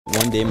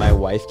One day my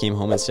wife came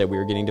home and said we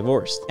were getting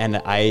divorced, and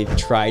I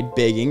tried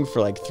begging for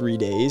like 3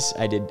 days.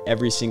 I did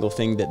every single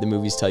thing that the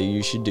movies tell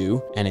you should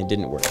do, and it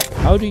didn't work.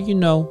 How do you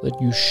know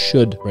that you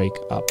should break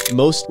up?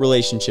 Most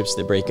relationships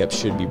that break up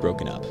should be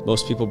broken up.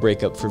 Most people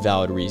break up for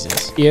valid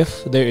reasons.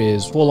 If there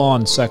is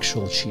full-on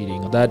sexual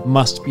cheating, that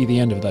must be the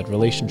end of that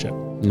relationship.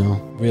 No.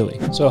 Really?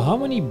 So how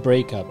many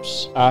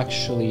breakups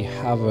actually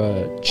have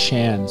a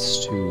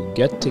chance to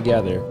get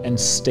together and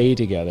stay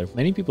together?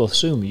 Many people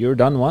assume you're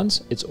done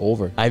once, it's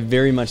over. I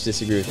very much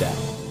disagree with that.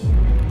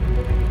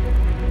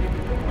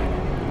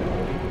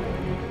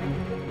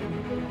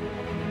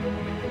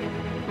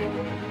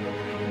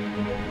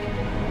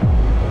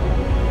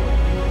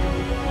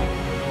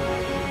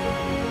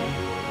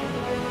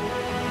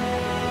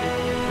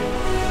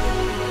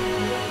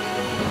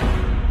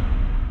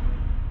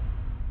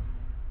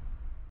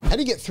 How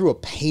do you get through a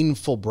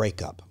painful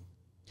breakup?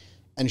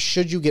 And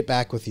should you get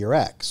back with your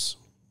ex?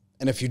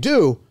 And if you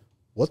do,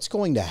 what's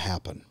going to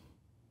happen?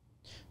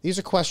 These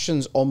are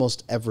questions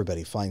almost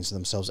everybody finds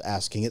themselves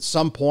asking at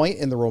some point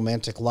in the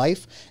romantic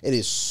life. It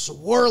is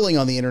swirling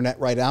on the internet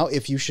right now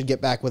if you should get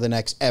back with an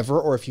ex ever,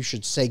 or if you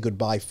should say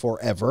goodbye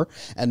forever.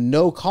 And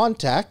no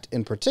contact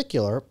in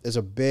particular is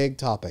a big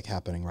topic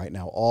happening right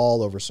now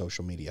all over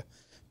social media.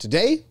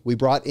 Today, we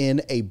brought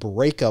in a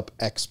breakup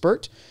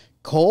expert.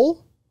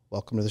 Cole,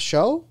 welcome to the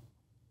show,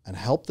 and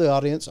help the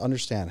audience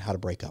understand how to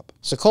break up.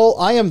 So Cole,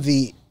 I am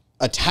the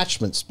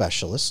attachment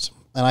specialist,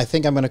 and I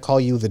think I'm going to call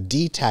you the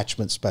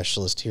detachment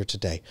specialist here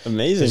today.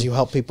 Amazing. Because you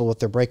help people with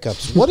their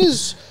breakups. What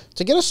is,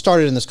 to get us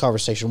started in this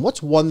conversation,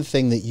 what's one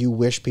thing that you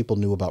wish people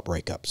knew about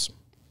breakups?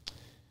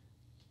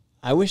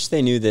 I wish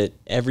they knew that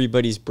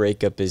everybody's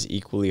breakup is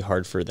equally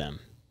hard for them.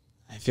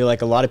 I feel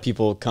like a lot of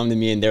people come to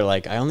me and they're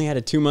like, I only had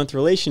a 2-month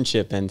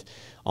relationship and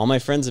all my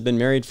friends have been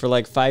married for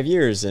like 5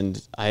 years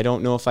and I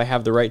don't know if I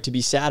have the right to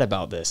be sad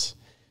about this.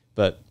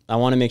 But I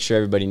want to make sure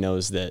everybody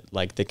knows that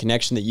like the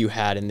connection that you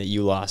had and that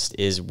you lost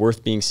is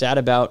worth being sad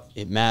about.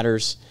 It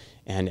matters,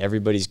 and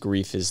everybody's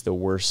grief is the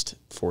worst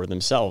for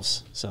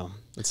themselves. So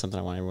that's something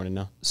I want everyone to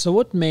know. So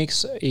what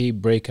makes a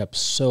breakup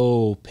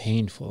so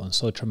painful and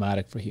so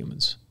traumatic for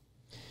humans?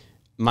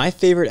 My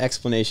favorite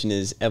explanation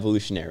is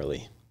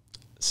evolutionarily.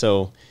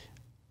 So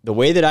the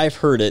way that I've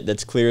heard it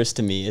that's clearest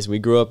to me is we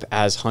grew up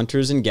as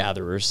hunters and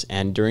gatherers,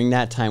 and during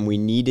that time we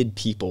needed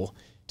people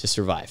to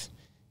survive.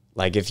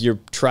 Like if your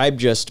tribe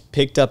just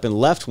picked up and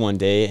left one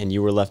day and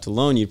you were left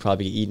alone, you'd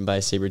probably get eaten by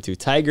a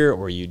saber-toothed tiger,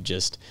 or you'd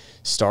just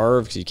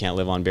starve because you can't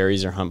live on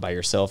berries or hunt by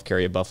yourself,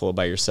 carry a buffalo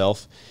by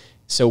yourself.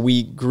 So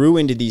we grew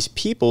into these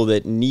people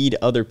that need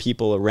other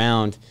people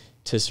around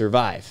to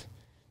survive.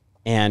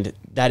 And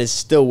that is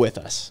still with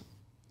us.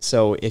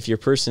 So if your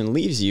person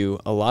leaves you,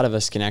 a lot of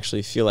us can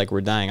actually feel like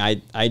we're dying.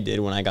 I did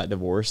when I got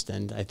divorced,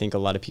 and I think a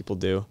lot of people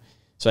do.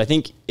 So I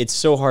think it's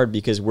so hard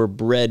because we're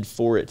bred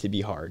for it to be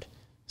hard,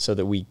 so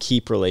that we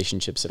keep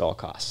relationships at all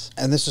costs.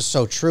 And this is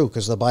so true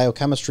because the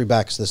biochemistry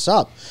backs this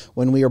up.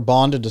 When we are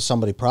bonded to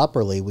somebody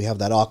properly, we have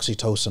that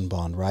oxytocin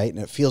bond, right?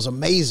 And it feels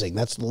amazing.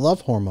 That's the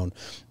love hormone.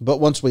 But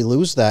once we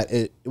lose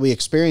that, we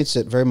experience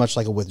it very much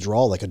like a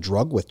withdrawal, like a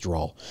drug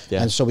withdrawal.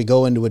 Yeah. And so we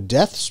go into a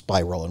death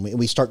spiral, and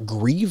we start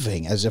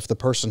grieving as if the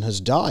person has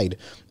died.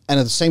 And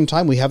at the same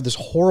time, we have this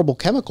horrible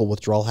chemical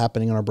withdrawal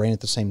happening in our brain at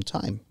the same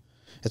time.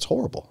 It's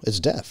horrible. It's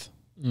death.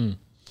 Mm.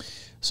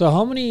 So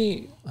how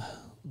many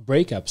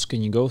breakups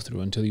can you go through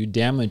until you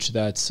damage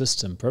that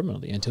system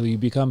permanently, until you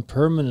become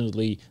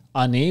permanently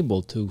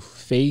unable to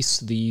face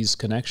these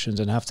connections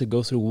and have to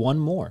go through one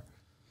more?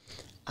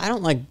 I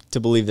don't like to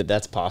believe that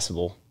that's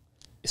possible.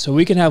 So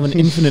we can have an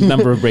infinite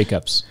number of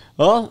breakups.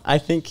 Well, I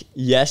think,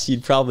 yes,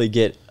 you'd probably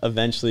get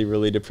eventually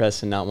really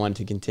depressed and not want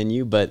to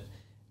continue, but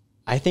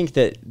I think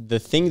that the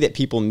thing that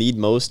people need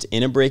most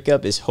in a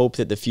breakup is hope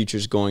that the future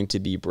is going to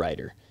be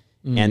brighter.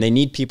 And they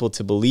need people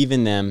to believe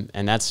in them,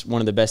 and that's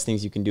one of the best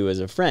things you can do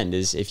as a friend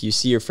is if you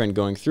see your friend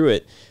going through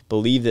it,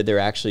 believe that they're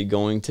actually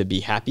going to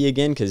be happy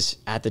again, because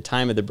at the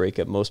time of the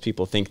breakup, most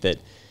people think that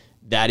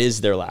that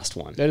is their last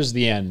one. That is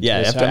the end.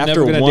 Yeah, I'm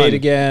never going to date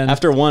again.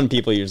 After one,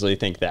 people usually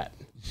think that.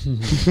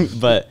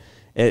 But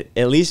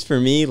at least for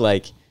me,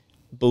 like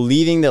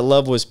believing that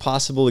love was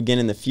possible again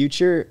in the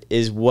future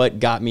is what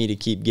got me to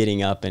keep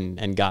getting up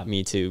and got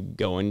me to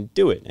go and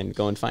do it and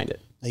go and find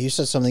it. Now, you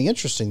said something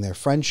interesting there,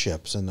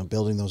 friendships and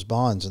building those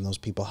bonds and those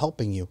people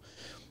helping you.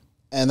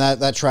 And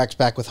that tracks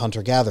back with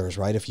hunter-gatherers,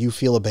 right? If you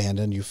feel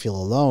abandoned, you feel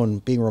alone,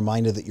 being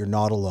reminded that you're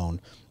not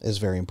alone is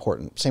very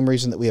important. Same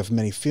reason that we have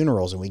many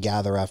funerals and we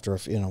gather after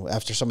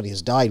somebody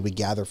has died, we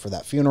gather for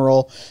that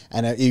funeral,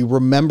 and you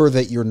remember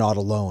that you're not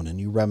alone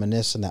and you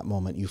reminisce in that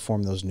moment, you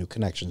form those new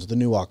connections, the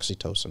new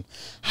oxytocin.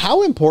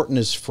 How important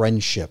is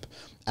friendship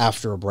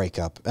after a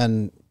breakup?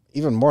 And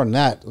even more than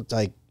that,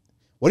 like,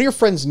 what do your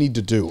friends need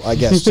to do, I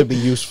guess, to be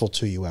useful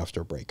to you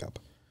after a breakup?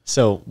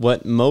 So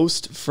what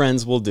most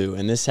friends will do,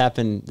 and this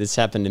happened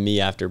to me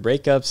after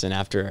breakups and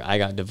after I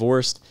got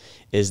divorced,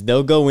 is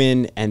they'll go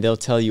in and they'll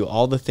tell you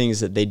all the things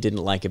that they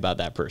didn't like about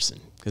that person.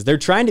 Because they're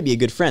trying to be a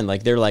good friend.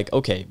 Like they're like,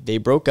 okay, they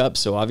broke up,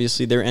 so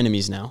obviously they're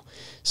enemies now.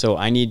 So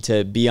I need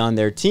to be on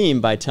their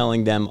team by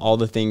telling them all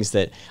the things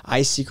that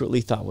I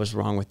secretly thought was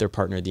wrong with their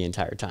partner the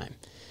entire time.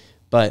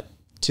 But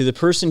to the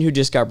person who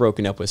just got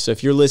broken up with, so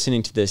if you're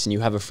listening to this and you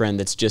have a friend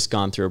that's just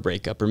gone through a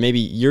breakup, or maybe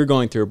you're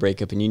going through a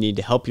breakup and you need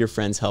to help your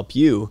friends help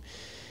you,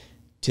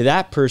 to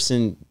that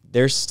person,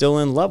 they're still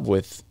in love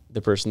with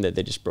the person that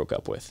they just broke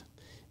up with.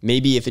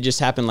 Maybe if it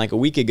just happened like a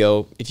week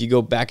ago, if you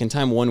go back in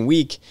time 1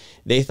 week,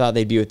 they thought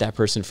they'd be with that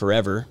person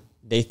forever.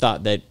 They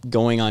thought that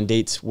going on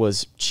dates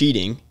was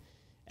cheating.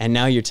 And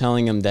now you're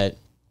telling them that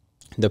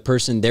the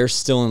person they're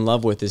still in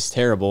love with is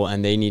terrible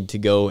and they need to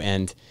go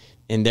and,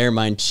 in their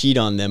mind, cheat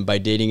on them by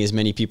dating as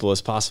many people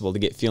as possible to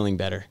get feeling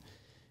better.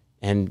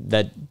 And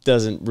that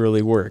doesn't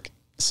really work.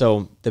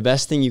 So the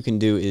best thing you can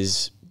do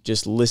is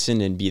just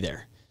listen and be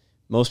there.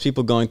 Most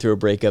people going through a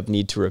breakup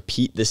need to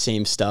repeat the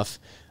same stuff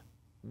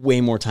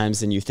way more times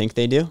than you think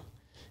they do.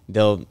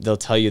 They'll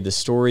tell you the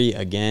story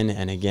again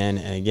and again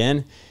and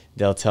again.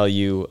 They'll tell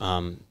you,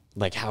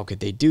 like, how could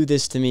they do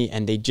this to me?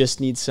 And they just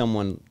need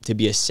someone to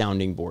be a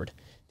sounding board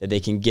that they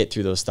can get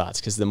through those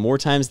thoughts. Because the more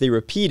times they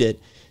repeat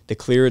it, the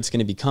clearer it's going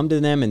to become to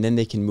them, and then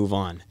they can move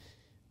on.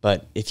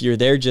 But if you're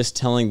there just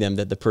telling them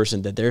that the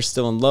person that they're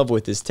still in love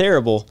with is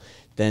terrible,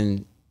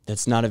 then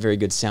that's not a very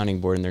good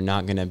sounding board, and they're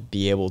not going to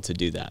be able to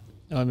do that.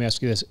 Now, let me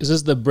ask you this. Is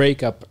this the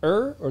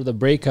breakup-er or the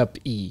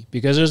breakup-e?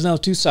 Because there's now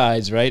two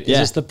sides, right? Yeah. Is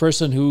this the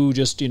person who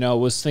just,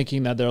 was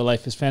thinking that their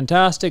life is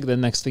fantastic, the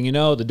next thing you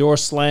know, the door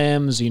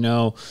slams,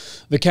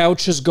 the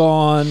couch is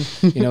gone,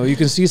 you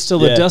can see still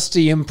the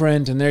dusty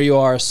imprint, and there you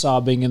are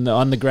sobbing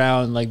on the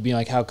ground, like being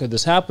like, how could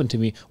this happen to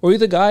me? Or you're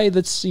the guy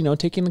that's,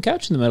 taking the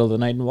couch in the middle of the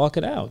night and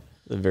walking out.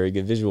 A very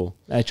good visual.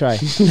 I try.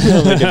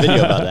 I'll make a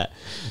video about that.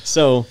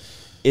 So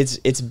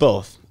it's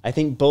both. I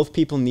think both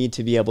people need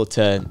to be able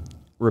to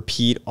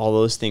repeat all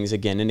those things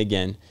again and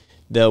again.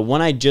 The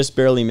one I just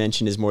barely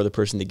mentioned is more the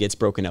person that gets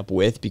broken up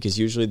with, because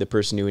usually the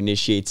person who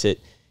initiates it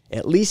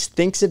at least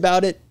thinks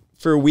about it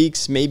for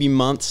weeks, maybe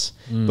months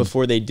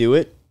before they do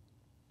it.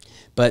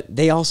 But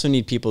they also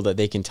need people that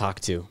they can talk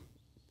to,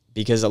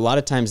 because a lot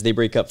of times they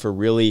break up for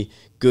really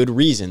good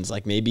reasons.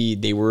 Like maybe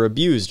they were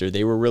abused or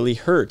they were really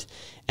hurt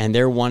and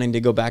they're wanting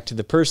to go back to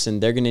the person.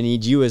 They're going to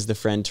need you as the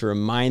friend to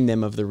remind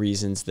them of the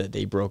reasons that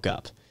they broke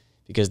up,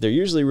 because they're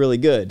usually really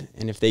good.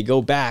 And if they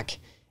go back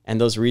and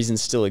those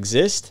reasons still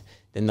exist,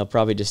 then they'll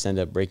probably just end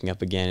up breaking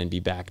up again and be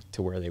back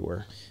to where they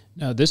were.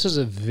 Now, this is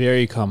a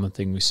very common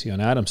thing we see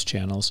on Adam's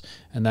channels,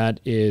 and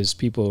that is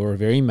people who are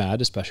very mad,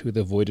 especially with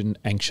avoidant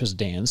anxious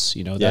dance.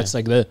 That's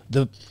like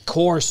the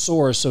core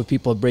source of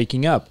people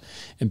breaking up.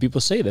 And people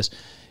say this,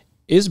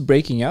 is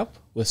breaking up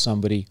with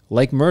somebody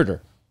like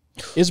murder?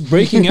 Is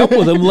breaking up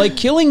with them like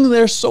killing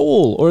their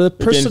soul or the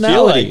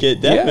personality? It can feel like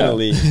it,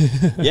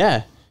 definitely.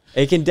 Yeah,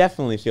 it can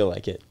definitely feel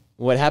like it.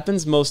 What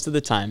happens most of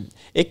the time,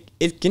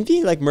 it can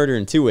be like murder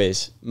in two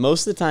ways.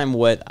 Most of the time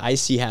what I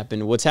see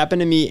happen, what's happened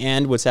to me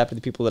and what's happened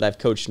to people that I've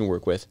coached and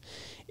work with,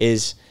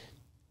 is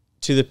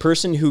to the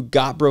person who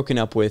got broken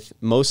up with,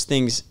 most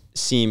things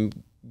seem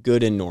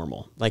good and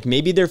normal. Like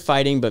maybe they're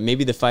fighting, but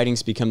maybe the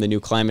fighting's become the new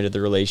climate of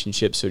the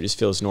relationship, so it just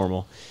feels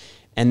normal.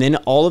 And then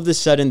all of a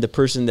sudden the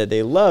person that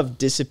they love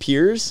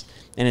disappears,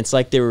 and it's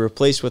like they were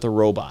replaced with a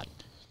robot.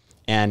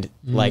 And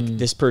like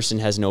this person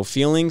has no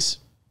feelings.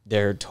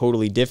 They're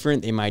totally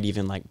different. They might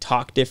even like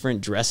talk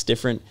different, dress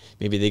different.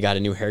 Maybe they got a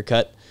new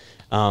haircut.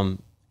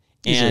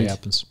 Usually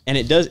happens. And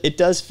it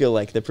does feel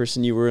like the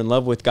person you were in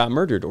love with got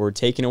murdered or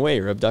taken away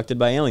or abducted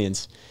by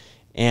aliens.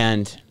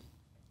 And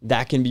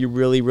that can be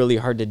really, really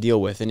hard to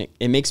deal with. And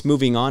it makes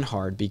moving on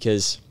hard,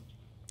 because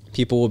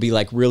people will be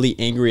like really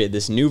angry at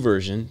this new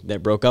version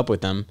that broke up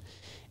with them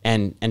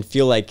and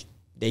feel like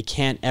they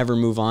can't ever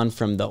move on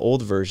from the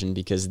old version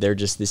because they're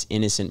just this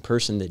innocent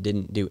person that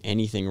didn't do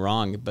anything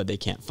wrong, but they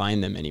can't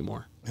find them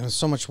anymore. And it's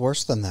so much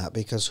worse than that,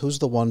 because who's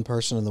the one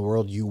person in the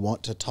world you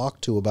want to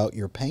talk to about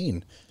your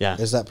pain? Yeah.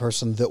 Is that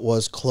person that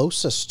was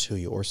closest to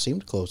you or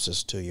seemed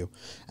closest to you.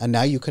 And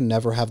now you can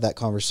never have that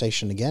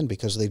conversation again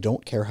because they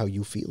don't care how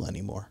you feel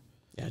anymore.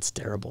 Yeah, it's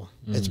terrible.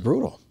 It's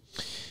brutal.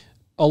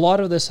 A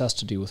lot of this has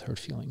to do with hurt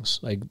feelings.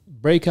 Like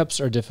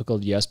breakups are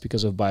difficult, yes,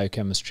 because of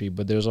biochemistry,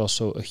 but there's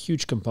also a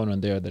huge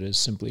component there that is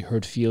simply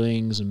hurt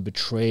feelings and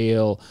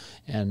betrayal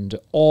and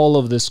all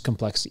of this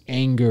complexity,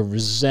 anger,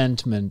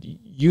 resentment,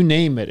 you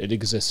name it, it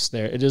exists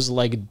there. It is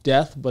like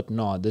death, but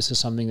not. This is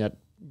something that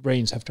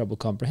brains have trouble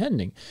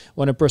comprehending.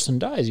 When a person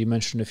dies, you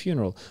mentioned a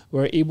funeral,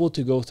 we're able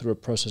to go through a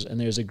process, and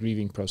there's a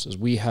grieving process.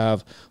 We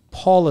have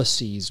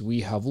policies,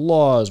 we have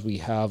laws, we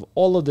have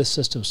all of the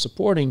systems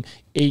supporting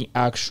a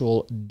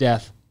actual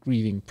death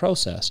grieving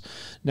process.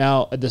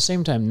 Now, at the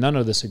same time, none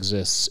of this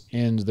exists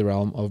in the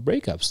realm of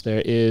breakups.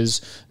 There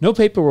is no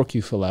paperwork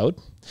you fill out.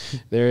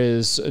 There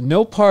is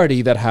no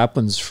party that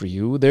happens for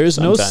you. There is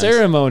no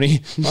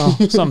ceremony. Well,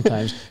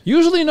 sometimes.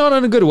 Usually not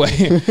in a good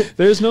way.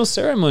 There's no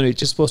ceremony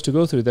that you're supposed to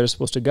go through. They're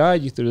supposed to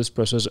guide you through this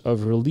process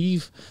of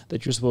relief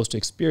that you're supposed to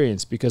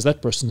experience because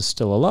that person is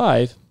still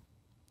alive.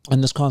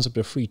 And this concept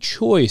of free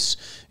choice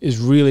is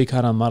really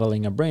kind of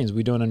muddling our brains.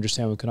 We don't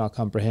understand, we cannot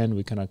comprehend,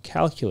 we cannot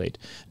calculate.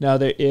 Now,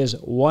 there is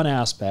one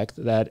aspect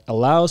that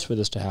allows for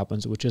this to happen,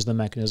 which is the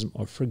mechanism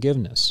of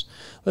forgiveness.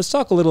 Let's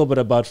talk a little bit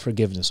about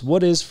forgiveness.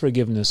 What is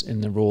forgiveness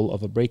in the role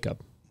of a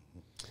breakup?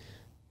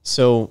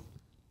 So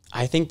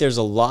I think there's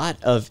a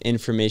lot of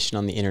information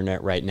on the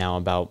internet right now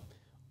about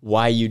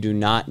why you do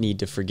not need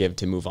to forgive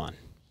to move on.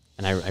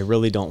 And I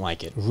really don't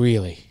like it.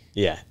 Really?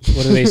 Yeah.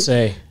 What do they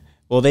say?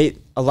 Well,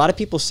 a lot of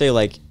people say,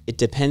 like, it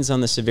depends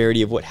on the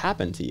severity of what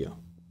happened to you,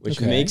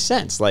 which makes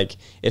sense. Like,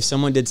 if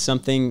someone did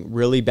something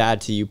really bad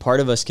to you,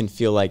 part of us can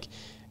feel like,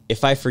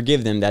 if I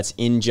forgive them, that's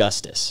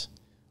injustice,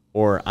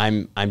 or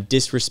I'm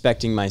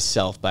disrespecting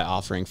myself by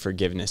offering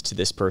forgiveness to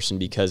this person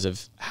because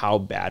of how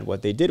bad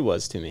what they did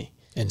was to me.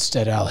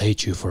 Instead, I'll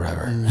hate you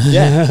forever.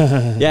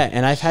 Yeah, yeah.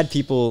 And I've had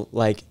people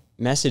like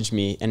message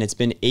me, and it's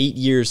been 8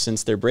 years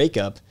since their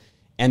breakup,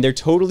 and they're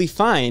totally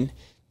fine,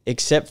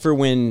 except for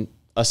when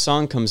a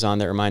song comes on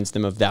that reminds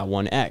them of that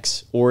one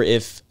ex, or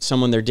if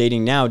someone they're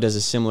dating now does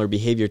a similar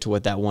behavior to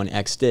what that one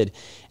ex did.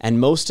 And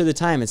most of the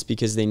time it's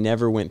because they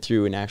never went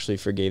through and actually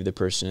forgave the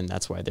person, and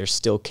that's why they're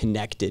still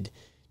connected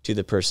to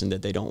the person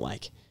that they don't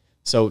like.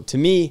 So to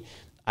me,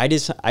 I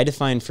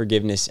define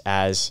forgiveness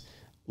as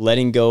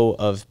letting go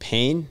of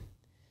pain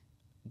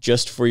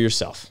just for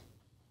yourself.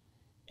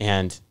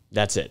 And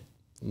that's it.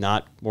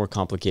 Not more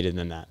complicated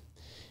than that.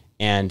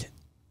 And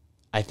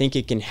I think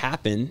it can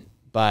happen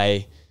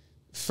by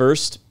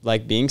first,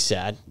 like, being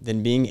sad,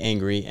 then being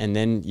angry, and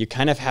then you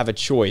kind of have a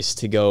choice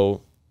to go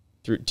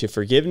through to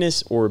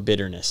forgiveness or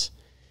bitterness.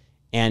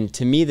 And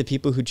to me, the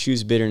people who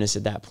choose bitterness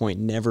at that point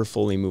never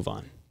fully move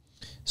on.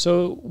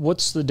 So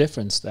what's the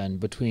difference then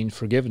between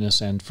forgiveness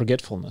and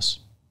forgetfulness?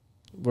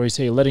 Where you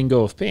say letting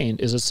go of pain,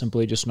 is it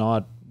simply just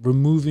not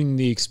removing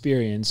the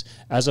experience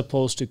as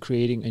opposed to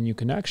creating a new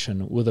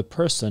connection with a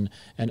person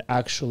and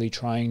actually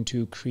trying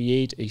to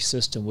create a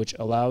system which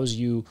allows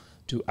you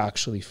to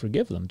actually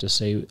forgive them, to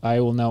say,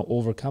 I will now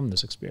overcome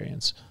this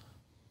experience?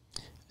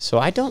 So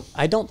I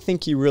don't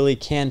think you really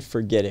can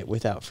forget it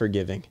without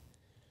forgiving.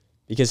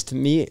 Because to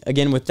me,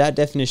 again, with that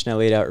definition I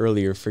laid out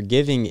earlier,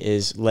 forgiving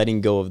is letting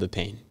go of the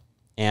pain.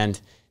 And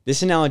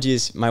this analogy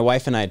is, my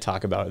wife and I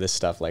talk about this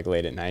stuff like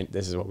late at night.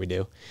 This is what we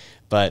do.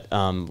 But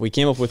we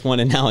came up with one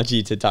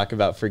analogy to talk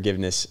about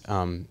forgiveness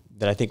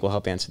that I think will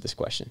help answer this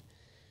question.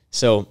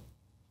 So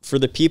for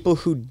the people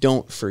who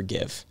don't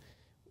forgive,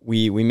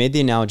 we made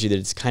the analogy that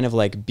it's kind of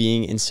like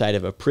being inside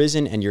of a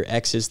prison and your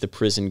ex is the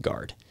prison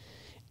guard.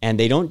 And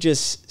they don't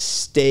just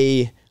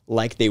stay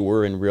like they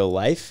were in real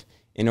life.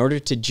 In order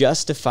to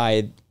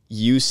justify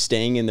you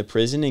staying in the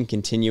prison and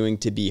continuing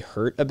to be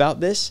hurt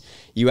about this,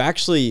 you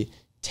actually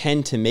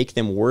tend to make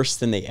them worse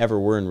than they ever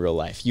were in real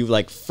life. You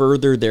like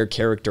further their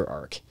character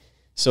arc,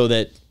 so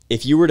that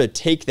if you were to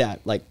take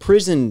that like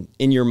prison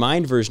in your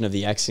mind version of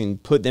the ex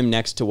and put them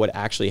next to what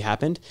actually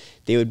happened,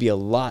 they would be a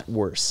lot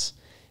worse.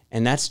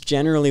 And that's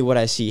generally what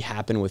I see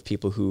happen with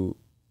people who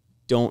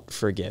don't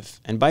forgive.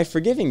 And by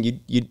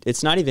forgiving,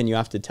 it's not even you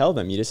have to tell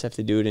them. You just have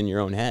to do it in your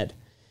own head.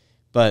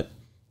 But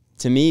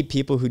to me,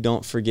 people who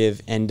don't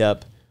forgive end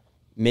up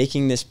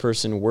making this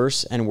person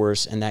worse and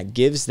worse, and that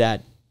gives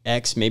that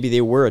ex, maybe they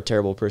were a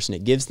terrible person,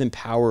 it gives them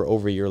power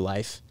over your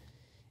life.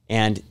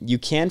 And you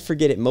can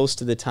forget it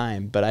most of the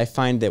time, but I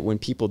find that when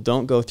people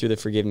don't go through the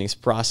forgiveness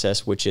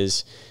process, which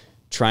is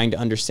trying to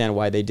understand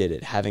why they did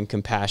it, having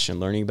compassion,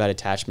 learning about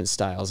attachment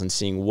styles, and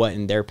seeing what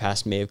in their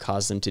past may have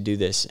caused them to do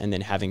this, and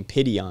then having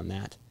pity on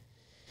that.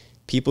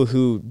 People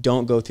who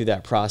don't go through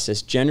that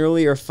process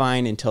generally are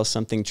fine until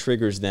something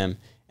triggers them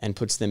and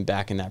puts them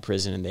back in that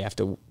prison, and they have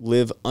to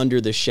live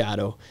under the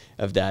shadow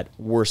of that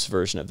worse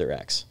version of their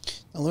ex.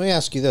 Now, let me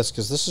ask you this,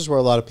 because this is where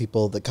a lot of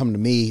people that come to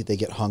me, they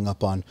get hung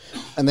up on,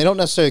 and they don't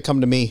necessarily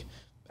come to me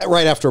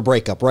right after a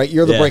breakup, right?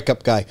 You're the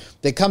breakup guy.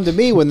 They come to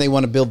me when they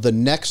want to build the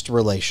next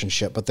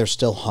relationship, but they're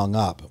still hung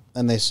up.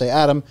 And they say,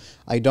 Adam,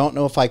 I don't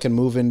know if I can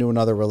move into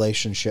another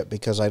relationship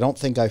because I don't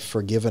think I've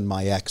forgiven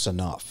my ex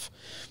enough.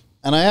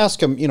 And I ask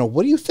them,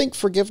 what do you think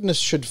forgiveness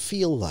should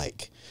feel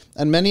like?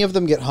 And many of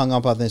them get hung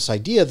up on this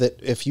idea that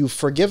if you've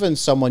forgiven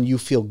someone, you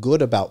feel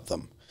good about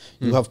them.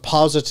 You have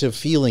positive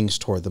feelings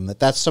toward them,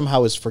 that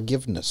somehow is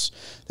forgiveness,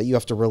 that you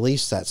have to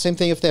release that. Same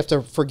thing if they have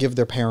to forgive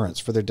their parents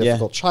for their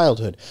difficult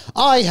childhood.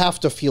 I have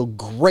to feel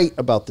great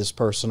about this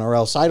person or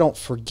else I don't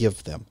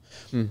forgive them.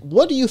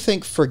 What do you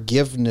think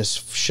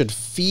forgiveness should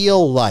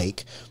feel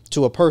like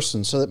to a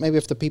person, so that maybe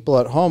if the people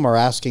at home are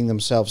asking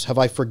themselves, have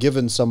I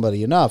forgiven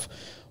somebody enough?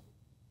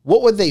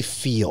 What would they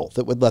feel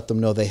that would let them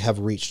know they have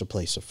reached a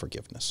place of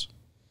forgiveness?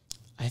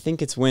 I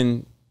think it's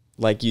when,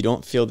 like, you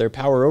don't feel their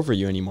power over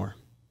you anymore.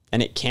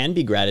 And it can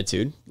be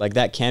gratitude. Like,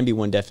 that can be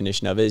one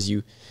definition of it, is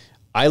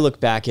I look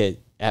back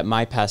at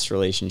my past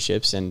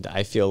relationships and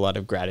I feel a lot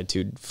of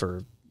gratitude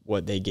for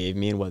what they gave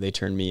me and what they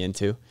turned me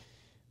into.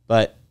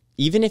 But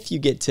even if you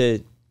get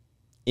to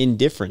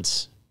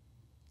indifference,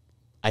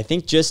 I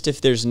think just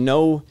if there's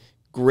no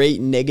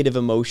great negative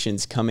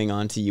emotions coming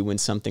onto you when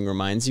something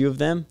reminds you of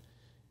them,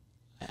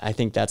 I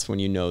think that's when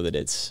you know that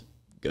it's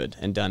good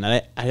and done.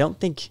 And I don't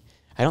think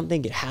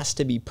it has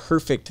to be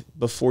perfect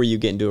before you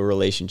get into a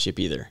relationship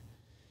either.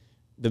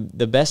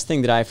 The best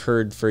thing that I've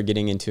heard for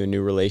getting into a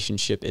new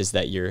relationship is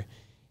that you're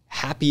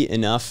happy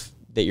enough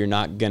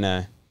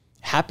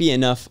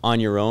on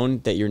your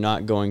own that you're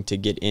not going to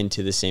get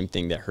into the same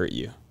thing that hurt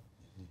you.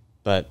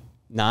 But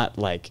not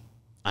like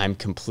I'm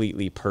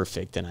completely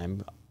perfect and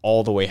I'm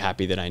all the way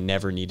happy that I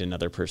never need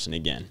another person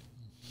again.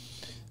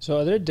 So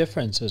are there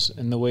differences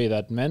in the way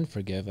that men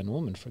forgive and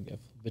women forgive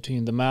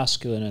between the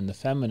masculine and the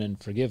feminine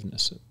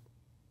forgiveness?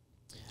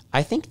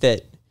 I think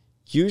that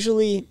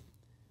usually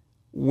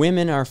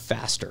women are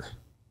faster.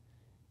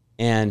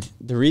 And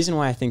the reason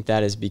why I think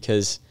that is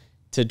because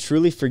to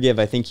truly forgive,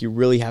 I think you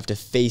really have to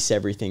face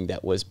everything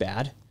that was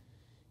bad.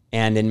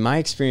 And in my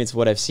experience,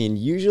 what I've seen,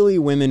 usually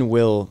women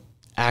will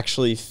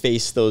actually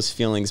face those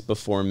feelings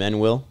before men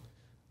will.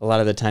 A lot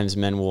of the times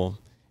men will,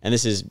 and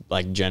this is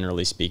like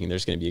generally speaking,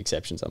 there's going to be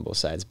exceptions on both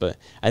sides, but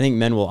I think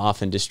men will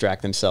often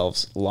distract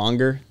themselves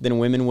longer than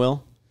women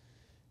will.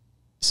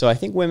 So I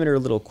think women are a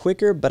little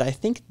quicker, but I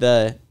think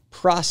the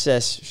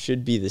process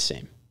should be the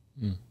same.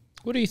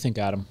 What do you think,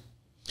 Adam?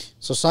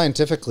 So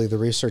scientifically, the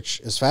research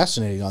is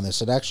fascinating on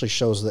this. It actually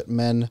shows that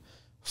men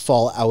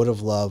fall out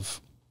of love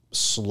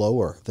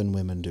slower than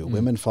women do.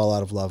 Women fall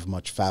out of love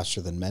much faster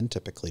than men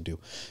typically do.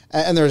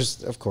 And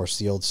there's, of course,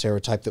 the old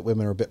stereotype that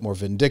women are a bit more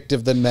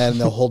vindictive than men.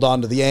 They'll hold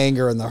on to the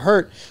anger and the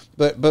hurt.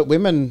 But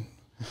women,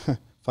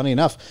 funny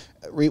enough,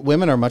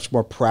 women are much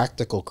more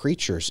practical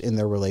creatures in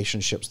their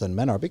relationships than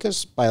men are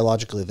because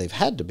biologically they've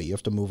had to be. You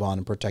have to move on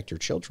and protect your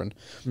children.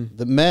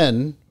 The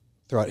men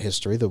throughout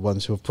history, the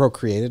ones who have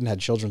procreated and had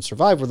children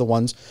survive were the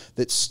ones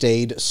that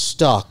stayed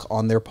stuck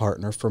on their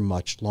partner for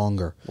much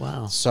longer.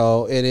 Wow.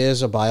 So it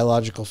is a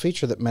biological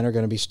feature that men are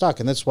going to be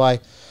stuck. And that's why a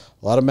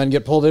lot of men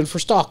get pulled in for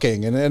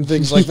stalking and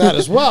things like that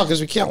as well,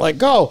 because we can't let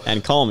go.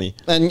 And call me.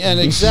 And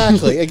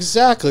exactly.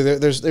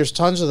 There's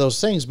tons of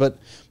those things. But,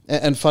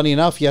 and funny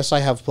enough, yes, I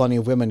have plenty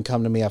of women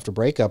come to me after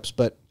breakups,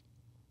 but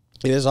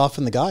it is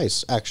often the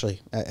guys,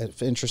 actually.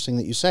 Interesting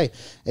that you say.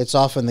 It's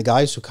often the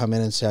guys who come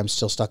in and say, I'm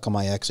still stuck on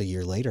my ex a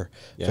year later.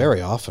 Yeah.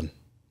 Very often.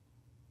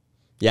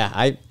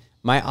 Yeah,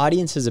 my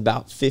audience is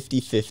about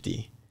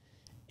 50-50.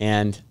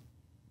 And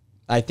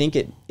I think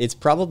it's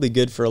probably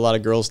good for a lot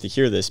of girls to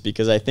hear this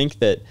because I think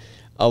that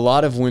a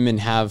lot of women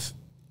have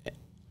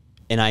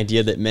an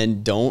idea that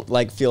men don't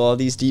like feel all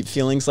these deep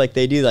feelings like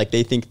they do. Like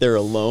they think they're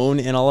alone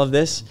in all of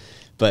this.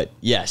 But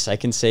yes, I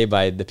can say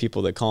by the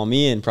people that call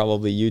me and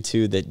probably you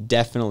too, that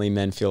definitely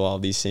men feel all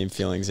these same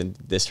feelings and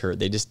this hurt.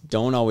 They just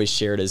don't always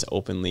share it as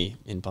openly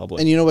in public.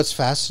 And you know what's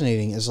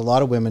fascinating is a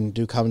lot of women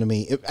do come to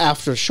me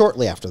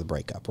shortly after the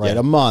breakup, right? Yeah.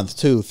 A month,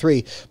 2,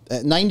 3,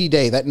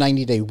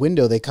 90-day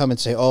window, they come and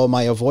say, oh,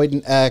 my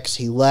avoidant ex,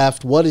 he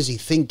left. What is he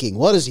thinking?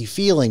 What is he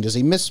feeling? Does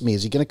he miss me?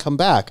 Is he going to come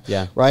back?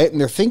 Yeah. Right?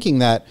 And they're thinking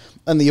that.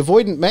 And the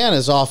avoidant man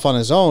is off on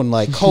his own,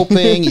 like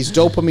coping, he's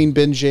dopamine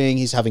binging,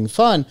 he's having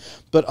fun.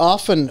 But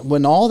often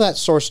when all that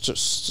starts to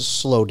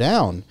slow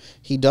down,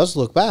 he does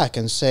look back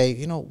and say,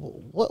 you know,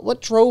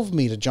 what drove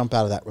me to jump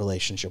out of that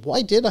relationship?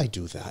 Why did I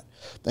do that?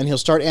 Then he'll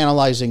start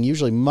analyzing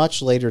usually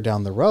much later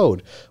down the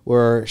road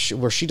where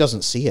she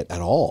doesn't see it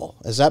at all.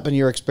 Has that been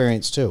your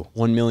experience too?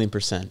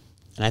 1,000,000%.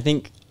 And I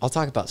think I'll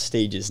talk about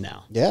stages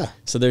now. Yeah.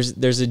 So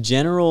there's a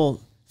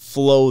general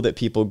flow that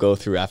people go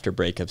through after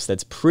breakups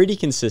that's pretty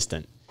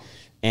consistent.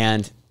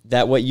 And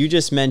that what you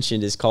just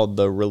mentioned is called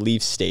the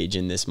relief stage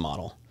in this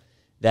model.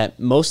 That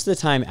most of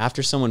the time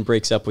after someone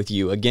breaks up with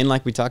you, again,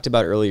 like we talked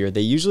about earlier,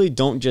 they usually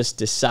don't just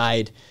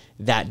decide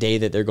that day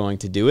that they're going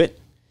to do it.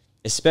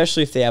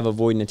 Especially if they have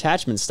avoidant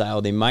attachment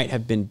style, they might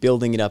have been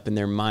building it up in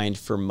their mind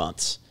for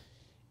months.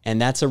 And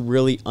that's a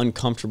really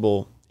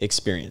uncomfortable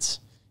experience.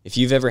 If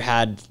you've ever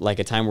had like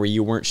a time where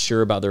you weren't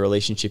sure about the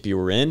relationship you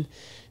were in,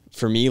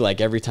 for me,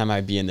 like every time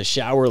I'd be in the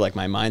shower, like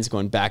my mind's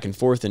going back and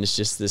forth and it's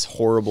just this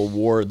horrible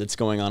war that's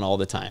going on all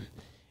the time.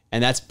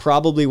 And that's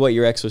probably what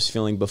your ex was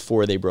feeling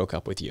before they broke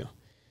up with you.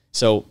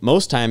 So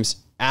most times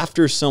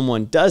after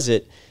someone does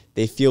it,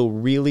 they feel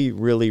really,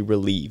 really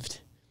relieved.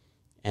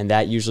 And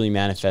that usually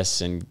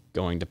manifests in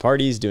going to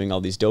parties, doing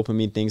all these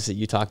dopamine things that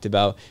you talked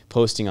about,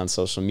 posting on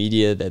social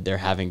media that they're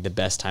having the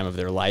best time of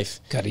their life.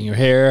 Cutting your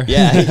hair.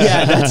 Yeah,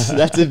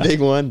 that's a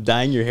big one.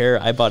 Dyeing your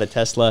hair. I bought a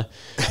Tesla.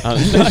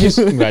 Nice.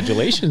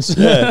 Congratulations.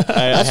 Yeah,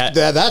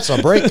 that's a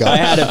breakup. I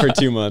had it for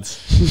 2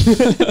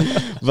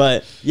 months.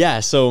 But yeah,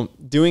 so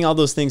doing all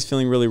those things,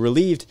 feeling really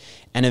relieved.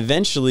 And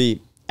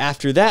eventually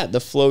after that, the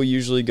flow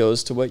usually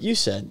goes to what you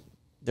said.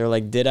 They're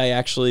like, did I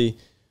actually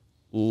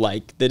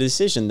like the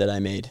decision that I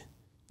made?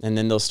 And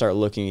then they'll start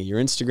looking at your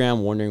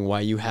Instagram, wondering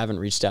why you haven't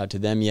reached out to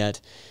them yet.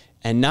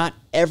 And not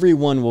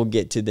everyone will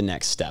get to the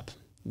next step.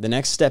 The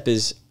next step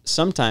is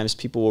sometimes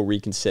people will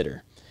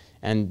reconsider.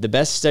 And the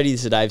best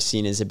studies that I've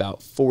seen is about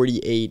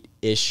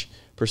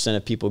 48-ish%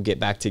 of people get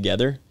back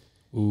together.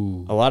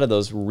 Ooh. A lot of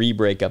those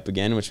re-break up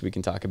again, which we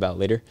can talk about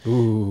later.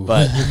 Ooh.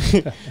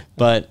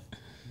 But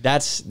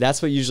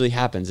that's what usually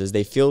happens is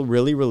they feel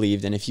really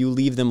relieved. And if you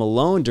leave them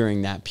alone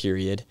during that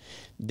period,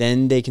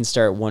 then they can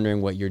start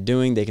wondering what you're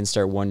doing. They can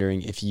start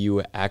wondering if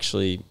you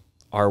actually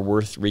are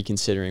worth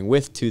reconsidering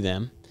with to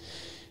them.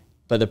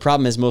 But the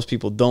problem is most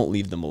people don't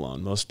leave them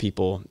alone. Most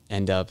people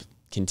end up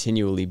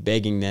continually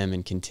begging them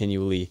and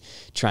continually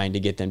trying to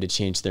get them to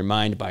change their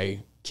mind by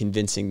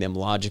convincing them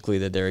logically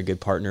that they're a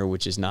good partner,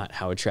 which is not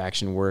how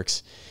attraction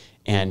works.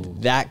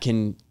 And that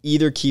can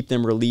either keep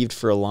them relieved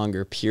for a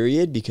longer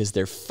period because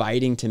they're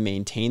fighting to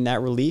maintain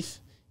that relief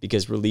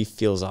because relief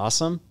feels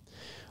awesome,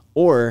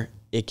 or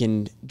it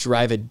can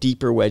drive a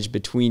deeper wedge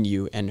between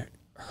you and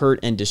hurt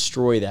and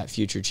destroy that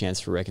future chance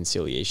for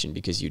reconciliation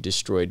because you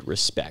destroyed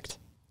respect.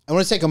 I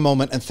want to take a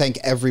moment and thank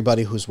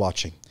everybody who's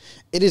watching.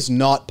 It is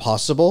not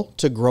possible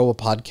to grow a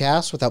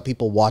podcast without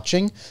people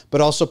watching, but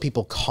also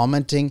people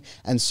commenting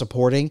and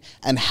supporting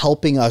and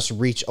helping us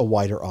reach a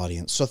wider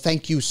audience. So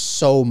thank you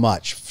so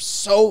much,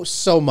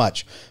 so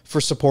much for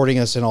supporting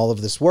us in all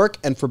of this work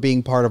and for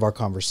being part of our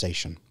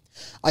conversation.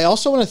 I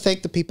also want to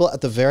thank the people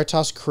at the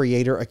Veritas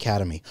Creator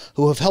Academy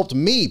who have helped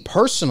me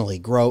personally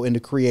grow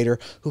into creator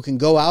who can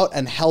go out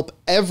and help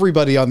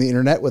everybody on the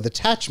internet with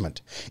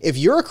attachment. If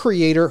you're a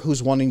creator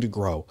who's wanting to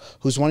grow,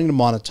 who's wanting to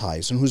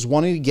monetize, and who's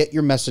wanting to get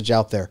your message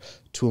out there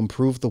to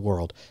improve the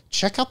world,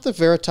 check out the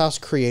Veritas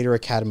Creator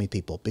Academy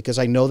people because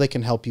I know they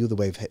can help you the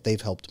way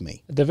they've helped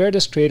me. The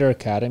Veritas Creator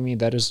Academy,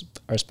 that is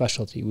our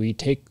specialty. We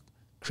take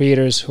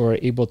creators who are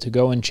able to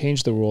go and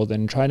change the world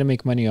and try to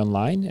make money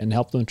online and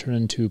help them turn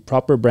into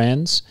proper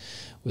brands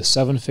with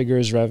 7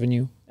 figures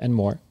revenue and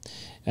more,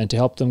 and to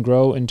help them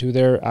grow into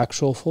their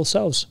actual full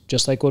selves.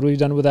 Just like what we've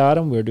done with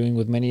Adam, we're doing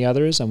with many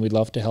others, and we'd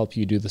love to help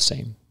you do the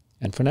same.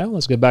 And for now,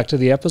 let's get back to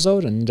the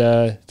episode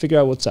and figure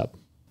out what's up.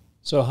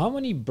 So how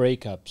many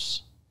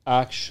breakups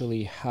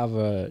actually have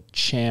a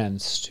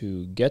chance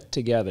to get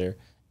together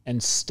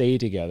and stay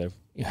together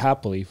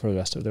happily for the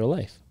rest of their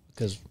life?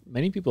 Because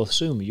many people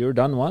assume you're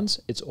done once,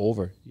 it's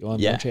over. You have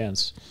no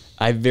chance.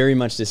 I very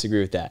much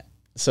disagree with that.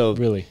 So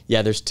really,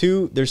 yeah, there's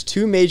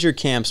two major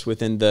camps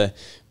within the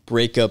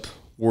breakup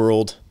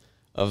world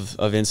of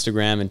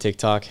Instagram and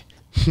TikTok,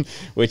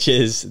 which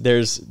is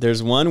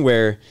there's one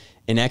where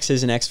an ex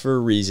is an ex for a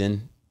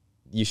reason.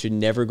 You should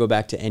never go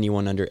back to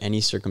anyone under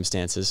any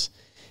circumstances.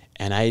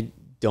 And I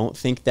don't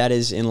think that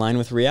is in line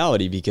with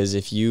reality because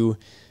if you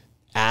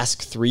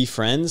ask 3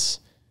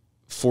 friends,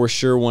 for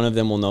sure one of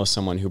them will know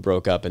someone who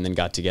broke up and then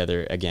got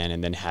together again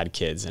and then had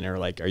kids. And they're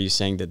like, are you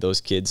saying that those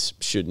kids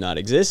should not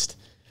exist?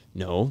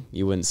 No,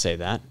 you wouldn't say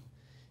that.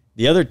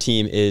 The other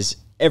team is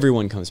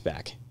everyone comes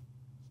back.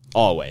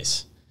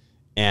 Always.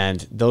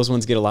 And those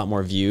ones get a lot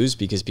more views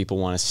because people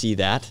want to see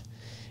that.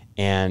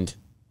 And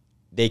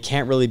they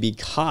can't really be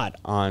caught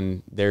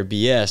on their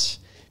BS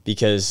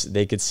because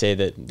they could say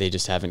that they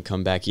just haven't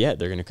come back yet.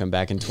 They're going to come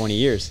back in 20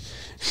 years.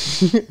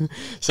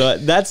 So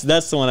that's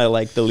the one I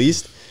like the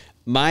least.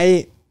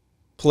 My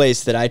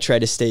place that I try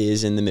to stay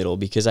is in the middle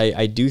because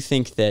I do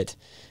think that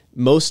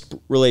most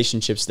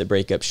relationships that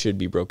break up should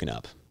be broken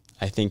up.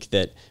 I think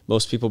that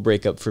most people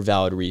break up for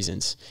valid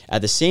reasons.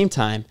 At the same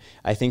time,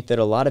 I think that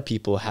a lot of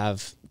people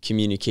have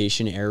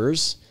communication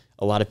errors.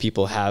 A lot of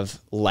people have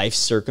life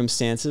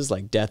circumstances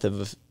like death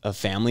of a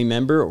family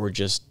member or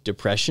just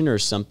depression or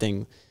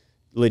something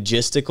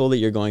logistical that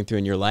you're going through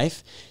in your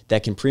life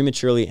that can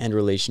prematurely end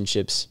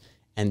relationships.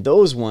 And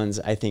those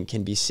ones I think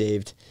can be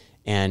saved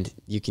and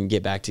you can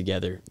get back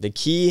together. The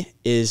key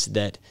is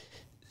that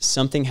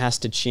something has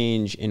to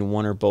change in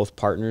one or both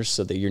partners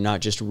so that you're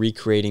not just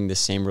recreating the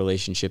same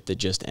relationship that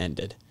just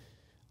ended.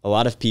 A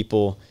lot of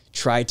people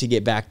try to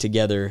get back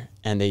together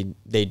and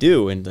they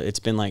do, and it's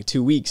been like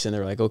 2 weeks and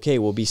they're like, okay,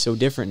 we'll be so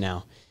different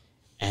now.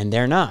 And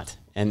they're not.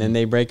 And then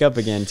they break up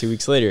again 2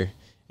 weeks later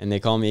and they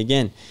call me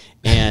again.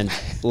 And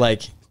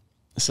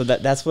so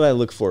that's what I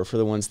look for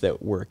the ones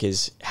that work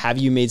is, have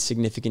you made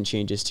significant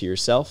changes to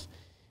yourself?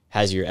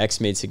 Has your ex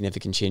made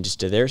significant changes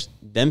to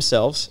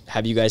themselves?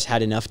 Have you guys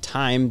had enough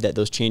time that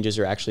those changes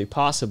are actually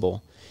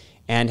possible?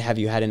 And have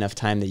you had enough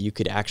time that you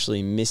could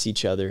actually miss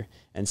each other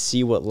and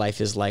see what life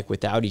is like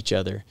without each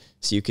other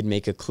so you could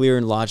make a clear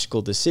and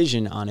logical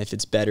decision on if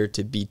it's better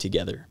to be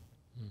together?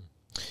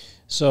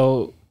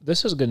 So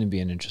this is going to be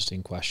an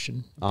interesting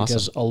question. Awesome.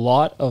 Because a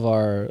lot of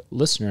our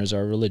listeners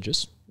are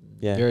religious,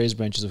 various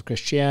branches of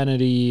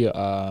Christianity,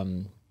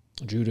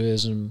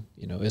 Judaism,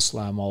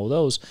 Islam, all of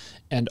those.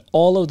 And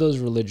all of those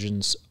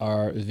religions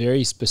are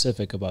very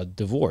specific about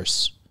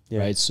divorce,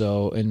 right?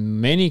 So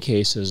in many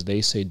cases,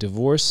 they say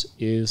divorce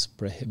is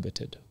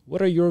prohibited.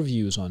 What are your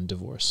views on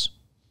divorce?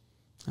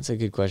 That's a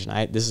good question.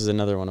 This is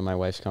another one of my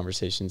wife's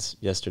conversations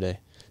yesterday.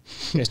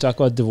 You guys talk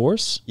about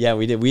divorce? Yeah,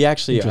 we did. We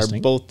actually are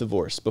both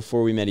divorced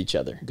before we met each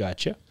other.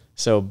 Gotcha.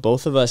 So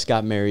both of us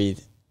got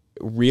married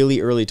really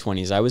early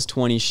 20s. I was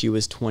 20, she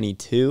was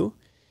 22.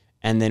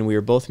 And then we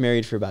were both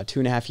married for about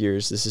 2.5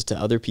 years. This is to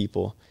other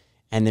people.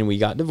 And then we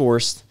got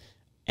divorced.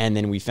 and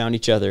then we found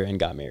each other and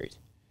got married.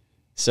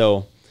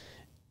 So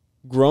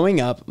growing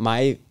up,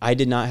 I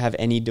did not have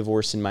any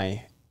divorce in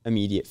my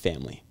immediate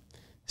family.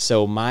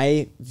 So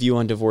my view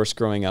on divorce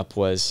growing up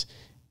was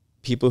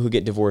people who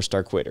get divorced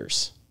are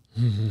quitters.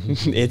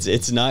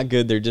 It's not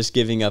good. They're just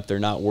giving up. They're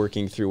not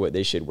working through what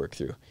they should work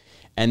through.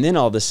 And then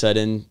all of a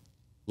sudden,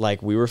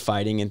 like, we were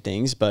fighting and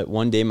things, but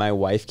one day my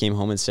wife came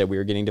home and said we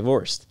were getting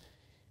divorced.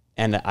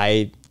 And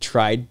I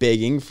tried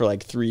begging for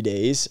like 3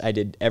 days. I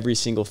did every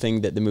single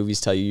thing that the movies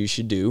tell you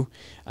should do.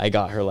 I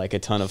got her like a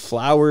ton of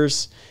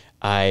flowers.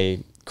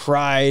 I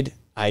cried.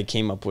 I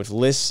came up with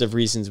lists of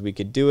reasons we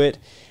could do it.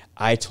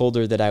 I told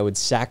her that I would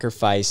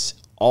sacrifice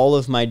all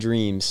of my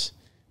dreams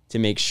to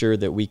make sure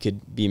that we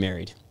could be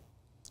married.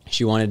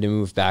 She wanted to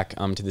move back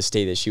to the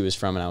state that she was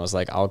from, and I was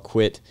like, I'll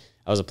quit.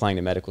 I was applying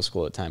to medical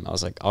school at the time. I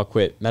was like, I'll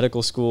quit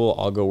medical school.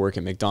 I'll go work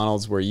at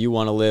McDonald's where you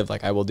want to live.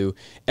 Like, I will do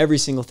every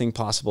single thing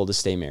possible to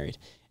stay married.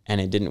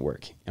 And it didn't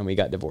work, and we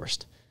got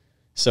divorced.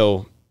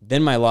 So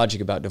then my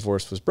logic about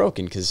divorce was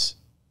broken because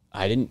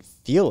I didn't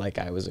feel like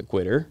I was a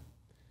quitter.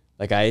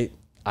 Like,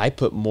 I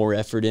put more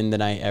effort in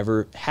than I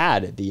ever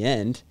had at the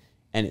end,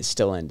 and it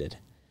still ended.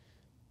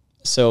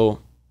 So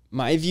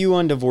my view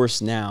on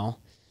divorce now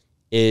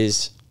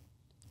is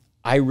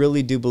I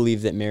really do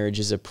believe that marriage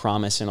is a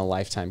promise and a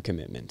lifetime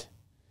commitment.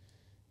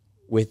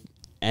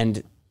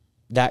 And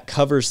that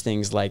covers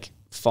things like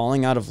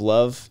falling out of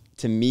love.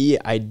 To me,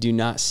 I do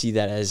not see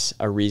that as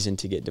a reason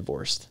to get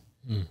divorced.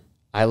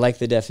 I like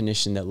the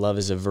definition that love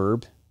is a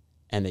verb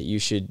and that you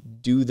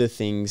should do the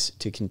things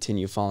to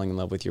continue falling in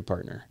love with your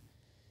partner.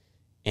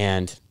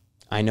 And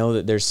I know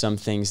that there's some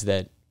things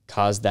that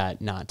cause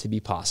that not to be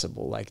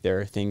possible. Like, there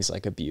are things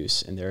like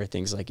abuse, and there are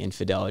things like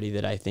infidelity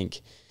that I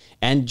think,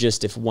 and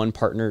just if one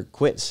partner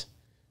quits,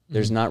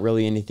 there's not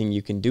really anything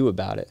you can do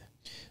about it.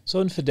 So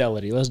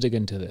infidelity, let's dig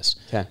into this.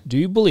 Okay. Do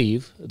you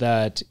believe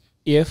that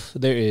if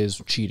there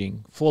is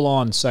cheating,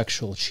 full-on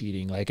sexual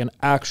cheating, like an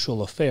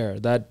actual affair,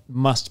 that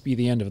must be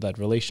the end of that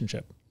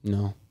relationship?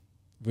 No.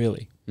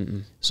 Really?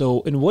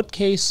 So in what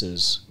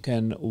cases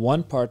can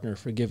one partner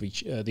forgive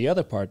the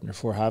other partner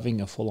for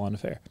having a full-on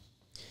affair?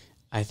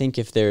 I think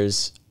if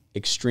there's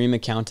extreme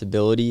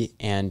accountability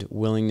and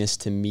willingness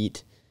to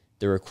meet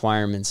the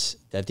requirements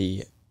that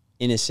the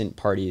innocent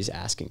party is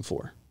asking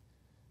for.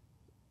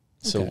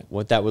 So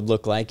what that would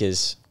look like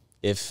is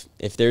if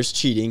there's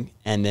cheating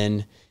and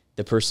then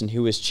the person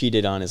who was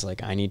cheated on is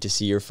like, I need to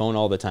see your phone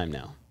all the time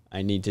now.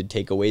 I need to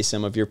take away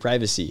some of your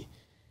privacy.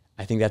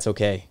 I think that's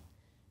okay.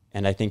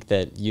 And I think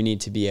that you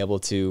need to be able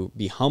to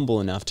be humble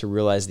enough to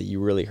realize that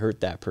you really hurt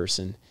that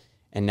person.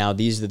 And now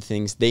these are the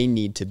things they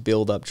need to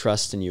build up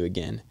trust in you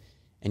again.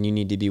 And you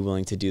need to be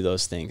willing to do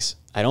those things.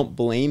 I don't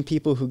blame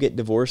people who get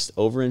divorced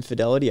over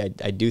infidelity.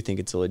 I do think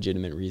it's a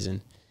legitimate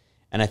reason.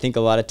 And I think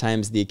a lot of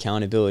times the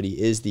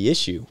accountability is the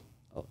issue.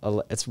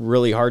 It's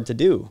really hard to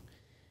do.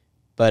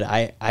 But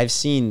I've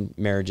seen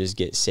marriages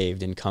get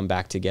saved and come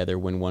back together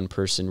when one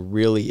person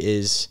really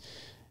is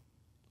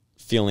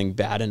feeling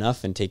bad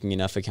enough and taking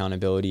enough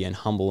accountability and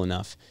humble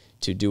enough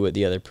to do what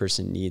the other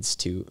person needs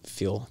to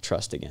feel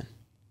trust again.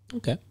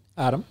 Okay.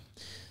 Adam,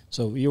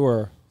 so you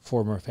were a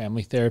former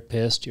family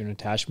therapist, you're an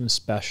attachment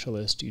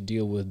specialist, you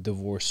deal with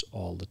divorce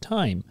all the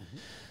time.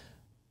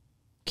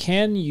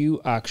 Can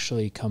you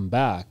actually come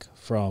back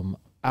from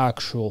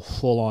actual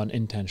full-on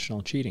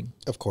intentional cheating?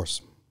 Of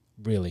course.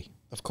 Really?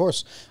 Of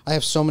course. I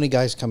have so many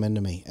guys come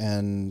into me,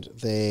 and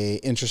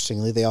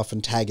interestingly, they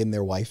often tag in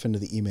their wife into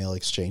the email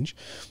exchange,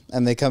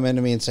 and they come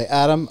into me and say,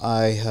 Adam,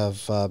 I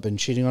have been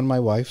cheating on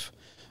my wife.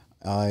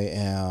 I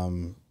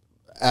am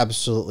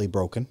absolutely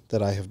broken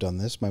that I have done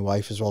this. My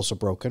wife is also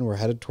broken. We're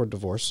headed toward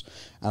divorce,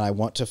 and I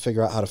want to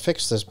figure out how to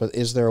fix this, but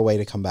is there a way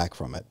to come back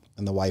from it?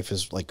 And the wife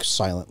is like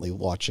silently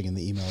watching in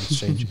the email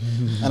exchange.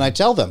 And I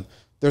tell them,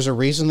 there's a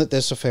reason that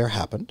this affair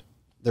happened.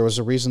 There was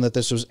a reason that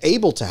this was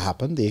able to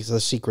happen, the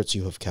secrets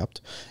you have kept.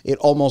 It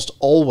almost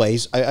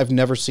always, I've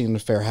never seen an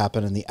affair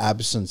happen in the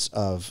absence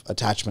of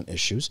attachment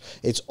issues.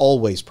 It's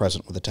always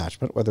present with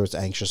attachment, whether it's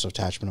anxious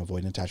attachment,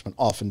 avoidant attachment,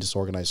 often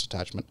disorganized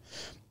attachment.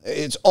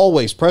 It's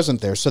always present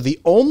there. So the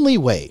only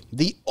way,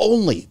 the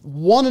only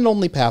one and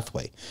only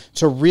pathway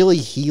to really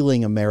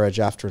healing a marriage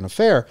after an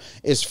affair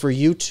is for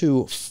you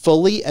to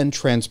fully and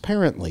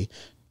transparently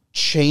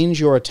change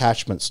your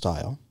attachment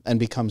style and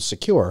become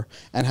secure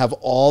and have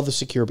all the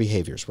secure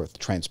behaviors with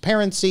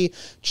transparency,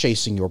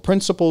 chasing your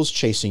principles,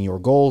 chasing your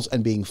goals,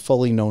 and being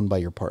fully known by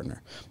your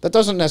partner. That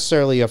doesn't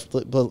necessarily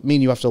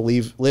mean you have to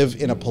live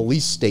in a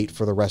police state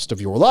for the rest of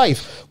your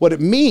life. What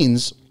it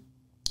means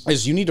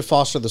is you need to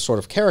foster the sort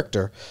of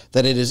character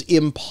that it is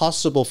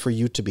impossible for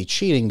you to be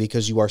cheating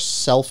because you are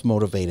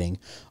self-motivating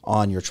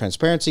on your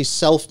transparency,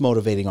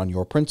 self-motivating on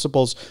your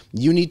principles.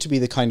 You need to be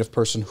the kind of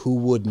person who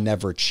would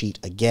never cheat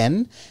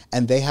again,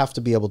 and they have to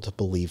be able to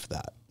believe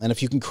that. And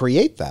if you can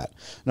create that,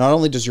 not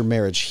only does your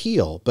marriage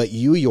heal, but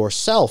you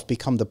yourself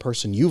become the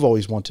person you've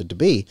always wanted to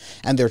be,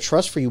 and their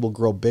trust for you will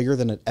grow bigger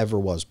than it ever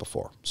was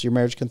before. So your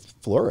marriage can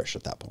flourish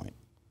at that point.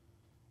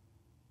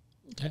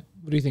 Okay.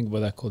 What do you think about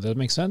that, Cole? Does that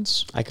make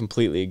sense? I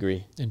completely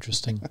agree.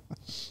 Interesting.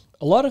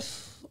 A lot of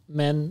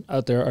men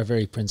out there are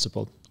very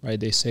principled, right?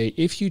 They say,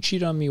 if you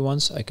cheat on me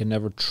once, I can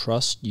never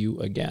trust you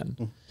again.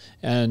 Mm.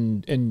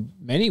 And in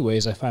many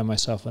ways, I find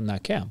myself in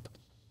that camp,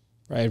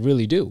 right? I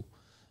really do.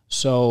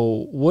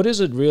 So what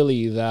is it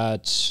really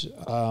that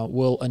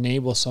will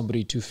enable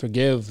somebody to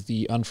forgive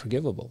the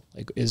unforgivable?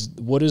 Like,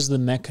 what is the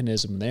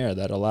mechanism there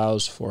that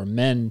allows for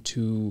men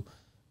to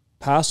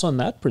pass on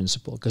that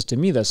principle? Because to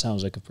me, that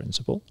sounds like a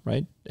principle,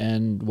 right?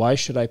 And why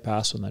should I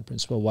pass on that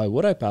principle? Why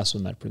would I pass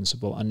on that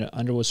principle?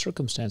 Under what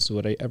circumstances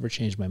would I ever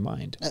change my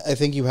mind? I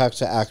think you have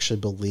to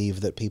actually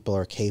believe that people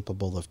are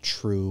capable of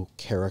true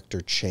character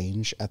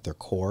change at their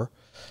core.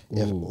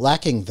 If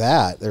lacking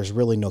that, there's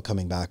really no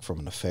coming back from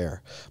an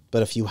affair.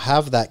 But if you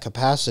have that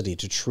capacity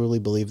to truly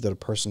believe that a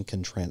person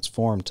can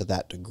transform to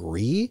that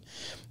degree,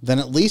 then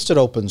at least it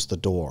opens the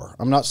door.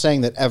 I'm not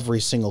saying that every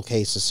single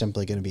case is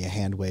simply going to be a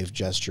hand wave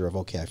gesture of,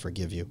 okay, I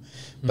forgive you.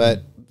 Mm-hmm.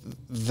 But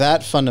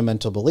that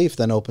fundamental belief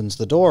then opens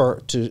the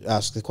door to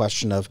ask the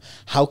question of,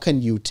 how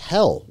can you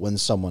tell when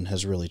someone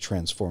has really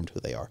transformed who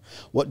they are?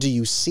 What do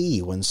you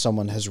see when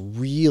someone has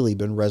really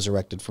been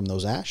resurrected from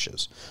those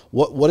ashes?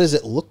 What does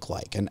it look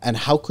like? And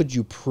how could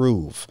you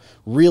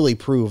really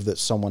prove that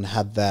someone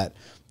had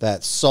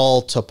that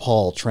Saul to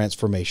Paul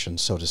transformation,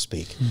 so to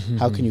speak? Mm-hmm.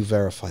 How can you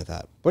verify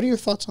that? What are your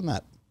thoughts on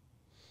that?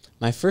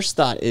 My first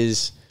thought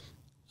is,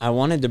 I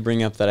wanted to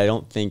bring up that I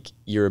don't think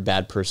you're a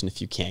bad person if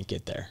you can't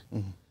get there.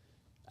 Mm-hmm.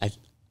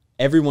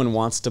 Everyone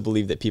wants to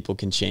believe that people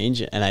can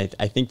change, and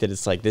I think that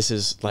it's like, this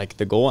is like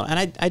the goal,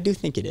 and I do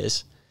think it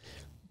is.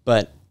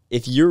 But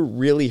if you're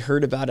really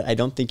hurt about it, I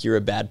don't think you're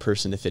a bad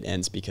person if it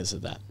ends because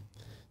of that.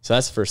 So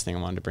that's the first thing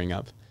I wanted to bring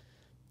up.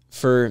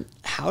 For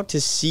how to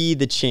see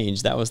the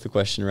change, that was the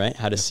question, right?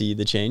 How to see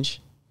the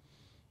change?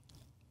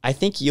 I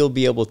think you'll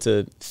be able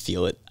to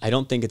feel it. I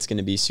don't think it's going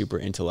to be super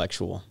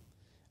intellectual.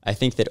 I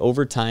think that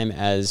over time,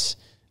 as,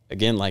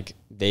 again, like,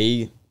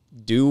 they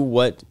do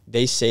what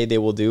they say they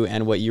will do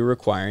and what you're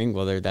requiring,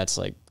 whether that's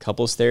like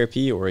couples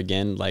therapy or,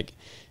 again, like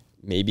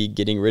maybe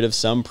getting rid of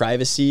some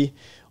privacy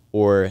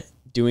or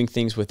doing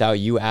things without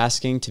you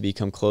asking to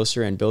become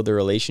closer and build a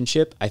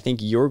relationship, I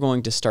think you're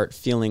going to start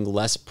feeling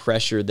less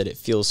pressure that it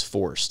feels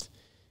forced.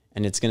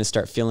 And it's going to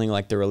start feeling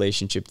like the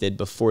relationship did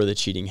before the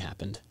cheating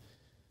happened.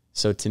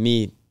 So to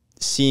me,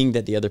 seeing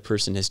that the other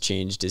person has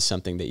changed is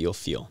something that you'll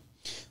feel.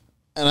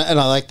 And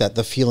I like that,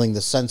 the feeling,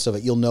 the sense of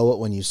it. You'll know it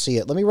when you see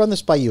it. Let me run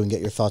this by you and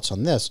get your thoughts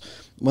on this.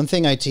 One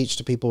thing I teach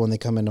to people when they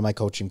come into my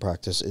coaching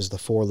practice is the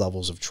 4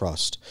 levels of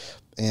trust.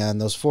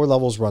 And those 4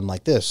 levels run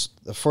like this.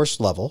 The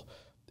first level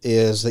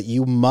is that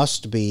you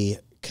must be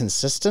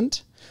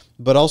consistent,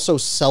 but also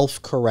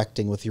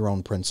self-correcting with your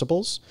own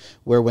principles,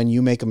 where when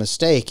you make a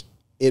mistake,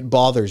 it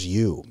bothers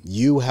you.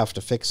 You have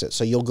to fix it.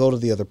 So you'll go to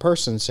the other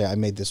person and say, I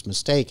made this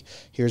mistake.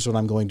 Here's what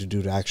I'm going to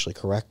do to actually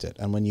correct it.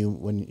 And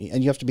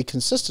you have to be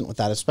consistent with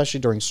that, especially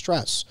during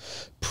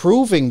stress.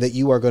 Proving that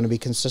you are going to be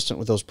consistent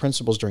with those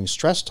principles during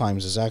stress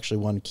times is actually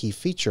one key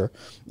feature,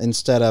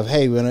 instead of,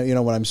 hey, when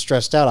I'm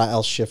stressed out,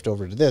 I'll shift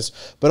over to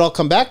this, but I'll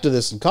come back to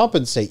this and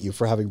compensate you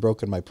for having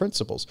broken my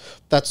principles.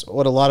 That's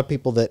what a lot of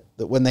people that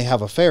when they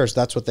have affairs,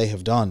 that's what they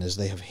have done, is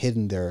they have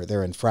hidden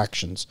their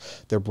infractions,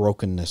 their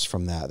brokenness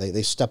from that.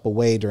 They step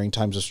away during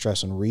times of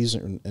stress and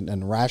reason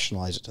and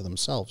rationalize it to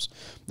themselves.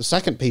 The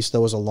second piece,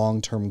 though, is a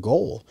long-term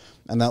goal.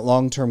 And that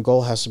long-term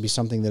goal has to be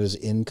something that is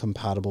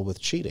incompatible with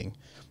cheating,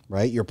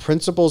 right? Your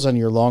principles and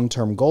your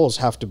long-term goals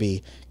have to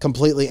be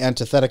completely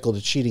antithetical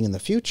to cheating in the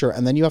future.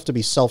 And then you have to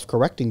be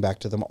self-correcting back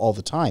to them all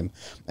the time.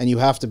 And you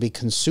have to be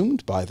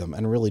consumed by them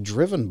and really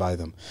driven by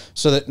them,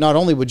 so that not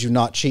only would you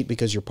not cheat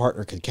because your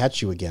partner could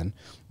catch you again,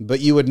 but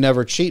you would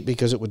never cheat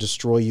because it would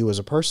destroy you as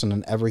a person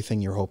and everything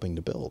you're hoping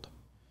to build.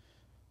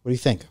 What do you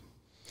think?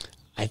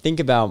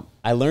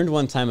 I learned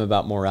one time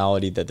about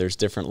morality that there's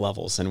different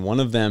levels, and one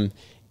of them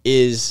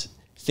is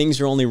things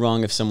are only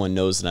wrong if someone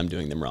knows that I'm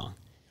doing them wrong.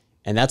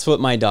 And that's what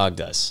my dog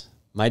does.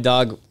 My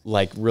dog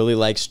really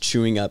likes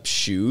chewing up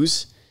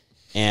shoes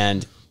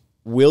and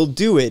will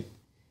do it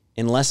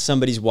unless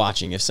somebody's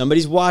watching. If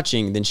somebody's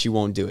watching, then she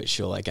won't do it.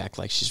 She'll act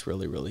like she's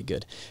really, really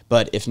good.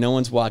 But if no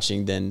one's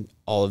watching, then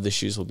all of the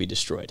shoes will be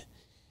destroyed.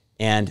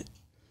 And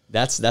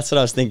that's what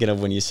I was thinking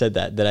of when you said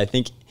that I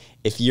think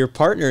if your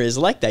partner is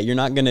like that, you're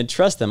not going to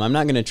trust them. I'm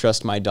not going to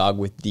trust my dog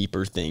with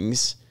deeper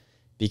things,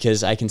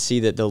 because I can see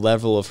that the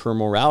level of her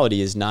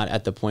morality is not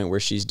at the point where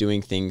she's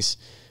doing things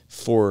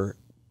for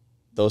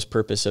those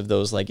purpose of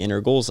those inner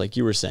goals, like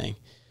you were saying.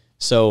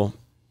 So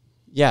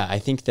yeah, I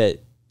think that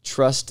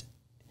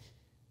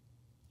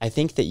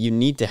you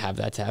need to have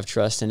that to have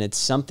trust. And it's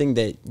something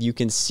that you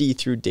can see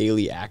through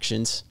daily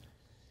actions.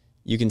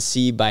 You can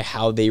see by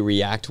how they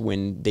react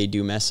when they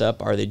do mess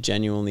up. Are they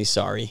genuinely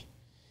sorry?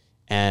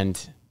 And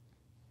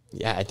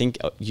Yeah, I think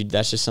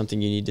that's just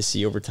something you need to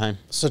see over time.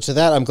 So to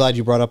that, I'm glad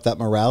you brought up that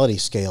morality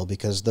scale,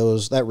 because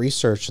that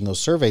research and those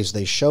surveys,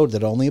 they showed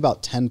that only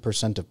about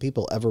 10% of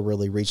people ever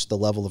really reached the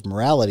level of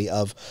morality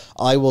of,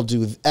 I will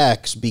do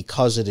X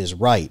because it is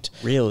right.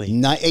 Really?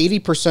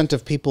 80%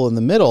 of people in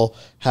the middle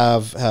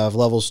have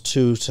levels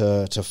 2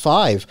 to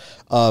 5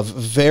 of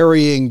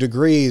varying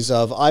degrees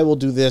of, I will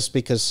do this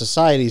because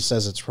society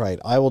says it's right.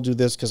 I will do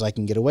this because I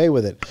can get away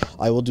with it.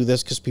 I will do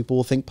this because people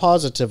will think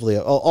positively.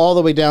 All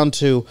the way down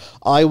to,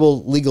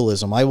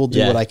 legalism. I will do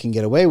what I can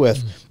get away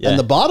with. And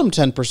the bottom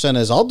 10%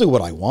 is, I'll do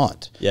what I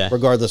want,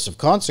 regardless of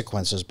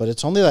consequences. But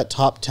it's only that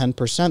top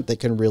 10% that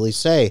can really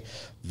say,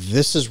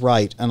 this is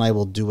right, and I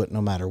will do it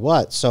no matter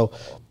what. So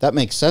that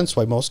makes sense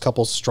why most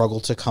couples struggle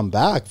to come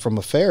back from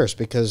affairs,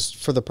 because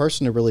for the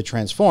person to really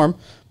transform,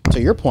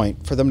 to your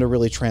point, for them to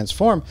really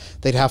transform,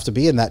 they'd have to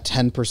be in that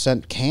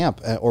 10%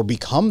 camp or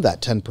become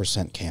that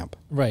 10% camp.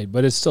 Right,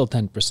 but it's still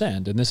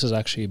 10%. And this is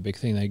actually a big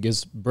thing that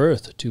gives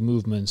birth to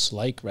movements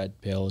like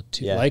Red Pill,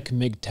 like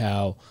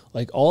MGTOW,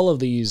 like all of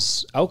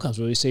these outcomes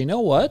where we say, you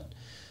know what?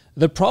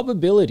 The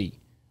probability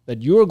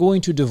that you're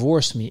going to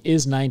divorce me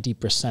is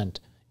 90%.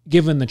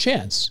 Given the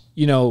chance,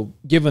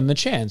 given the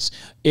chance,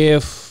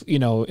 if,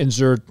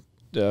 insert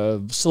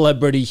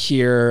celebrity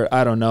here,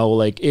 I don't know,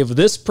 like if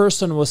this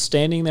person was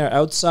standing there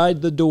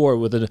outside the door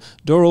with a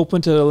door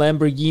open to a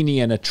Lamborghini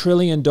and $1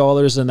 trillion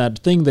and that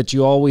thing that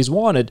you always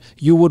wanted,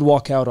 you would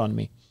walk out on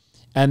me.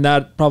 And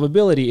that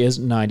probability is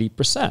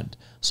 90%.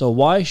 So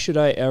why should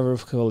I ever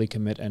fully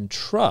commit and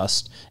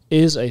trust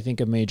is, I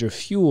think, a major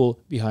fuel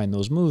behind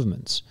those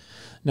movements.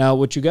 Now,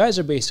 what you guys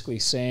are basically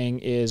saying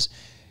is,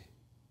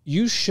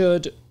 you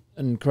should,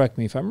 and correct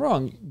me if I'm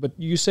wrong, but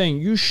you're saying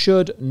you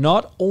should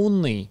not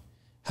only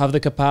have the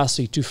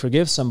capacity to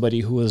forgive somebody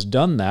who has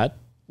done that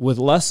with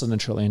less than $1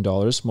 trillion,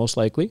 most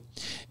likely,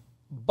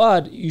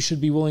 but you should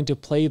be willing to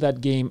play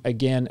that game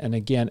again and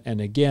again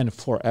and again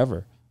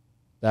forever.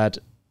 That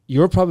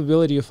your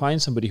probability to find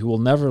somebody who will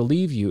never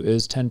leave you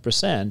is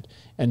 10%,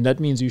 and that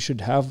means you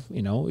should have,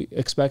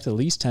 expect at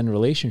least 10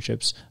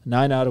 relationships,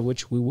 9 out of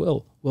which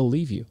will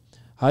leave you.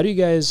 How do you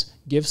guys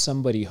give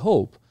somebody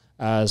hope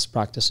as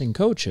practicing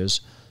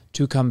coaches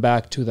to come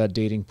back to that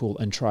dating pool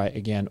and try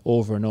again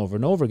over and over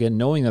and over again,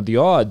 knowing that the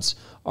odds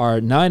are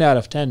 9 out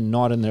of 10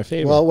 not in their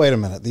favor? Well, wait a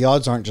minute. The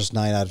odds aren't just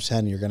 9 out of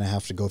 10. You're going to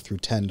have to go through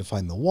 10 to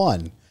find the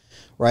one,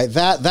 right?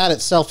 That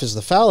itself is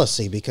the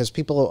fallacy, because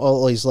people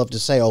always love to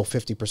say,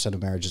 50%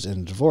 of marriages end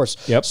in divorce.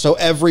 Yep. So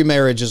every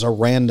marriage is a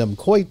random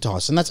coin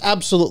toss, and that's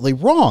absolutely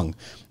wrong.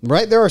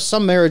 Right? There are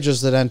some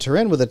marriages that enter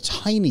in with a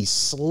tiny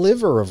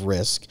sliver of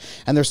risk,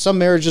 and there's some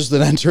marriages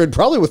that enter in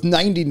probably with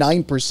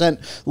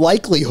 99%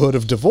 likelihood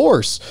of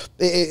divorce.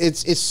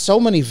 It's so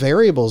many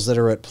variables that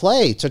are at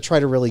play to try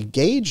to really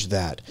gauge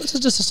that. Let's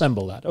just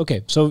disassemble that.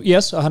 Okay, so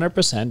yes,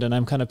 100%, and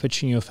I'm kind of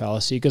pitching you a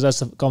fallacy, because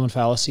that's a common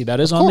fallacy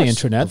that is on the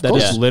internet. That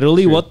is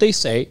literally what they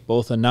say,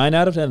 both the 9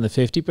 out of 10 and the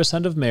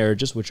 50% of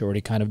marriages, which already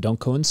kind of don't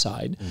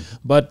coincide.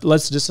 But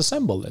let's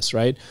disassemble this,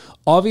 right?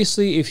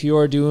 Obviously, if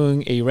you're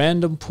doing a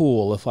random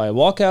pool, if I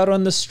walk out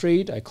on the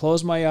street, I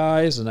close my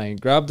eyes, and I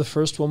grab the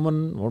first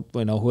woman, or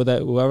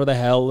whoever the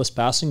hell is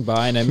passing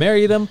by, and I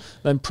marry them,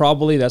 then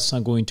probably that's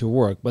not going to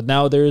work. But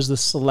now there is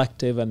this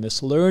selective and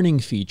this learning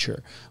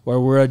feature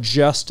where we're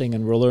adjusting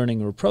and we're learning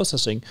and we're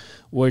processing,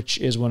 which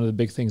is one of the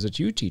big things that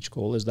you teach,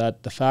 Cole, is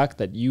that the fact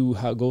that you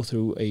go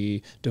through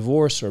a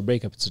divorce or a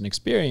breakup, it's an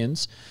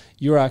experience,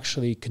 you're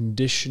actually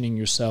conditioning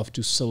yourself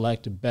to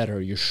select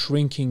better. You're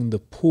shrinking the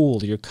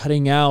pool. You're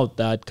cutting out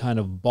that kind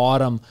of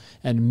bottom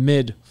and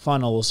mid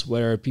funnels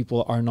where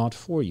people are not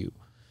for you,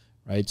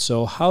 right?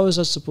 So how is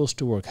that supposed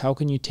to work? How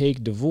can you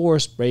take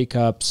divorce,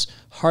 breakups,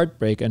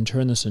 heartbreak, and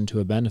turn this into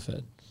a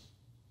benefit?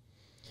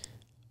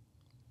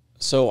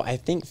 So I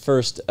think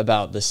first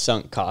about the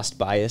sunk cost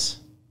bias.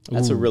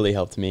 That's what really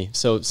helped me.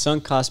 So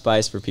sunk cost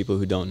bias, for people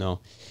who don't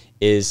know,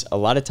 is a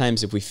lot of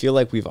times if we feel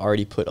like we've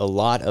already put a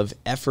lot of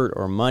effort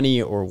or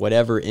money or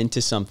whatever into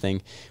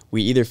something,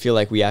 we either feel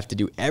like we have to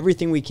do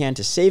everything we can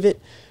to save it,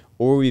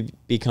 or we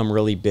become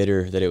really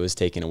bitter that it was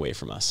taken away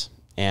from us.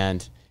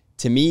 And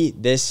to me,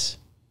 this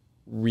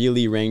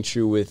really rang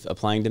true with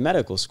applying to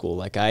medical school.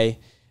 Like I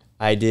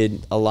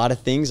did a lot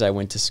of things. I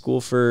went to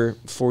school for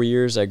 4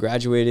 years. I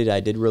graduated. I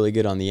did really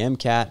good on the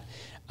MCAT.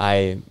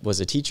 I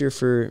was a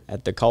teacher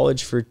at the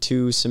college for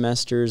 2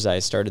 semesters. I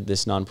started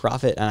this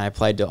nonprofit, and I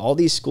applied to all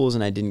these schools,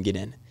 and I didn't get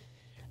in.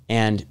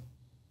 And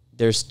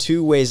there's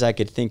 2 ways I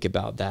could think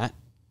about that.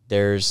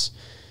 There's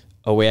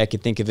a way I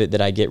could think of it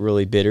that I get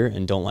really bitter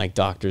and don't like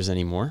doctors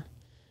anymore.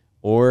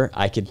 Or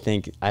I could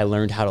think I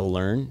learned how to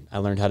learn. I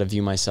learned how to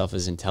view myself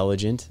as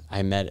intelligent.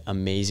 I met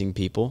amazing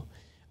people.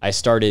 I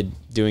started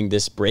doing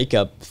this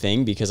breakup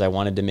thing because I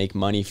wanted to make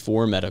money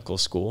for medical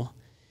school.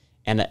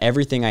 And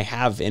everything I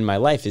have in my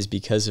life is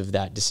because of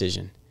that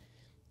decision.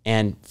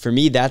 And for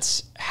me,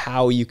 that's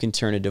how you can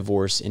turn a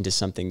divorce into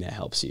something that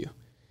helps you.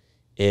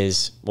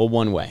 Is, well,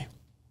 one way.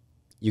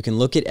 You can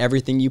look at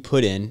everything you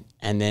put in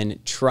and then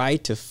try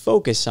to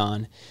focus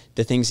on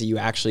the things that you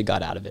actually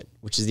got out of it,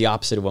 which is the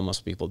opposite of what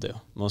most people do.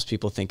 Most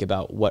people think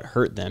about what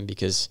hurt them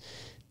because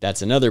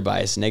that's another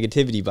bias,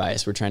 negativity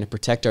bias. We're trying to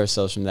protect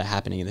ourselves from that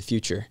happening in the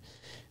future.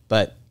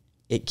 But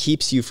it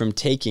keeps you from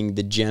taking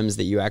the gems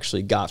that you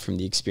actually got from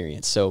the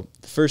experience. So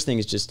the first thing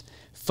is just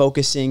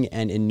focusing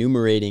and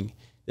enumerating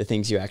the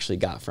things you actually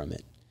got from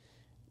it.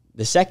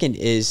 The second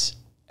is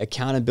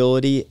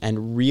accountability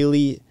and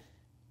really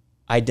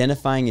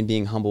identifying and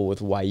being humble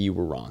with why you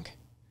were wrong.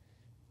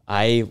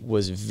 I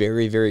was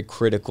very, very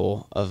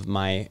critical of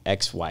my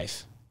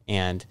ex-wife,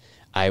 and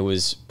I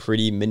was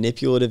pretty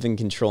manipulative and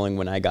controlling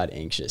when I got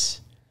anxious.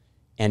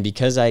 And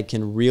because I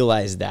can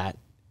realize that,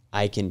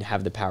 I can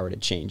have the power to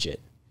change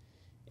it.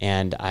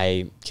 And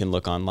I can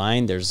look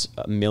online. There's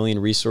a million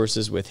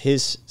resources with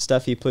his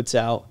stuff he puts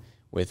out,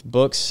 with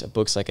books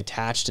like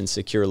Attached and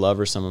Secure Love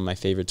are some of my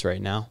favorites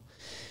right now.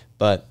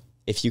 But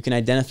if you can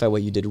identify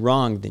what you did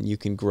wrong, then you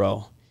can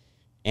grow.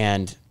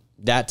 And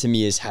that to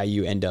me is how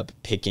you end up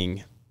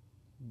picking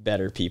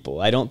better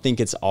people. I don't think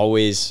it's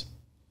always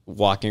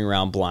walking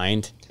around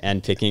blind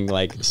and picking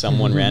like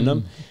someone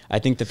random. I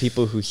think the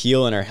people who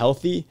heal and are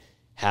healthy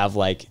have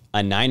like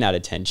a 9 out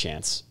of 10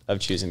 chance of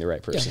choosing the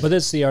right person. Yeah, but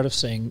it's the art of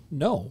saying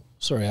no.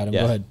 Sorry, Adam,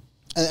 go ahead.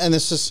 And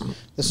this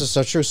is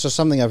so true. So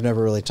something I've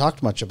never really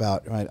talked much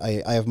about, right?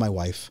 I have my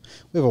wife.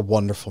 We have a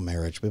wonderful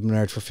marriage. We've been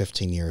married for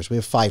 15 years. We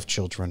have 5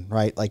 children,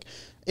 right? Like,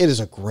 it is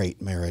a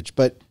great marriage.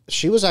 But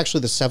she was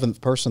actually the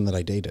 7th person that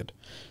I dated.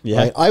 Yeah.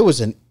 Right? I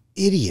was an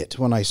idiot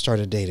when I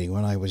started dating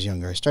when I was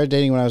younger. I started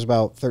dating when I was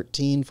about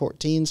 13,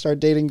 14, started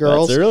dating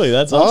girls.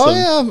 That's awesome.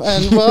 Oh, yeah.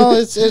 And well,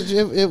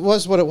 it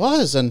was what it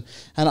was. And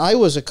I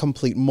was a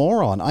complete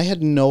moron. I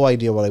had no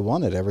idea what I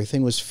wanted.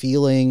 Everything was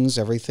feelings.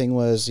 Everything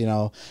was,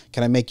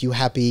 can I make you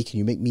happy? Can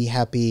you make me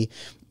happy?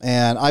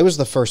 And I was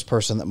the first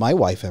person that my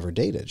wife ever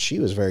dated. She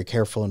was very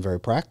careful and very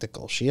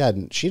practical. She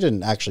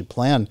didn't actually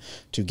plan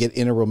to get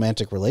in a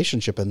romantic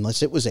relationship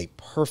unless it was a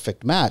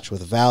perfect match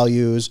with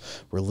values,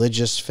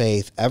 religious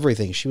faith,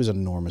 everything. She was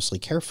enormously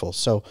careful.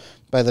 So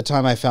by the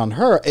time I found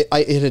her,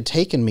 it had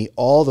taken me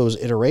all those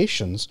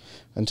iterations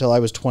until I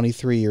was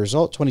 22 years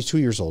old.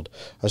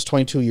 I was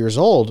 22 years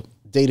old,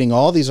 dating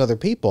all these other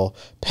people.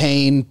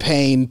 Pain.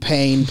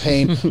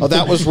 Oh,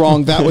 that was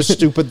wrong. That was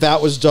stupid.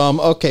 That was dumb.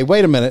 Okay,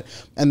 wait a minute.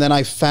 And then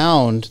I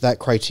found that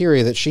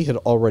criteria that she had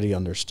already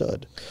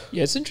understood.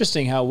 Yeah, it's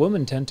interesting how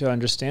women tend to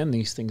understand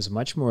these things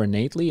much more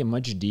innately and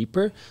much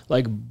deeper.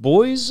 Like,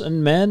 boys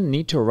and men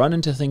need to run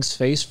into things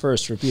face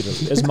first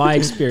repeatedly, is my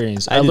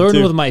experience. I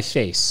learned with my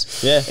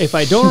face. Yeah. If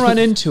I don't run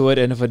into it,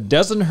 and if it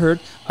doesn't hurt,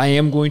 I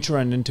am going to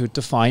run into it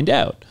to find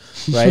out,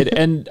 right?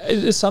 And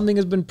it's something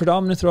that's been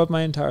predominant throughout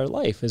my entire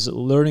life, is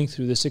learning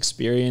through this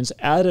experience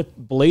at a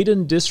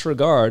blatant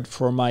disregard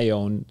for my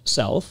own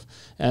self,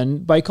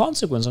 and by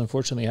consequence,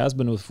 unfortunately, has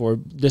been for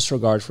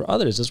disregard for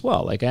others as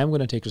well. Like, I am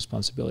going to take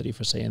responsibility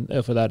for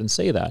that and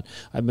say that.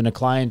 I've been a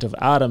client of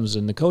Adam's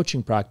in the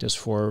coaching practice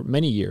for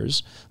many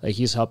years. Like,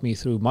 he's helped me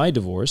through my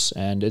divorce,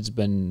 and it's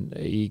been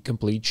a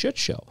complete shit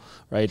show,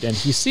 right? And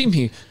he's seen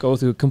me go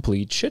through a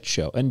complete shit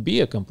show and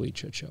be a complete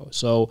shit show.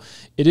 So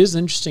it is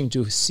interesting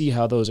to see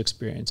how those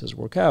experiences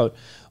work out.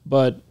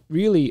 But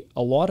really,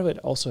 a lot of it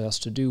also has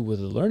to do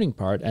with the learning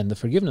part and the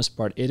forgiveness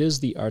part. It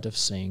is the art of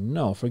saying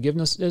no.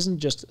 Forgiveness isn't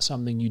just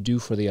something you do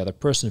for the other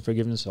person.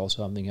 Forgiveness is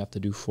also something you have to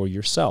do for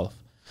yourself.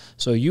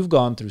 So you've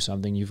gone through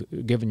something, you've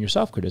given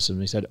yourself criticism.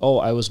 You said, oh,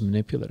 I was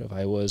manipulative.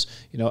 I was,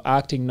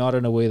 acting not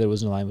in a way that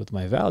was in line with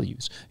my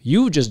values.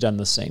 You've just done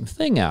the same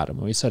thing, Adam.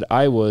 We said,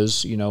 I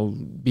was,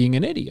 being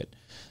an idiot.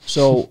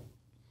 So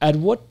at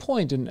what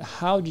point and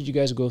how did you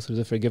guys go through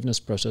the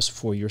forgiveness process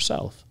for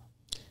yourself?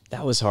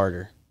 That was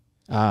harder.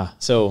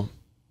 So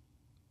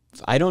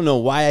I don't know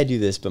why I do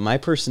this, but my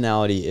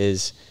personality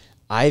is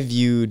I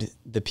viewed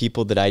the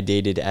people that I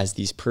dated as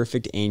these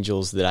perfect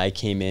angels that I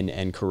came in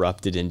and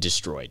corrupted and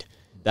destroyed.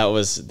 That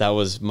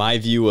was my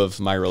view of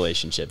my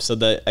relationship. So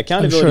the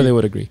accountability, I'm sure they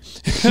would agree.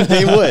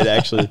 They would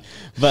actually.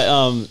 But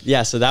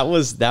so that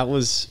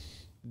was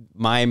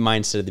my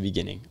mindset at the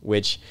beginning,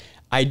 which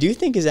I do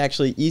think is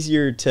actually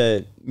easier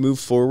to move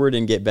forward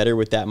and get better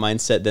with that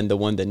mindset than the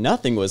one that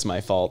nothing was my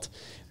fault.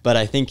 But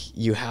I think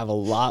you have a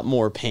lot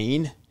more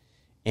pain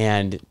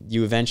and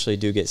you eventually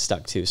do get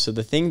stuck too. So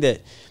the thing that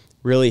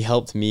really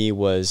helped me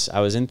was I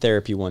was in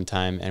therapy one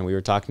time and we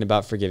were talking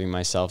about forgiving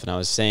myself, and I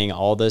was saying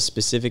all the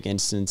specific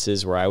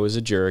instances where I was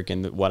a jerk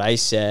and what I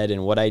said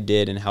and what I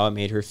did and how it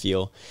made her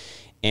feel.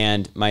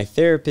 And my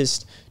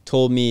therapist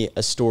told me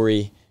a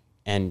story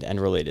and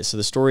related. So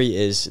the story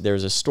is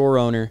there's a store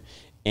owner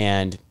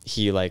and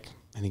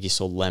I think he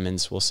sold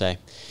lemons, we'll say.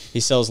 He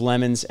sells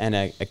lemons, and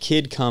a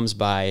kid comes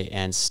by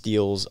and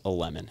steals a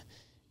lemon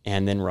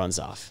and then runs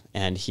off.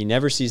 And he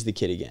never sees the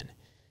kid again.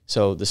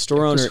 So the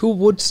store owner... Who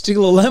would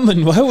steal a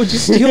lemon? Why would you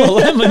steal a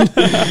lemon?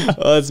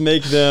 Well, let's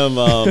make them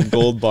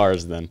gold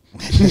bars then.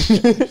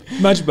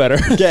 Much better.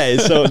 Okay,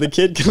 so the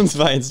kid comes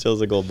by and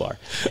steals a gold bar.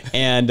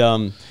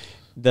 And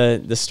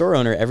the store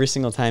owner, every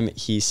single time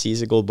he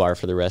sees a gold bar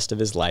for the rest of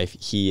his life,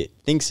 he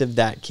thinks of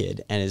that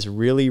kid and is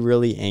really,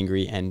 really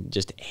angry and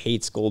just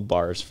hates gold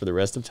bars for the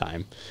rest of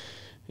time.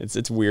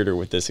 It's weirder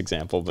with this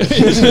example, but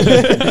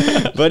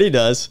but he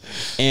does.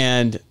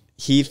 And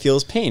he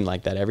feels pain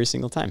like that every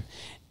single time.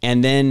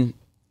 And then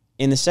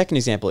in the second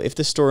example, if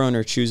the store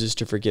owner chooses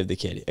to forgive the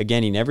kid,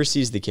 again, he never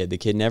sees the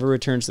kid never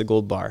returns the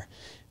gold bar,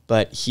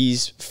 but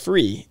he's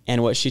free.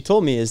 And what she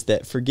told me is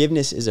that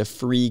forgiveness is a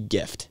free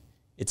gift.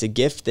 It's a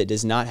gift that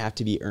does not have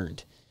to be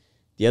earned.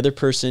 The other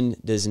person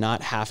does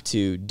not have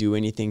to do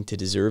anything to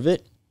deserve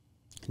it.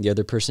 The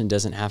other person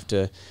doesn't have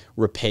to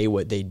repay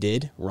what they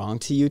did wrong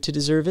to you to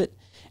deserve it.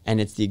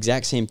 And it's the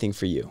exact same thing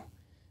for you.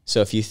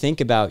 So if you think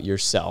about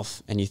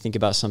yourself and you think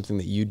about something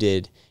that you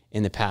did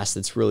in the past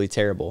that's really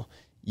terrible,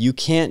 you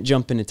can't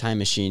jump in a time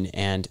machine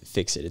and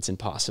fix it. It's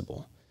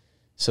impossible.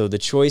 So the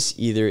choice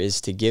either is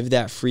to give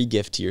that free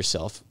gift to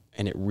yourself,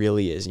 and it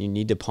really is. You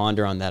need to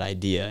ponder on that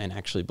idea and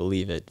actually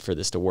believe it for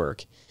this to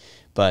work.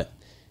 But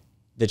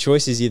the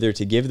choice is either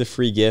to give the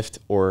free gift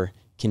or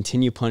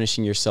continue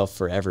punishing yourself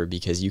forever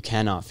because you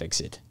cannot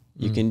fix it.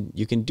 You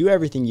can do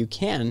everything you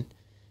can.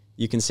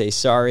 You can say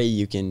sorry.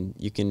 You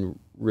can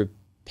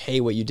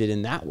repay what you did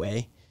in that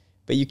way,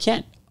 but you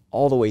can't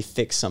all the way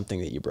fix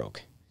something that you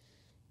broke.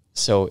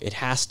 So it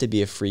has to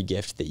be a free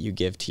gift that you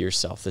give to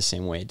yourself the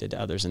same way it did to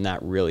others. And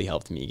that really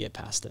helped me get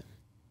past it.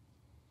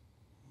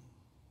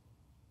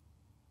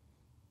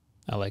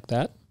 I like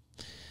that.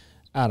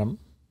 Adam,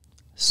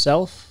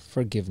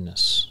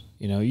 self-forgiveness.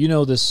 You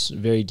know this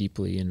very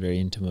deeply and very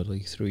intimately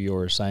through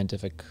your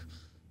scientific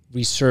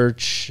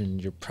research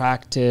and your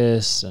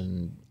practice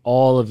and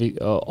all of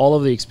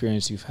the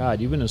experience you've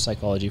had. You've been in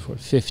psychology for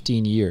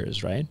 15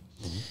 years, right?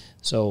 Mm-hmm.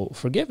 So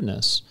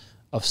forgiveness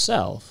of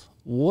self,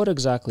 what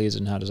exactly is it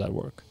and how does that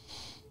work?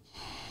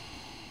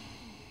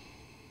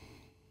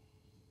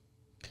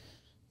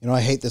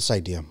 I hate this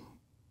idea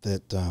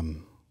that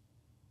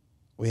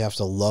we have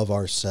to love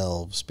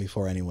ourselves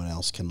before anyone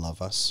else can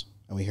love us.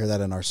 And we hear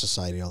that in our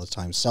society all the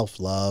time.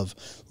 Self-love,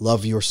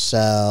 love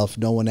yourself,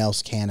 no one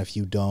else can if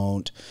you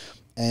don't.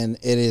 And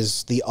it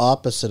is the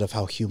opposite of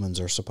how humans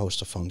are supposed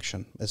to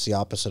function. It's the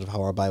opposite of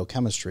how our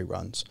biochemistry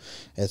runs.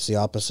 It's the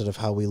opposite of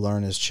how we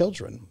learn as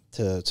children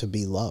to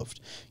be loved.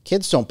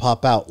 Kids don't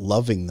pop out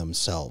loving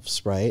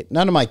themselves, right?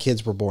 None of my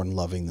kids were born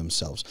loving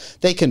themselves.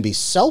 They can be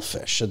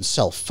selfish and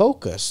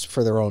self-focused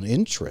for their own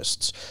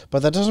interests,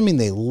 but that doesn't mean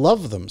they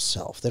love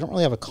themselves. They don't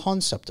really have a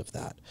concept of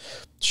that.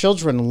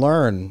 Children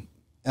learn,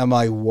 am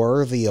I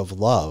worthy of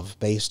love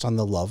based on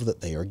the love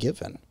that they are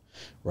given,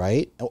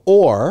 right?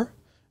 Or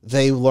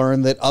they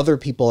learn that other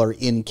people are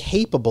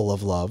incapable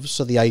of love,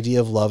 so the idea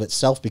of love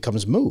itself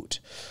becomes moot.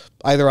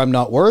 Either I'm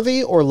not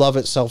worthy or love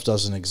itself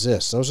doesn't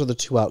exist. Those are the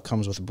two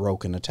outcomes with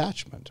broken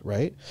attachment,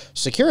 right?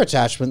 Secure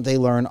attachment, they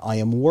learn I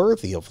am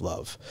worthy of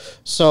love.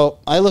 So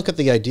I look at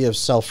the idea of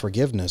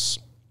self-forgiveness,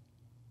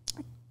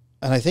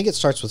 and I think it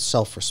starts with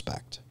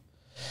self-respect.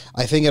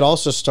 I think it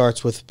also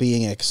starts with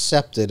being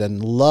accepted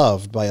and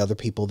loved by other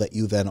people that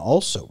you then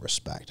also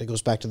respect. It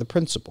goes back to the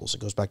principles.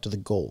 It goes back to the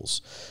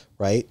goals,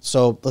 right?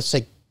 So let's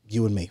take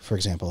you and me, for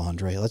example,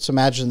 Andrey. Let's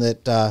imagine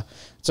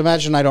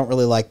I don't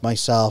really like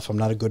myself. I'm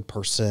not a good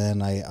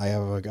person. I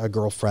have a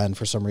girlfriend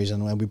for some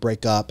reason, and we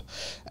break up,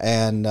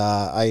 and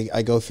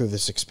I go through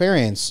this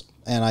experience,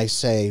 and I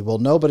say, well,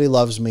 nobody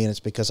loves me, and it's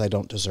because I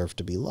don't deserve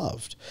to be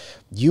loved.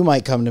 You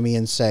might come to me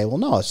and say, well,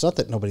 no, it's not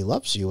that nobody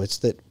loves you. It's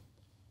that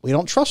we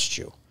don't trust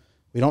you.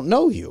 We don't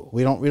know you.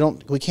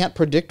 We can't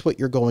predict what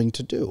you're going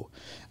to do.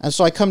 And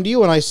so I come to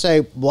you and I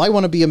say, well, I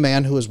want to be a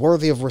man who is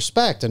worthy of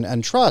respect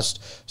and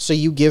trust. So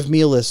you give me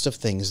a list of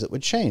things that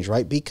would change,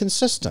 right? Be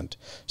consistent.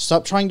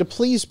 Stop trying to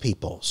please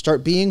people.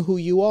 Start being who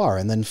you are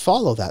and then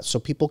follow that so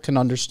people can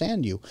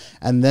understand you.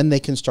 And then they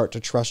can start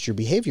to trust your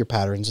behavior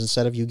patterns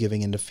instead of you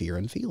giving into fear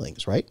and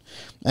feelings, right?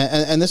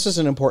 And this is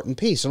an important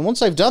piece. And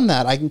once I've done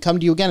that, I can come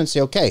to you again and say,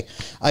 okay,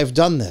 I've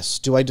done this.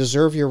 Do I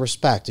deserve your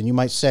respect? And you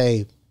might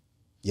say,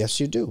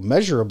 yes, you do.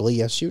 Measurably,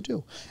 yes, you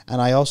do.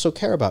 And I also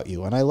care about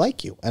you, and I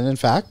like you. And in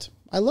fact,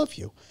 I love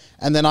you.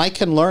 And then I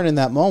can learn in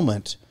that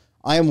moment,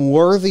 I am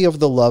worthy of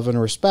the love and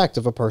respect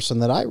of a person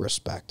that I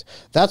respect.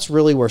 That's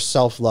really where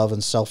self-love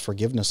and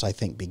self-forgiveness, I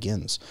think,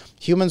 begins.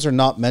 Humans are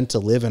not meant to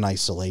live in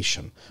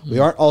isolation. We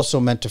aren't also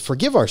meant to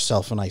forgive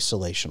ourselves in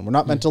isolation. We're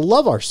not meant to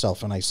love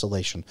ourselves in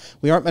isolation.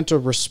 We aren't meant to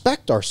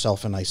respect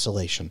ourselves in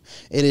isolation.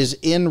 It is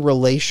in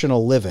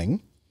relational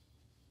living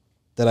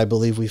that I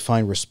believe we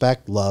find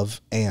respect,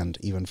 love, and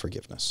even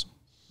forgiveness.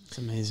 It's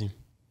amazing.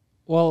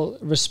 Well,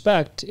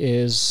 respect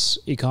is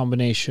a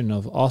combination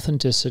of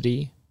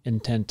authenticity,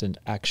 intent, and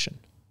action,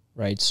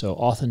 right? So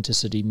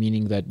authenticity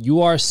meaning that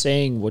you are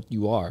saying what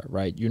you are,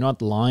 right? You're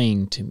not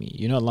lying to me.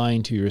 You're not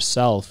lying to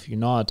yourself. You're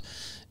not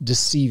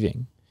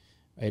deceiving,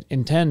 right?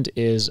 Intent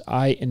is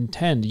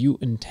you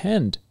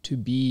intend to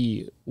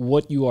be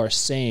what you are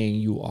saying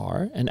you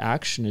are, and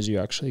action is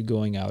you're actually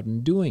going out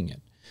and doing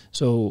it.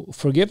 So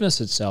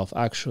forgiveness itself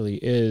actually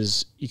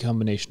is a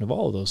combination of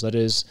all of those. That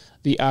is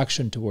the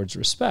action towards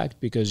respect,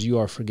 because you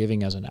are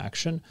forgiving as an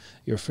action,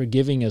 you're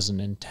forgiving as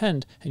an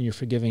intent, and you're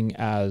forgiving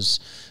as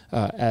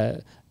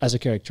a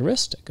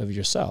characteristic of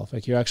yourself.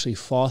 Like you're actually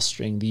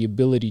fostering the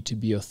ability to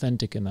be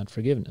authentic in that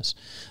forgiveness.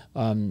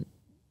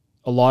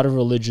 a lot of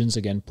religions,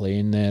 again, play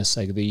in this,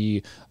 like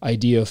the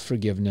idea of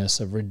forgiveness,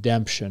 of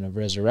redemption, of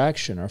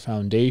resurrection are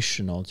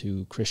foundational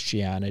to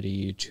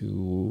Christianity,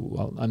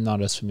 well, I'm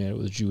not as familiar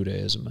with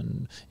Judaism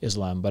and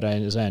Islam, but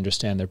as I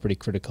understand, they're pretty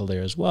critical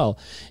there as well.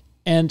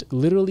 And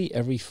literally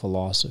every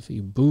philosophy,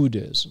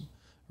 Buddhism,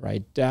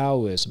 right,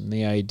 Taoism,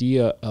 the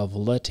idea of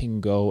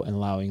letting go and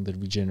allowing the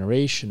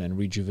regeneration and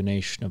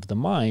rejuvenation of the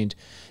mind,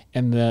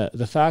 and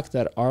the fact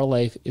that our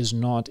life is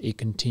not a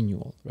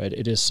continual, right?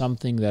 It is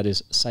something that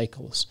is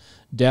cycles.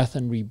 Death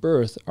and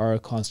rebirth are a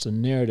constant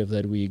narrative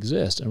that we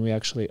exist, and we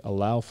actually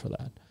allow for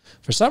that.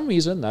 For some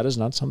reason, that is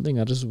not something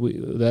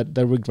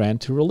that we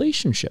grant to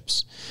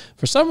relationships.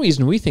 For some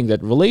reason, we think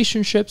that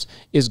relationships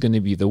is going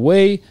to be the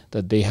way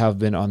that they have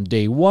been on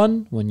day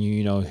one, when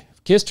you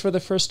kissed for the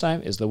first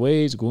time, is the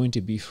way it's going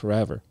to be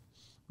forever.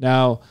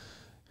 Now,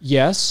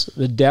 yes,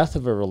 the death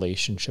of a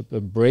relationship, a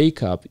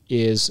breakup,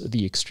 is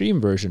the extreme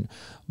version.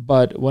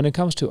 But when it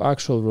comes to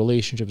actual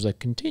relationships that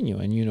continue,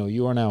 and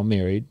you are now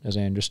married, as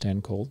I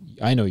understand, Cole.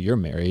 I know you're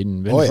married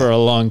and been for a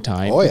long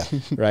time. Oh, yeah.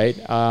 Right?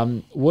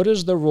 What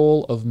is the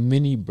role of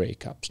mini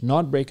breakups?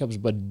 Not breakups,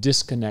 but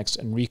disconnects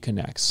and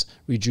reconnects,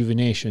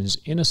 rejuvenations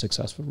in a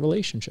successful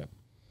relationship?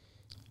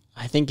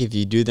 I think if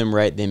you do them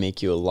right, they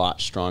make you a lot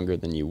stronger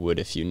than you would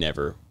if you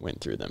never went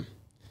through them.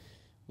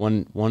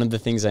 One of the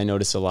things I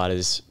notice a lot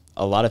is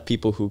a lot of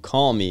people who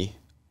call me,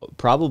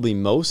 probably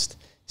most,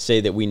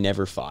 say that we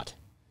never fought.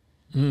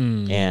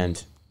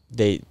 And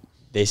they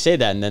say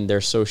that, and then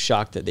they're so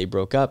shocked that they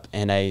broke up.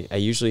 And I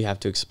usually have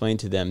to explain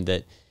to them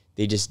that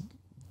they just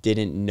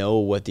didn't know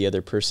what the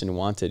other person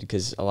wanted,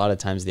 because a lot of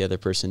times the other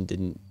person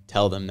didn't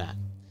tell them that.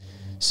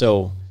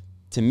 So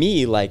to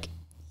me, like,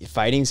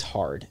 fighting's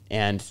hard,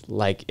 and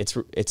like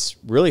it's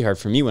really hard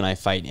for me when I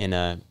fight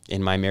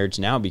in my marriage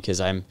now, because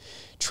I'm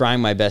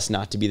trying my best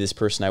not to be this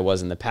person I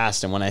was in the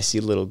past, and when I see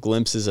little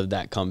glimpses of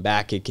that come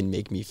back, it can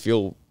make me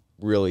feel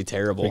really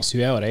terrible. Freaks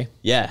you out, eh?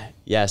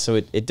 Yeah. So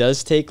it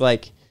does take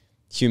like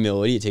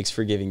humility. It takes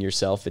forgiving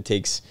yourself. It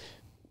takes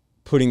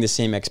putting the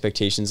same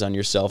expectations on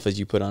yourself as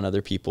you put on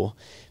other people.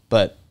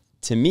 But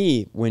to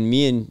me, when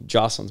me and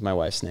Jocelyn's my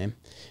wife's name,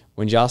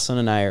 when Jocelyn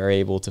and I are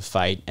able to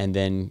fight and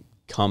then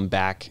come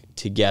back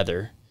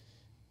together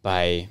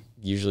by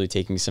usually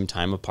taking some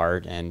time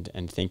apart and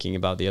thinking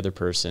about the other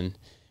person,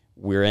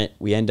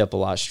 we end up a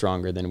lot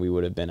stronger than we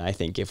would have been, I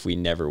think, if we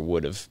never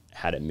would have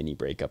had a mini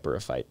breakup or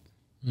a fight.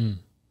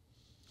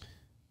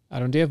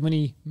 Adam, do you have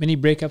many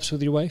breakups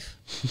with your wife?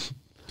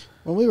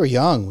 When we were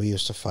young, we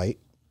used to fight.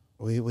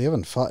 We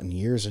haven't fought in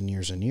years and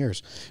years and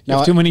years. You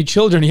have too many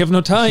children. You have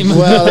no time.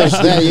 Well, there's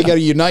that. You got to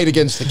unite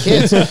against the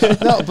kids.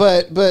 No,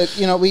 but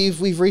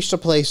we've reached a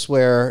place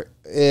where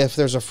if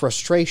there's a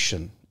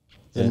frustration,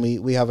 then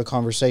we have a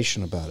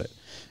conversation about it.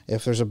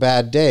 If there's a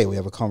bad day, we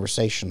have a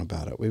conversation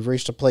about it. We've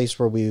reached a place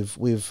where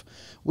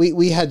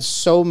we had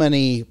so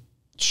many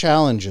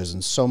challenges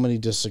and so many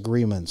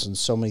disagreements and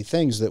so many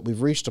things that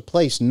we've reached a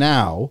place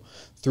now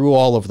through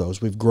all of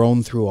those. We've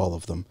grown through all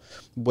of them,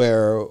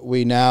 where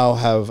we now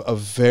have a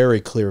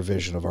very clear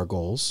vision of our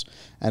goals.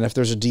 And if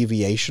there's a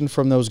deviation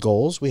from those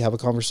goals, we have a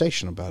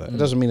conversation about it. It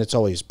doesn't mean it's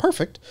always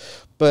perfect,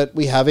 but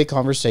we have a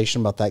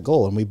conversation about that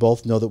goal. And we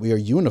both know that we are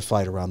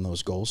unified around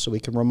those goals, so we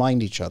can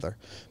remind each other,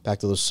 back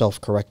to those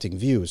self-correcting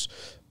views.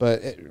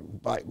 But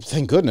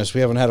thank goodness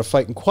we haven't had a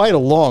fight in quite a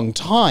long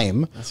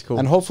time. That's cool.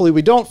 And hopefully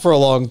we don't for a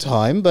long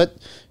time. But,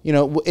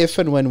 if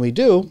and when we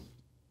do,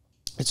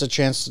 it's a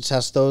chance to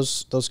test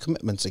those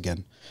commitments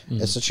again.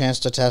 It's a chance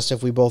to test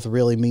if we both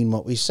really mean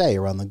what we say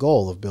around the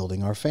goal of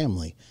building our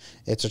family.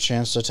 It's a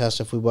chance to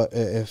test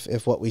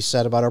if what we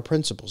said about our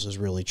principles is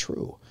really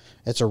true.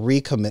 It's a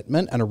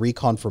recommitment and a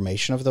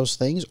reconfirmation of those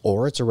things,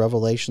 or it's a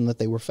revelation that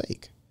they were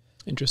fake.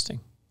 Interesting.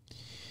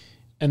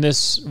 And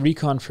this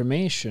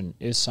reconfirmation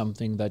is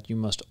something that you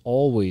must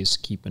always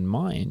keep in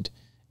mind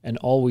and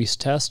always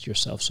test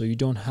yourself, so you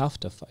don't have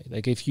to fight.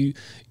 Like if you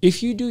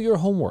do your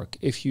homework,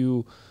 if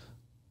you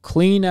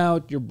clean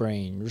out your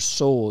brain, your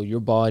soul, your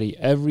body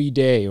every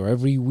day or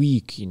every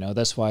week,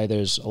 that's why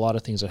there's a lot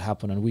of things that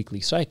happen on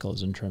weekly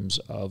cycles in terms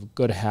of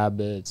good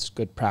habits,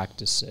 good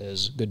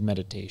practices, good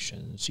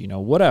meditations,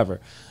 whatever.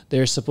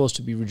 They're supposed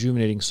to be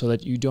rejuvenating so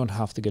that you don't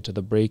have to get to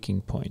the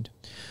breaking point,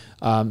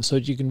 so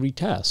that you can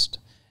retest.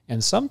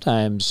 And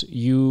sometimes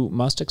you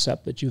must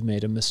accept that you've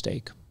made a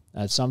mistake.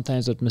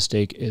 Sometimes that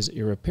mistake is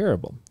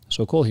irreparable.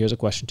 So Cole, here's a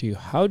question to you.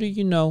 How do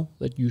you know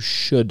that you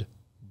should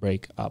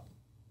break up?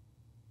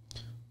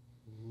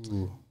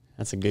 Ooh,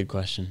 that's a good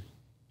question.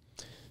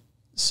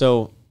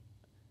 So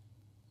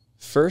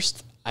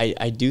first,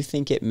 I do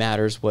think it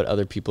matters what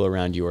other people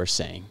around you are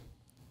saying.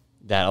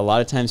 That a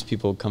lot of times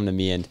people come to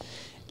me and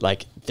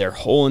like their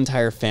whole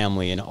entire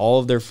family and all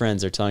of their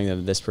friends are telling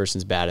them this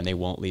person's bad and they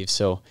won't leave.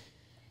 So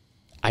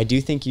I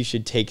do think you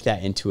should take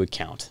that into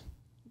account,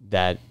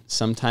 that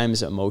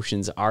sometimes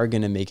emotions are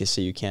going to make it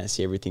so you can't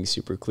see everything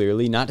super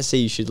clearly. Not to say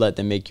you should let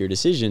them make your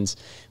decisions,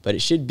 but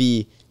it should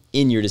be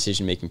in your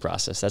decision-making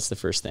process. That's the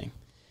first thing.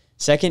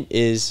 Second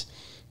is,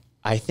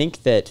 I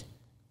think that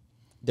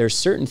there's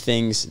certain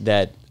things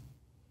that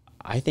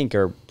I think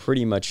are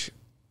pretty much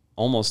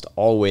almost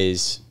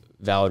always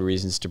valid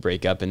reasons to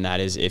break up, and that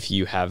is if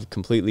you have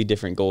completely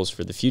different goals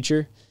for the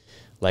future.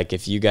 Like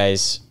if you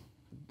guys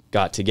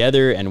got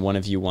together and one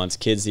of you wants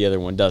kids, the other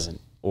one doesn't,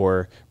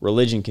 or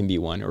religion can be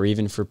one, or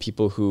even for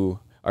people who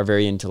are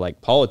very into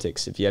like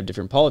politics, if you have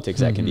different politics,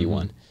 that can be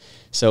one.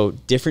 So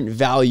different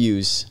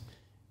values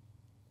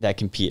that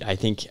compete. I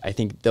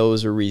think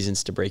those are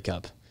reasons to break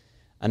up.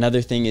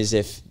 Another thing is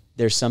if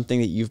there's something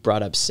that you've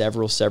brought up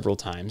several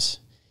times,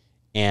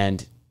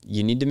 and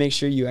you need to make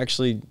sure you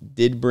actually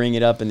did bring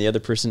it up and the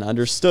other person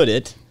understood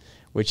it,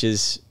 which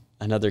is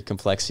another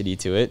complexity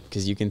to it,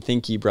 because you can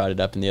think you brought it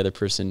up and the other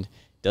person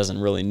doesn't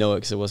really know it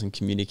because it wasn't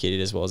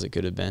communicated as well as it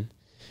could have been.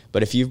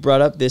 But if you've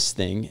brought up this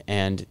thing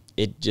and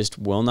it just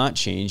will not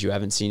change, you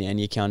haven't seen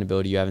any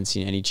accountability, you haven't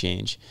seen any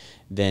change,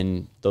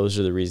 then those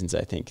are the reasons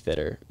I think that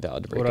are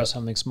valid to break up. What about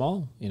something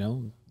small? You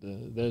know,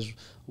 there's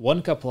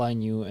one couple I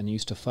knew and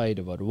used to fight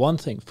about one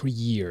thing for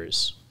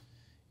years.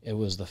 It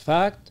was the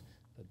fact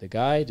that the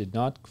guy did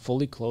not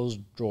fully close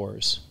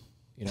drawers.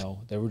 You know,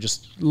 they were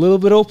just a little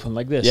bit open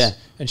like this. Yeah.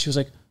 And she was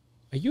like,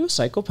 "Are you a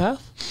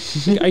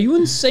psychopath? Like, are you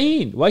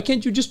insane? Why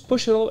can't you just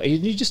push it all?"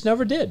 And he just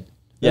never did.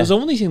 That was the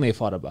only thing they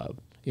fought about.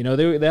 You know,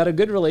 they had a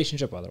good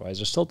relationship otherwise.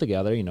 They're still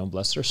together, you know,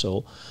 bless their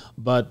soul.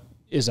 But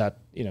is that,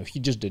 you know, he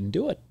just didn't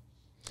do it.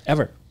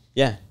 Ever.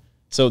 Yeah.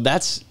 So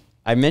that's,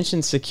 I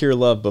mentioned secure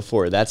love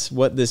before. That's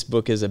what this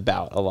book is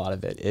about. A lot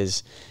of it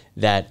is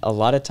that a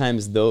lot of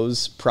times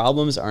those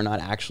problems are not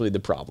actually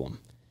the problem.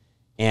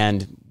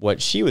 And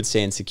what she would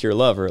say in secure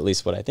love, or at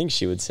least what I think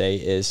she would say,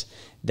 is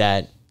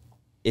that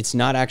it's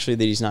not actually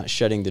that he's not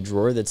shutting the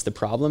drawer that's the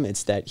problem.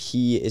 It's that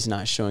he is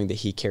not showing that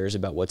he cares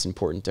about what's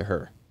important to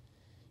her.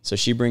 So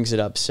she brings it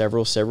up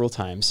several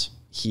times.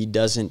 He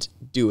doesn't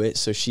do it,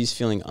 so she's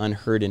feeling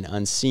unheard and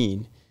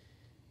unseen.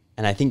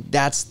 And I think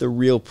that's the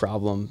real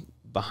problem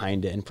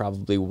behind it and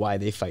probably why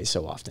they fight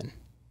so often.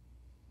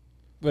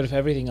 But if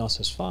everything else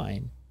is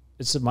fine,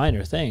 it's a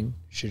minor thing.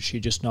 Should she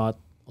just not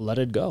let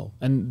it go?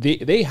 And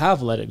they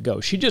have let it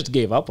go. She just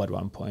gave up at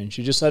one point.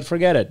 She just said,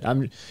 "Forget it.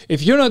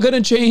 If you're not going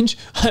to change,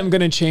 I'm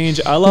going to change.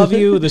 I love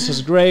you. This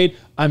is great.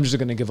 I'm just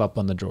going to give up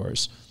on the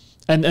drawers."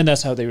 And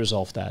that's how they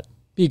resolved that.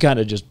 He kind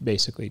of just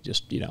basically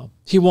just, you know,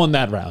 he won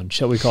that round,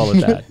 shall we call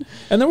it that.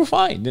 And they were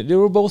fine. They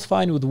were both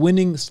fine with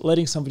winning,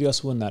 letting somebody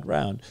else win that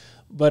round.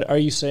 But are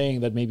you saying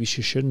that maybe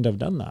she shouldn't have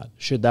done that?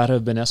 Should that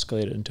have been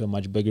escalated into a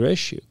much bigger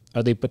issue?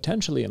 Are they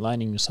potentially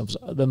lining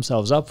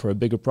themselves up for a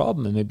bigger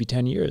problem in maybe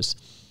 10 years?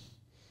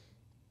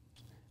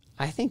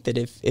 I think that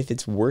if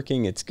it's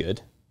working, it's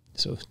good.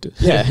 So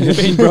yeah, if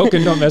it ain't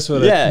broken, don't mess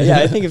with it. Yeah.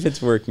 I think if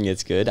it's working,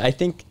 it's good. I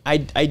think I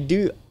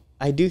do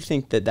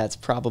think that that's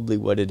probably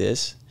what it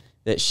is.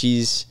 That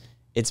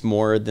it's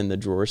more than the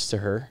drawers to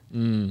her.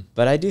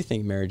 But I do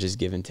think marriage is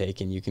give and take,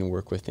 and you can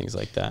work with things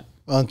like that.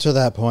 Well, and to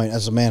that point,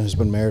 as a man who's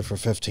been married for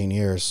 15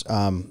 years,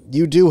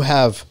 you do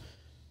have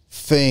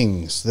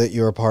things that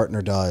your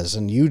partner does,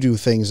 and you do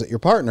things that your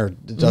partner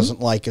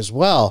doesn't like as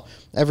well.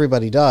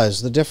 Everybody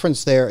does. The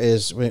difference there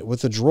is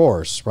with the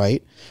drawers,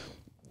 right?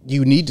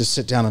 You need to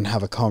sit down and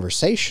have a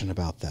conversation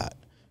about that.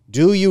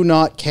 Do you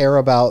not care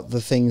about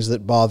the things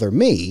that bother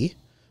me?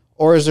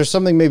 Or is there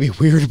something maybe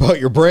weird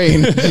about your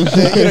brain?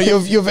 That, you know,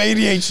 you have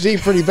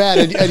ADHD pretty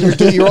bad,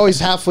 and you're always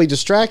halfway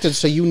distracted,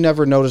 so you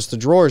never notice the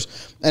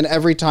drawers. And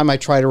every time I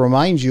try to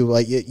remind you,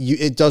 like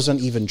it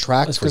doesn't even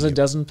track. It's because it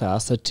doesn't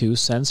pass the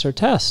 2-sensor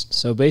test.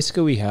 So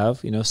basically, we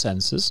have, you know,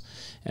 senses,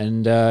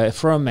 and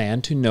for a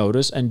man to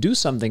notice and do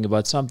something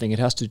about something, it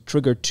has to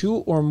trigger 2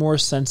 or more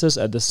senses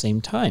at the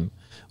same time.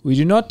 We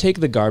do not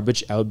take the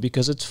garbage out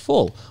because it's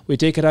full. We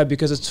take it out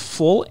because it's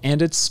full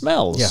and it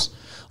smells. Yeah.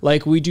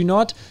 Like we do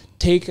not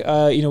take,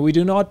 we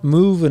do not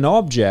move an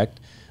object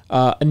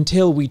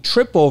until we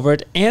trip over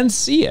it and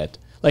see it.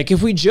 Like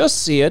if we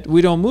just see it,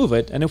 we don't move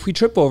it. And if we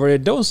trip over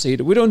it, don't see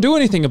it, we don't do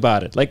anything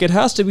about it. Like it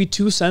has to be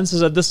 2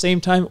 senses at the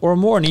same time or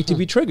more need to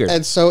be triggered.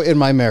 And so in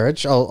my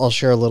marriage, I'll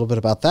share a little bit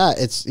about that.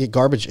 It's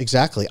garbage.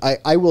 Exactly.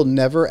 I will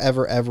never,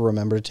 ever, ever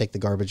remember to take the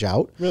garbage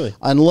out. Really?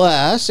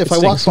 Unless if I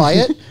walk by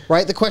it,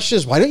 right? The question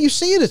is, why don't you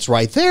see it? It's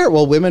right there.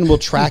 Well, women will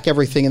track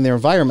everything in their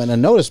environment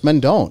and notice. Men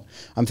don't.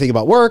 I'm thinking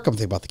about work. I'm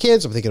thinking about the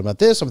kids. I'm thinking about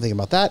this. I'm thinking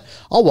about that.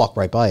 I'll walk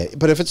right by it.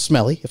 But if it's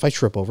smelly, if I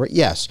trip over it,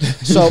 yes.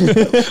 So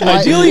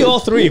ideally all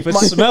 3. If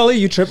it's smelly,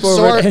 you trip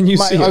over it and you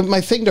see it.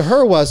 My thing to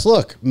her was,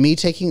 look, me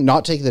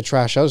not taking the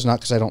trash out is not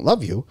because I don't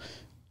love you.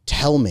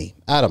 Tell me,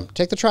 Adam,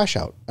 take the trash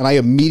out. And I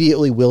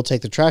immediately will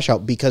take the trash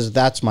out because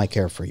that's my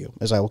care for you,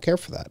 as I will care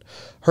for that.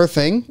 Her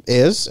thing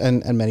is,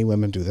 and many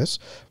women do this,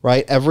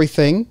 right?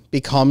 Everything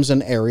becomes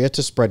an area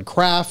to spread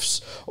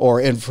crafts or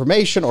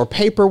information or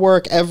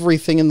paperwork.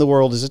 Everything in the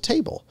world is a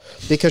table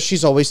because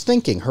she's always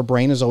thinking. Her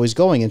brain is always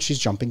going and she's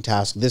jumping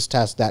task, this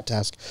task, that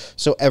task.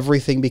 So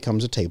everything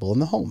becomes a table in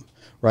the home,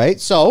 right?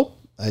 So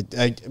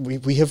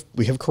We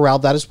have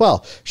corralled that as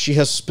well. She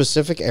has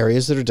specific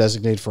areas that are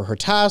designated for her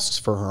tasks,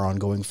 for her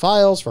ongoing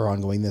files, for her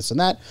ongoing this and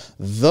that.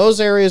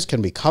 Those areas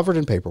can be covered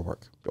in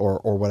paperwork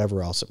or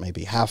whatever else it may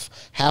be. Half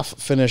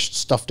finished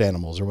stuffed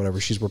animals or whatever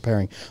she's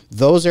preparing.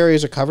 Those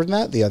areas are covered in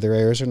that. The other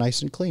areas are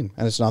nice and clean.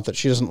 And it's not that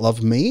she doesn't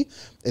love me.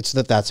 It's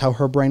that that's how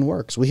her brain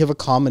works. We have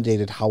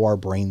accommodated how our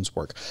brains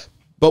work.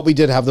 But we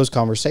did have those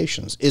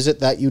conversations. Is it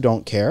that you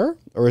don't care?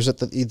 Or is it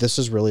that this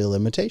is really a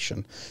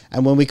limitation?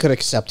 And when we could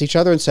accept each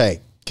other and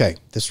say, okay,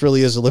 this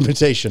really is a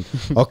limitation.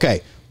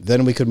 Okay,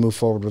 then we could move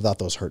forward without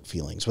those hurt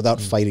feelings,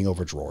 without fighting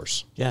over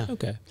drawers. Yeah.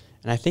 Okay.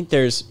 And I think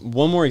there's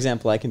one more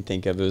example I can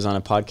think of. It was on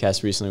a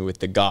podcast recently with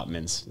the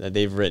Gottmans that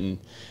they've written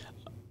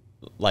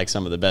like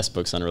some of the best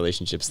books on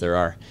relationships there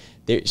are.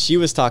 She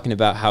was talking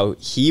about how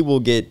he will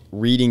get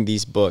reading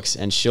these books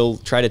and she'll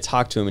try to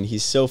talk to him and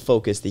he's so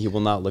focused that he will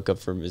not look up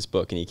from his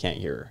book and he can't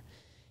hear her.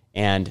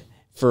 And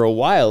for a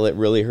while, it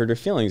really hurt her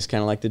feelings,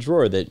 kind of like the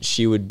drawer, that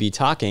she would be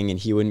talking and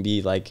he wouldn't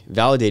be like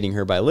validating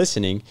her by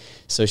listening.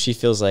 So she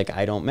feels like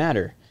I don't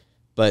matter.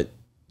 But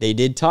they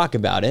did talk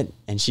about it,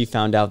 and she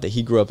found out that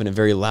he grew up in a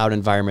very loud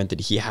environment that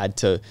he had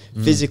to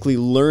physically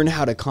learn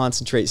how to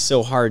concentrate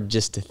so hard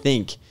just to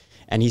think,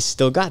 and he's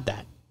still got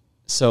that.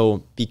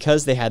 So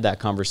because they had that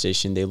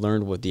conversation, they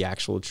learned what the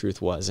actual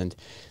truth was. And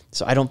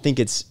so I don't think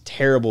it's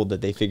terrible that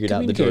they figured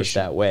out the doors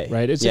that way.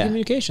 Right? It's a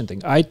communication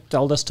thing. I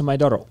tell this to my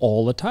daughter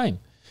all the time.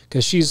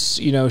 Because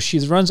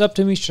she runs up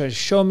to me, she tries to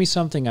show me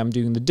something. I'm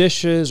doing the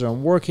dishes or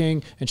I'm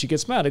working, and she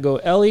gets mad. I go,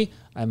 Ellie,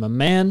 I'm a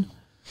man.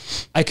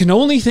 I can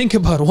only think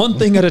about one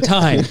thing at a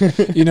time.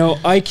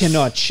 I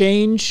cannot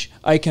change.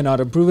 I cannot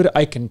improve it.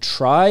 I can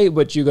try,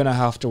 but you're going to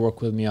have to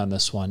work with me on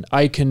this one.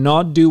 I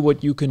cannot do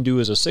what you can do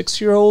as a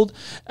 6-year-old,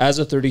 as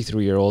a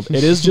 33-year-old.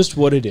 It is just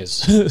what it is.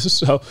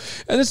 So,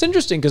 and it's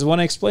interesting because when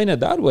I explain it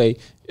that way,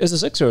 as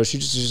a 6-year-old, she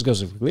just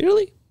goes,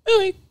 really?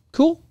 Okay,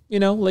 cool.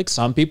 Like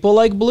some people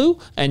like blue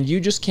and you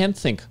just can't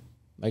think.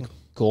 Like,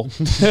 cool.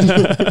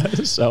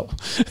 So,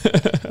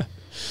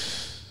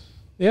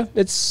 yeah,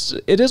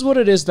 it is what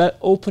it is. That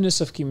openness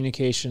of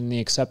communication, the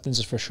acceptance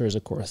is for sure is a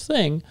core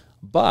thing.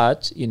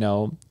 But,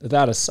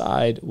 that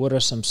aside, what are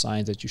some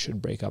signs that you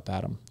should break up,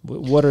 Adam?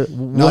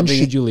 When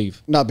should you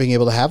leave? Not being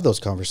able to have those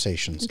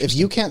conversations. If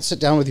you can't sit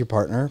down with your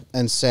partner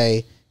and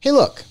say, hey,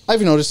 look,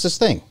 I've noticed this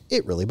thing.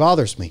 It really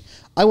bothers me.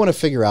 I want to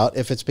figure out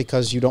if it's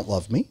because you don't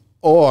love me,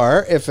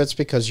 or if it's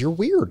because you're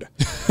weird.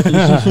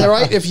 All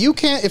right? If you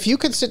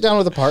can sit down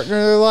with a partner,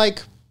 they're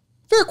like,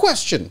 fair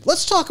question.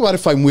 Let's talk about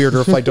if I'm weird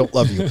or if I don't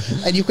love you.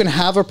 And you can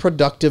have a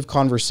productive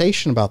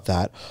conversation about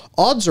that.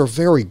 Odds are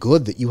very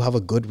good that you have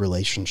a good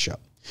relationship.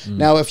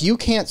 Now, if you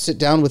can't sit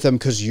down with them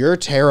because you're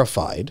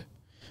terrified,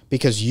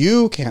 because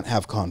you can't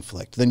have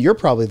conflict, then you're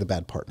probably the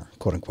bad partner,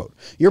 quote unquote.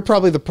 You're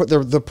probably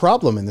the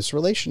problem in this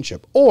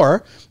relationship.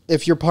 Or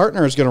if your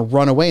partner is going to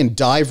run away and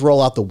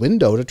roll out the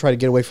window to try to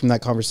get away from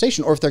that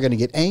conversation, or if they're going to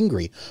get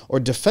angry or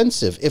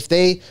defensive, if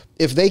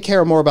they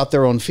care more about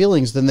their own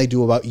feelings than they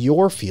do about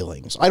your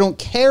feelings. I don't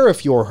care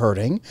if you're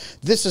hurting.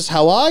 This is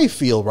how I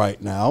feel right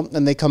now.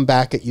 And they come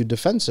back at you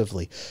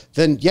defensively.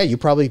 Then, yeah, you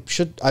probably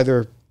should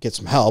either get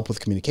some help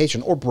with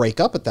communication or break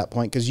up at that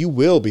point, because you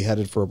will be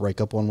headed for a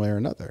breakup one way or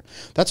another.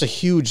 That's a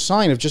huge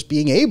sign of just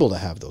being able to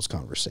have those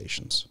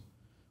conversations.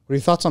 What are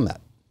your thoughts on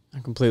that? I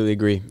completely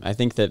agree. I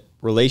think that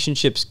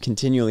relationships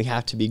continually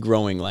have to be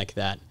growing like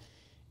that.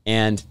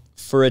 And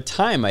for a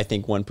time, I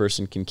think one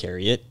person can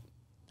carry it.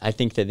 I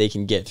think that they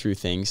can get through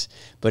things.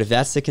 But if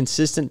that's the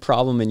consistent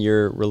problem in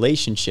your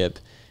relationship,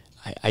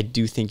 I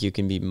do think you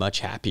can be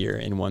much happier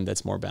in one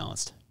that's more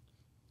balanced.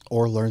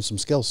 Or learn some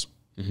skills.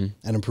 And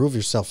improve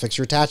yourself, fix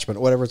your attachment,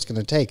 whatever it's going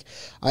to take.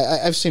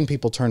 I've seen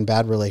people turn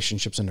bad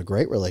relationships into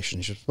great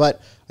relationships.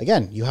 But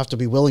again, you have to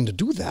be willing to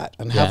do that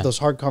and have those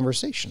hard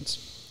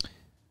conversations.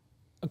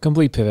 A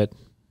complete pivot.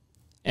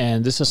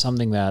 And this is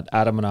something that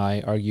Adam and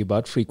I argue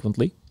about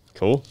frequently.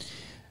 Cool.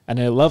 And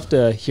I'd love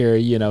to hear,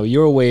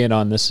 your way in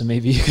on this, and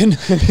maybe you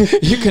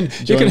can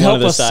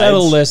help us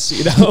settle this,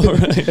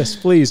 Yes,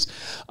 please.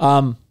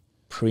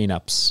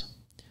 Prenups.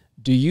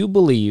 Do you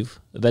believe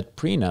that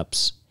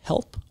prenups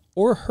help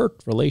or hurt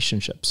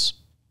relationships?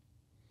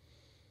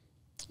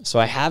 So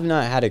I have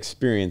not had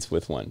experience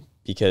with one,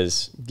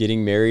 because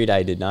getting married,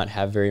 I did not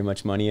have very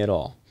much money at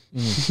all.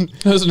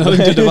 There's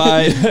nothing to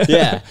divide.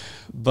 Yeah.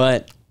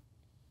 But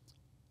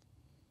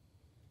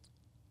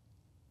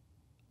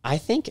I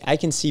think I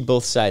can see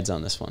both sides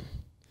on this one,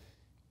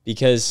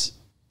 because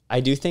I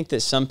do think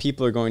that some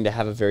people are going to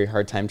have a very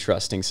hard time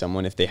trusting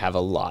someone if they have a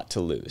lot to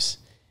lose.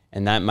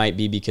 And that might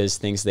be because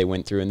things they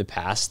went through in the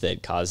past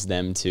that caused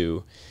them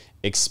to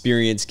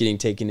experience getting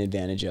taken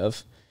advantage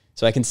of.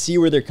 So I can see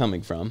where they're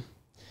coming from.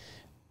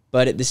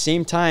 But at the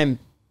same time,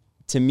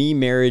 to me,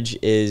 marriage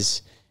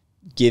is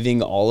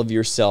giving all of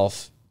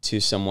yourself to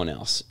someone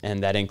else.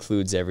 And that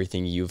includes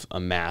everything you've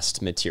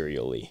amassed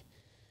materially.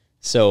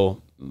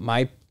 So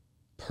my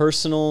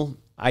personal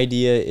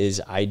idea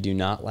is I do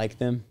not like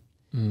them,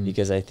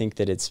 because I think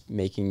that it's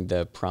making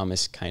the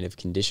promise kind of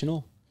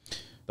conditional.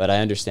 But I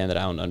understand that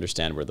I don't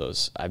understand where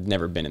I've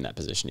never been in that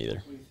position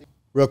either.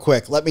 Real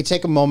quick, let me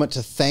take a moment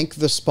to thank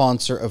the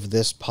sponsor of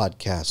this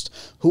podcast,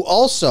 who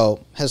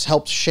also has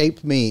helped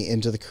shape me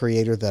into the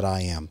creator that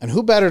I am. And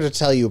who better to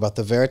tell you about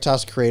the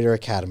Veritas Creator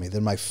Academy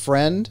than my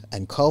friend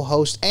and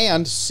co-host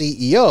and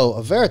CEO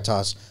of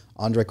Veritas,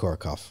 Andrey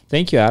Korikov.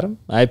 Thank you, Adam.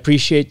 I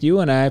appreciate you,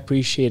 and I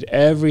appreciate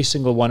every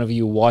single one of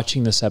you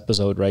watching this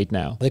episode right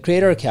now. The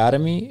Creator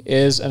Academy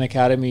is an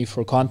academy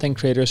for content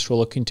creators who are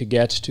looking to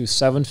get to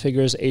 7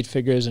 figures, 8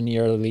 figures in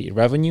yearly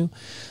revenue.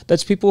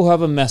 That's people who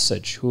have a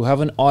message, who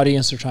have an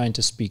audience they're trying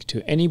to speak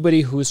to.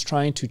 Anybody who is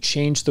trying to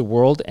change the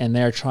world, and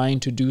they're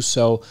trying to do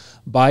so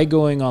by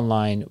going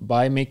online,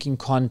 by making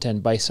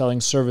content, by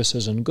selling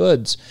services and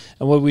goods.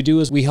 And what we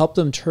do is we help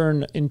them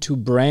turn into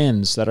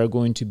brands that are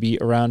going to be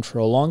around for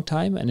a long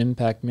time and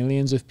impact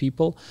millions of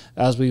people,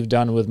 as we've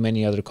done with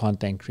many other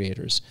content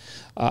creators.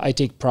 I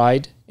take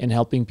pride in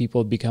helping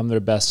people become their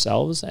best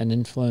selves and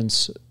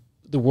influence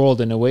the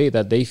world in a way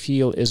that they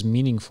feel is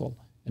meaningful,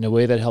 in a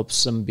way that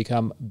helps them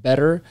become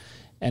better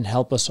and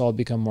help us all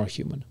become more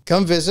human.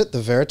 Come visit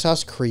the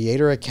Veritas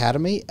Creator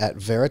Academy at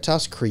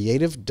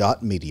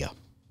veritascreative.media.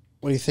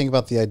 What do you think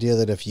about the idea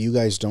that if you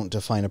guys don't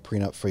define a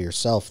prenup for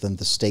yourself, then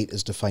the state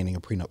is defining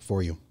a prenup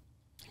for you?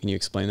 Can you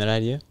explain that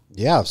idea?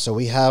 Yeah, so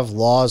we have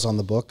laws on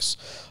the books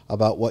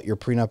about what your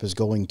prenup is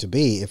going to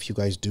be if you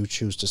guys do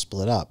choose to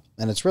split up.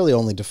 And it's really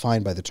only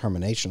defined by the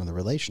termination of the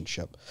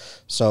relationship.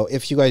 So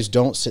if you guys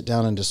don't sit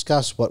down and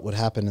discuss what would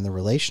happen in the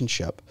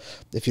relationship,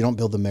 if you don't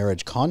build the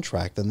marriage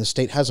contract, then the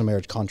state has a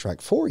marriage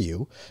contract for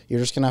you.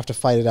 You're just going to have to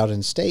fight it out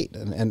in state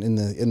and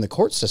in the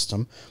court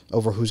system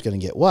over who's going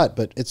to get what.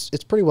 But it's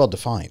pretty well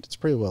defined. It's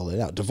pretty well laid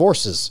out.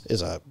 Divorce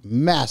is a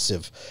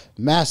massive,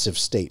 massive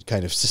state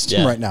kind of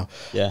system right now.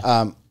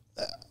 Yeah.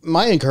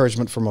 My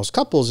encouragement for most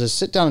couples is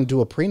sit down and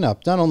do a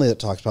prenup, not only that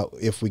talks about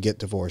if we get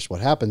divorced,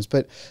 what happens,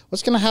 but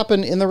what's going to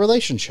happen in the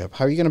relationship.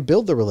 How are you going to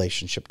build the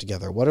relationship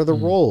together? What are the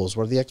roles?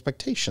 What are the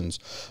expectations?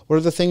 What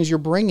are the things you're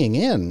bringing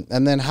in?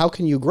 And then how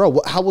can you grow?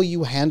 How will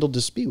you handle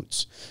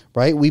disputes,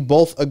 right? We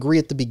both agree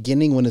at the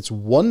beginning, when it's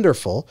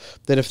wonderful,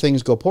 that if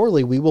things go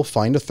poorly, we will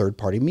find a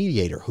third-party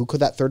mediator. Who could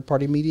that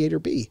third-party mediator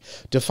be?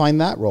 Define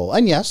that role.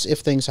 And yes, if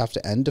things have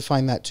to end,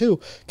 define that too,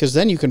 because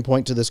then you can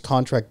point to this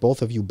contract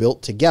both of you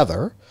built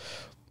together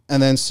and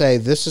then say,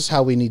 this is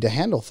how we need to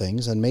handle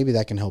things, and maybe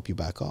that can help you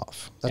back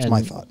off. That's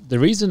my thought. The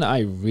reason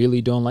I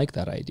really don't like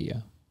that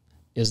idea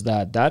is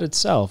that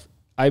itself,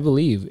 I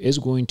believe, is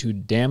going to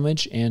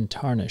damage and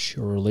tarnish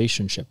your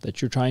relationship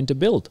that you're trying to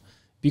build.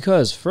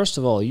 Because, first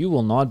of all, you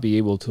will not be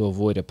able to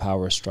avoid a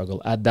power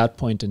struggle at that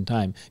point in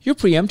time. You're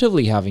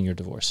preemptively having your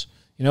divorce.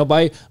 You know,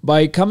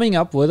 by coming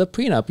up with a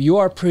prenup, you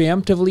are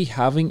preemptively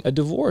having a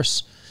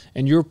divorce.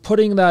 And you're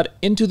putting that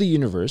into the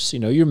universe, you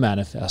know, you're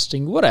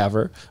manifesting,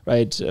 whatever,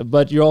 right?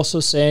 But you're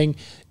also saying,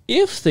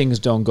 if things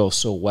don't go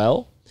so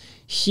well,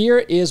 here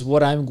is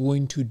what I'm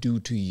going to do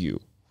to you.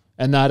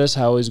 And that is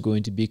how it's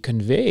going to be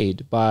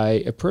conveyed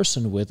by a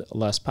person with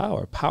less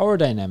power. Power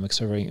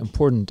dynamics are very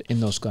important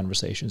in those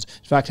conversations.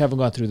 In fact, having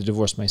gone through the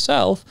divorce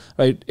myself,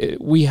 right,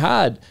 we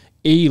had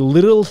a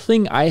little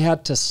thing I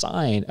had to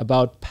sign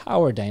about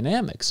power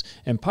dynamics.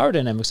 And power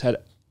dynamics had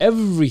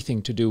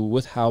everything to do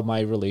with how my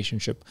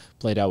relationship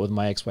played out with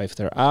my ex-wife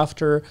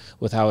thereafter,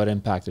 with how it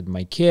impacted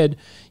my kid.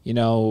 You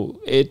know,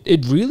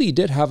 it really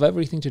did have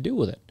everything to do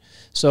with it.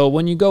 So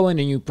when you go in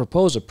and you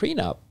propose a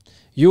prenup,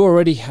 you're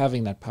already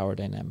having that power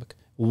dynamic.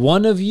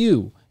 One of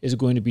you is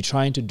going to be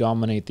trying to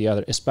dominate the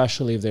other,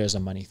 especially if there's a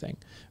money thing,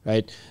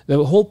 right?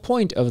 The whole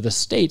point of the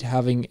state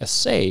having a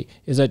say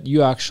is that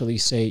you actually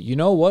say, you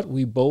know what,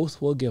 we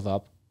both will give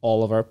up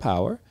all of our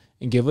power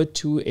and give it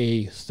to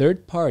a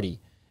third party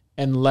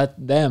and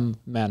let them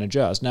manage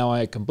us. Now,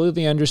 I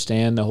completely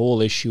understand the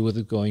whole issue with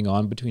it going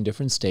on between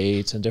different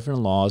states and different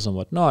laws and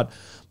whatnot,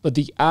 but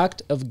the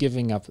act of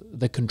giving up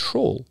the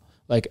control,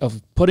 like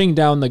of putting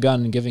down the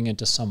gun and giving it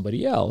to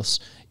somebody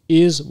else,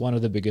 is one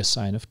of the biggest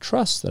signs of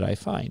trust that I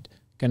find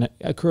can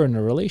occur in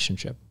a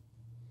relationship.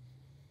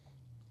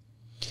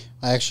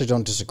 I actually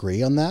don't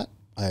disagree on that.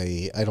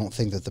 I don't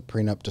think that the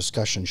prenup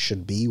discussion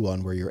should be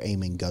one where you're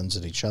aiming guns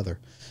at each other.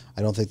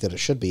 I don't think that it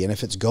should be. And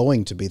if it's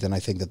going to be, then I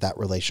think that that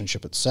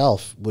relationship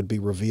itself would be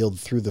revealed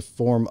through the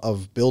form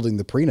of building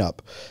the prenup.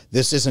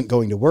 This isn't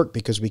going to work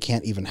because we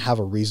can't even have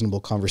a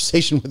reasonable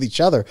conversation with each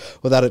other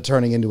without it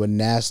turning into a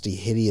nasty,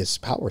 hideous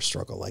power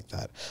struggle like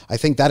that. I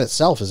think that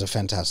itself is a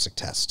fantastic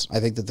test. I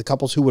think that the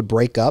couples who would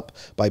break up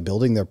by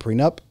building their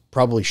prenup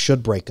probably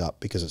should break up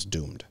because it's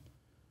doomed.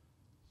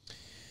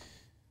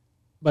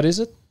 But is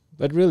it?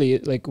 But really,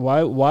 like,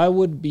 why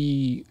would it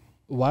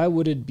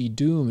be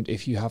doomed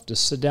if you have to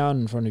sit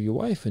down in front of your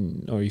wife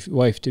or your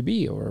wife to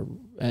be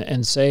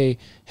and say,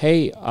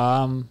 hey,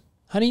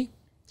 honey,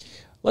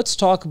 let's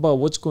talk about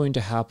what's going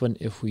to happen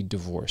if we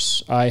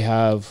divorce. I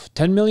have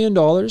 $10 million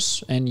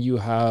and you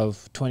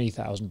have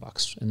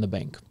 $20,000 in the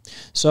bank.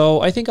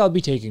 So I think I'll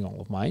be taking all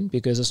of mine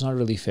because it's not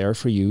really fair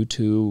for you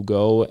to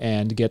go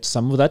and get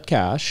some of that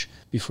cash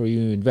before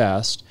you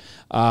invest.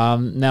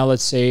 Now,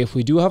 let's say if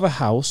we do have a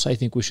house, I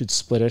think we should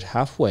split it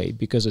halfway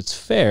because it's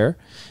fair.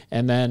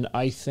 And then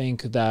I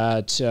think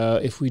that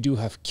if we do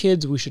have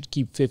kids, we should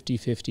keep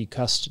 50-50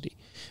 custody,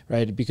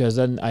 right? Because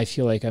then I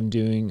feel like I'm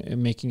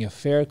making a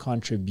fair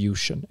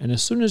contribution. And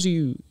as soon as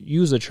you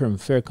use the term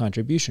fair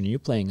contribution, you're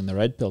playing in the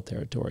red pill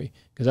territory,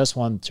 because that's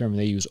one term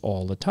they use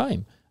all the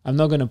time. I'm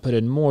not going to put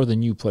in more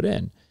than you put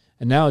in.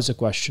 And now it's a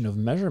question of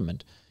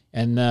measurement.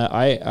 And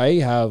I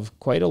have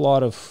quite a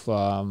lot of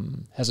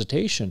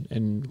hesitation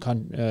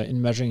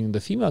in measuring the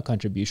female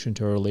contribution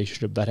to a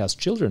relationship that has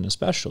children,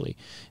 especially,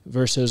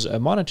 versus a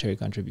monetary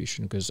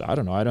contribution. Because I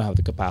don't know, I don't have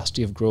the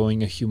capacity of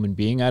growing a human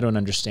being. I don't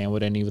understand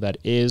what any of that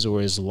is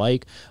or is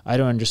like. I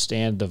don't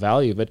understand the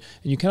value of it.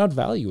 And you cannot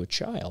value a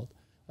child.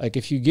 Like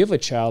if you give a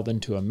child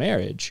into a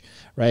marriage,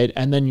 right,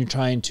 and then you're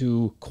trying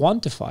to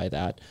quantify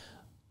that,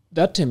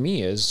 that to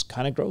me is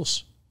kind of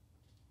gross.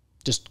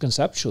 Just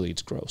conceptually,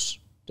 it's gross.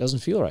 Doesn't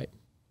feel right.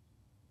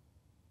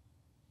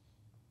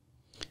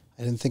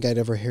 I didn't think I'd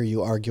ever hear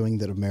you arguing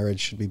that a marriage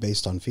should be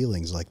based on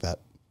feelings like that.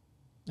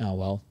 Oh,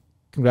 well,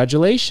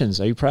 congratulations.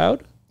 Are you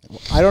proud?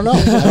 I don't know.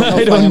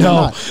 I don't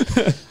know.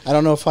 I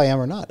don't know if I am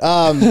or not.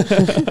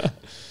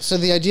 So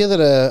the idea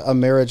that a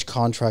marriage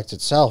contract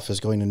itself is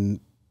going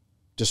to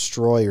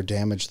destroy or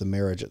damage the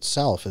marriage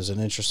itself is an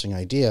interesting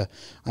idea.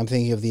 I'm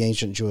thinking of the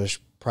ancient Jewish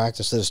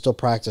practice that is still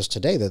practiced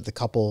today, that the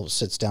couple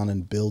sits down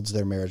and builds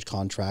their marriage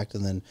contract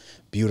and then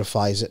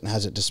beautifies it and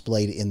has it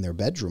displayed in their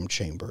bedroom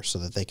chamber so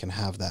that they can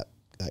have that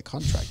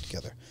contract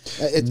together.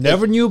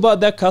 Never knew about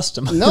that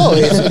custom. No,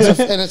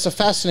 it's a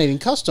fascinating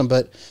custom,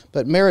 but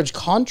marriage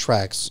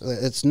contracts,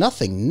 it's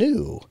nothing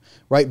new,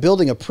 right?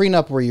 Building a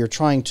prenup where you're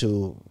trying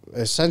to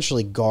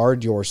essentially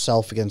guard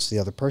yourself against the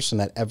other person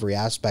at every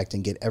aspect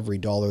and get every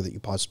dollar that you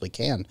possibly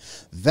can,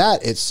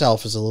 that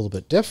itself is a little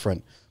bit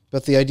different.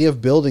 But the idea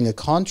of building a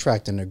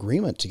contract and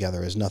agreement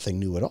together is nothing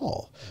new at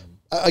all.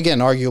 Again,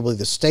 arguably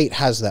the state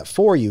has that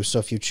for you, so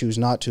if you choose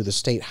not to, the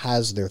state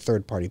has their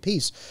third-party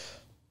piece.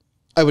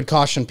 I would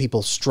caution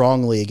people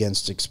strongly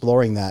against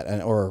exploring that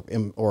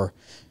or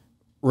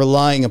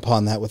relying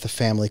upon that with the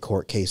family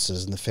court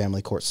cases and the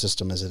family court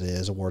system as it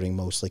is, awarding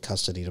mostly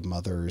custody to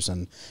mothers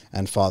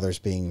and fathers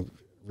being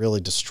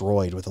really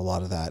destroyed with a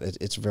lot of that.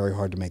 It's very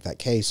hard to make that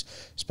case,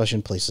 especially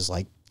in places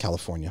like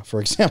California. For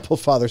example,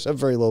 fathers have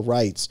very low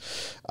rights.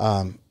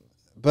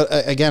 But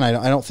again,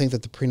 I don't think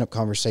that the prenup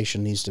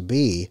conversation needs to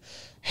be,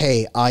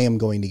 hey, I am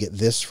going to get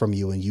this from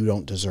you and you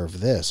don't deserve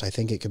this. I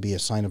think it could be a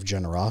sign of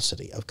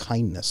generosity, of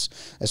kindness,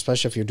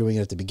 especially if you're doing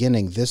it at the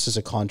beginning. This is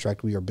a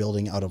contract we are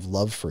building out of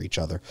love for each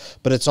other.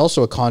 But it's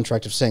also a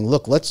contract of saying,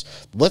 look, let's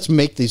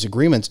make these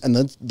agreements, and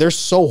then they're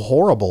so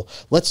horrible.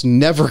 Let's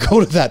never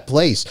go to that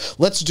place.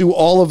 Let's do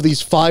all of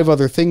these 5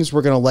 other things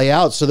we're going to lay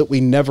out so that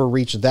we never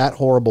reach that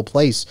horrible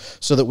place,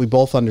 so that we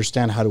both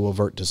understand how to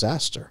avert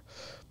disaster.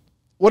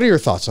 What are your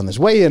thoughts on this?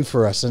 Weigh in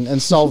for us and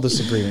solve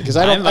this agreement, because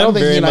I don't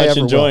think he and I ever will. I'm very much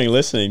enjoying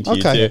listening to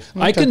you too.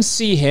 I can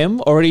see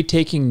him already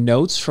taking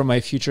notes from my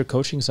future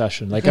coaching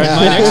session. Like my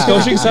next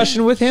coaching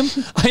session with him,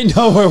 I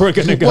know where we're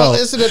going to go. Well,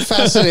 isn't it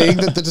fascinating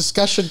that the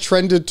discussion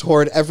trended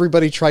toward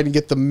everybody trying to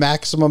get the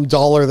maximum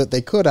dollar that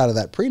they could out of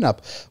that prenup,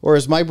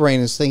 whereas my brain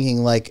is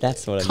thinking like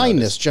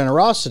kindness,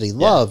 generosity,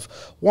 love,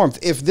 warmth.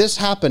 If this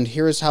happened,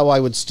 here's how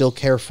I would still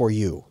care for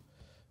you.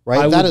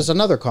 Right? That is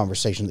another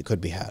conversation that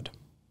could be had.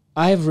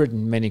 I have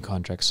written many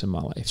contracts in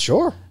my life.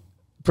 Sure.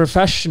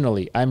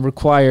 Professionally, I'm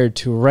required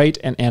to write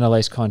and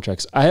analyze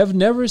contracts. I have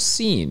never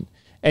seen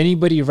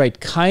anybody write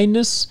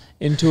kindness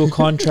into a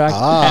contract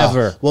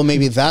ever. Well,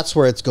 maybe that's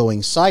where it's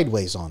going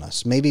sideways on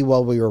us. Maybe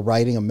while we were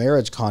writing a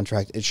marriage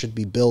contract, it should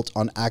be built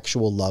on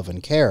actual love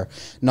and care,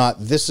 not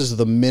this is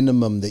the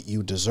minimum that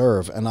you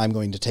deserve and I'm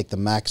going to take the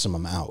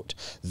maximum out.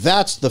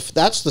 That's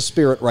the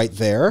spirit right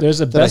there.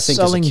 There's a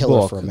best-selling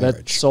book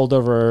that sold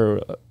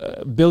over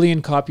 1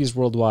 billion copies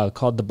worldwide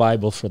called The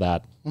Bible for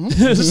that.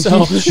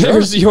 So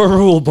there's your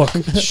rule book.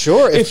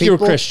 Sure. If you're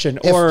Christian,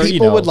 or if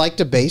people would like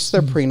to base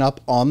their prenup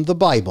on the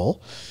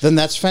Bible, then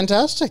that's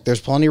fantastic.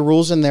 There's plenty of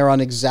rules in there on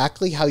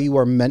exactly how you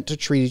are meant to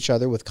treat each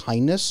other with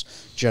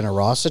kindness,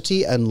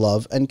 generosity, and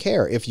love and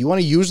care. If you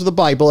want to use the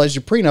Bible as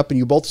your prenup and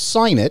you both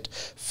sign it,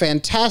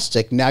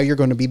 fantastic. Now you're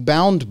going to be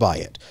bound by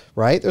it,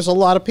 right? There's a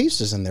lot of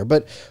pieces in there,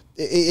 but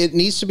it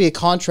needs to be a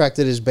contract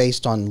that is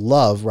based on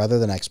love rather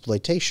than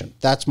exploitation.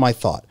 That's my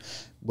thought.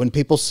 When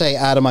people say,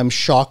 Adam, I'm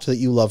shocked that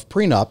you love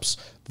prenups,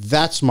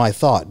 that's my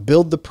thought.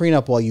 Build the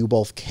prenup while you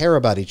both care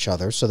about each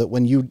other, so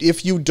that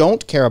if you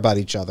don't care about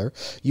each other,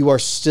 you are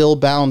still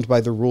bound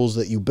by the rules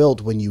that you built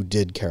when you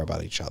did care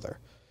about each other.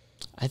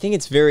 I think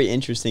it's very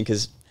interesting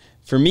because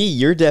for me,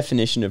 your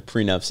definition of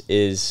prenups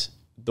is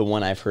the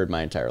one I've heard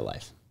my entire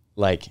life.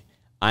 Like,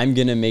 I'm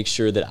going to make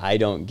sure that I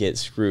don't get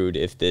screwed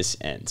if this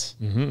ends.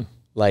 Mm-hmm.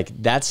 Like,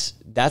 that's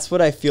what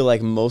I feel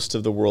like most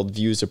of the world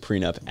views a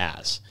prenup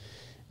as.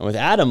 And with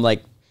Adam,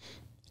 like,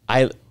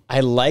 I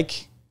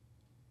like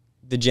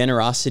the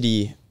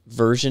generosity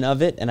version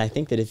of it, and I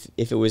think that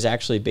if it was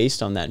actually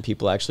based on that and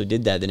people actually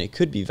did that, then it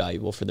could be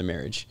valuable for the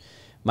marriage.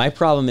 My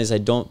problem is I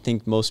don't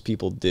think most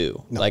people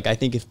do. No. Like, I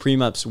think if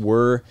prenups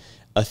were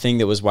a thing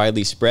that was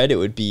widely spread, it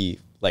would be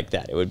like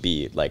that. It would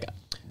be like,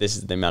 this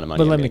is the amount of money.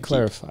 But let me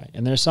clarify.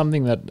 And there's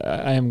something that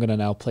I am going to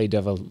now play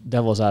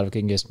devil's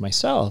advocate against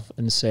myself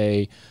and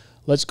say,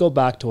 let's go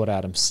back to what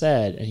Adam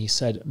said. And he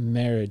said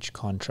marriage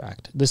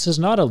contract. This is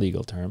not a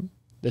legal term.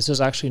 This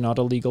is actually not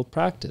a legal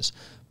practice.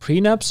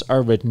 Prenups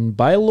are written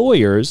by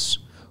lawyers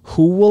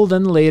who will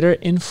then later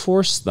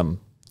enforce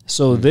them.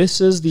 So this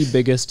is the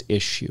biggest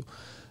issue.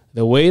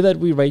 The way that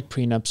we write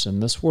prenups in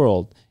this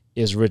world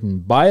is written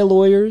by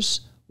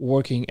lawyers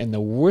working in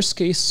the worst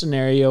case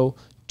scenario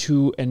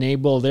to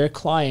enable their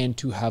client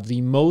to have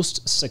the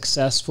most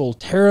successful,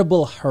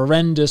 terrible,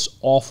 horrendous,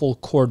 awful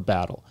court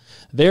battle.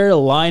 They're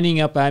lining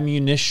up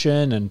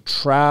ammunition and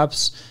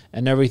traps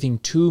and everything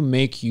to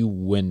make you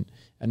win.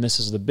 And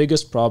this is the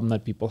biggest problem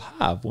that people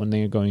have when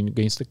they're going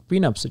against the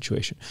prenup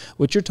situation.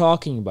 What you're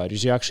talking about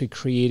is you're actually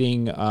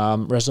creating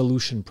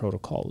resolution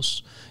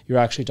protocols. You're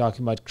actually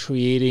talking about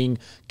creating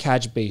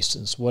catch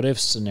basins, what-if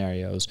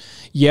scenarios.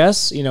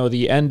 Yes, you know,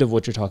 the end of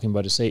what you're talking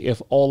about is say,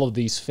 if all of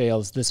these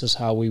fails, this is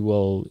how we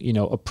will, you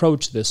know,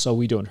 approach this so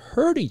we don't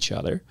hurt each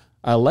other.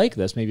 I like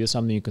this. Maybe it's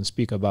something you can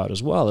speak about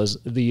as well, is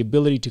the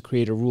ability to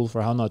create a rule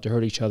for how not to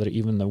hurt each other,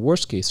 even in the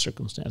worst case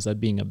circumstance, that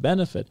being a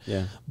benefit.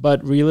 Yeah.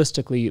 But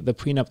realistically, the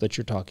prenup that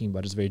you're talking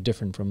about is very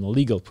different from the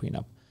legal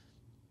prenup.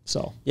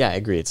 So yeah, I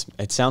agree.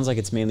 It sounds like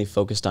it's mainly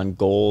focused on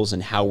goals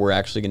and how we're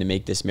actually going to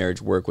make this marriage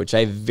work, which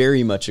I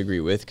very much agree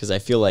with, because I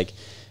feel like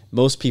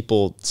most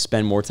people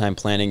spend more time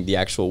planning the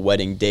actual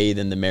wedding day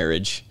than the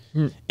marriage.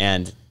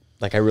 And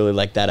like, I really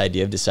like that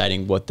idea of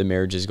deciding what the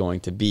marriage is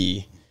going to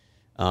be.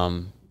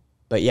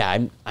 But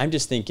yeah, I'm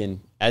just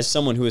thinking, as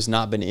someone who has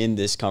not been in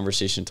this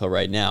conversation until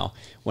right now,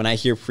 when I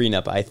hear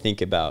prenup, I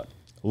think about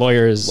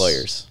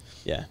lawyers.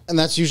 Yeah. And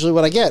that's usually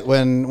what I get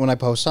when I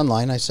post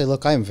online. I say,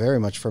 look, I am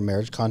very much for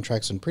marriage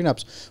contracts and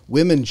prenups.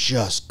 Women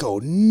just go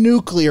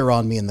nuclear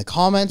on me in the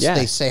comments. Yeah.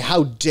 They say,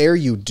 how dare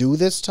you do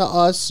this to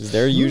us?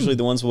 They're usually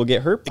the ones who will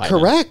get hurt by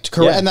Correct.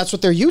 Yeah. And that's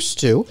what they're used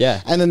to. Yeah.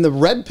 And then the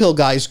red pill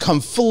guys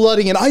come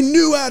flooding in. I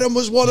knew Adam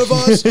was one of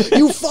us.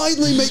 You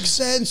finally make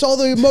sense. All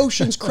the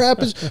emotions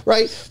crap is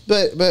right.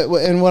 But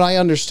and what I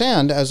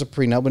understand as a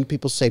prenup, when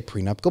people say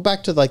prenup, go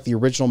back to like the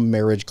original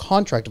marriage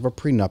contract of a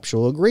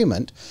prenuptial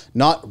agreement,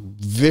 not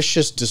vicious,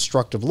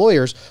 destructive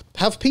lawyers,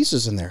 have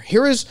pieces in there.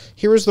 Here is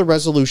the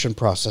resolution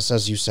process,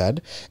 as you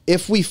said.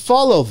 If we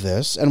follow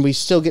this and we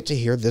still get to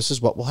hear, this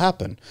is what will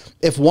happen.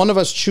 If one of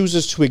us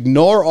chooses to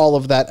ignore all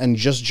of that and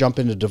just jump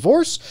into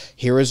divorce,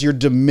 here is your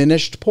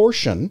diminished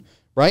portion.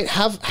 Right?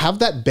 Have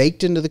that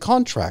baked into the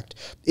contract.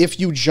 If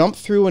you jump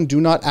through and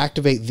do not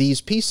activate these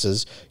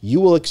pieces,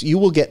 you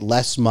will get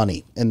less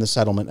money in the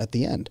settlement at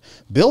the end.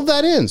 Build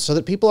that in so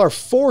that people are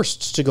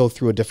forced to go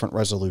through a different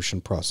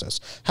resolution process.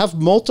 Have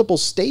multiple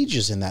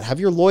stages in that. Have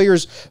your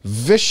lawyers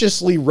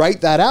viciously write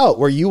that out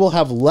where you will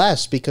have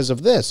less because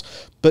of this.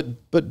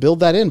 But build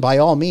that in by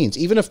all means.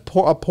 Even if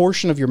a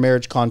portion of your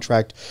marriage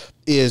contract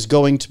is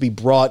going to be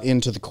brought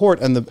into the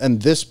court and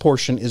this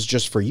portion is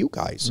just for you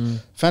guys.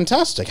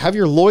 Fantastic. Have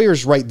your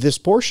lawyers write this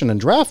portion and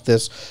draft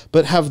this,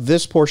 but have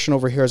this portion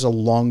over here as a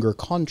longer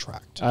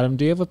contract. Adam,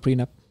 do you have a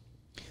prenup?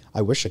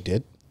 I wish I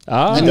did.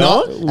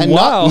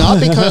 Wow.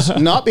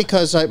 Not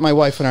because my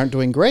wife and I aren't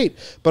doing great,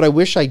 but I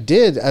wish I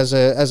did as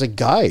a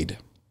guide.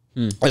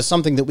 As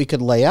something that we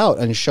could lay out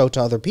and show to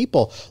other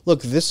people.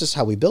 Look, this is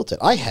how we built it.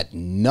 I had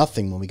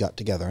nothing when we got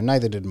together, and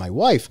neither did my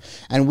wife.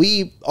 And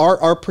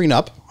our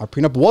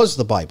prenup was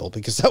the Bible,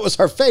 because that was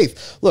our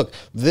faith. Look,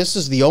 this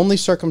is the only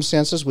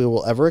circumstances we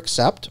will ever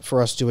accept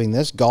for us doing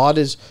this. God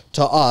is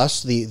to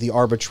us the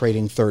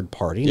arbitrating third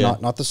party,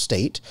 not the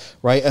state,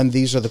 right? And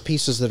these are the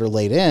pieces that are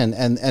laid in,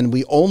 and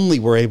we only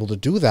were able to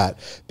do that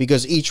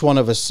because each one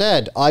of us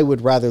said, I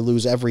would rather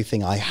lose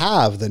everything I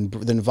have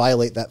than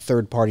violate that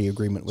third party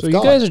agreement with God.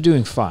 So you guys are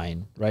doing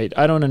fine, right?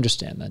 I don't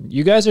understand that.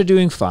 You guys are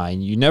doing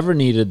fine. You never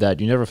needed that.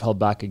 You never fell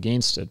back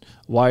against it.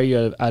 Why are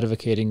you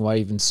advocating, why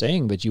even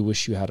saying that you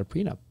wish you had a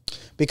prenup?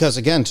 Because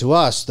again, to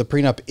us, the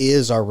prenup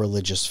is our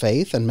religious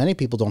faith, and many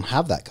people don't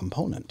have that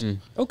component.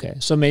 Okay,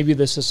 so maybe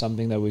this is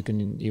something that we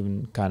can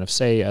even kind of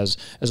say as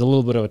a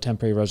little bit of a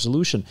temporary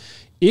resolution.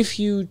 If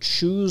you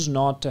choose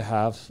not to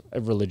have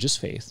a religious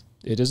faith,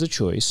 it is a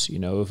choice. You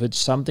know, if it's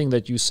something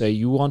that you say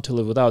you want to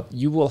live without,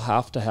 you will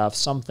have to have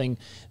something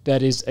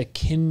that is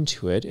akin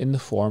to it in the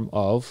form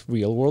of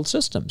real world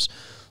systems.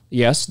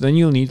 Yes, then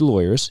you'll need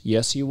lawyers.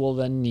 Yes, you will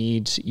then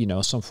need, you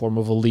know, some form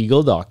of a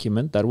legal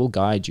document that will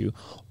guide you.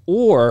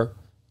 Or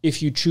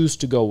if you choose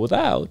to go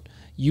without,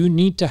 you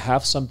need to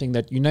have something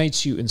that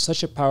unites you in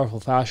such a powerful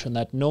fashion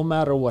that no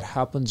matter what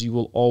happens, you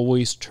will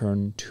always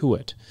turn to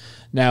it.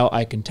 Now,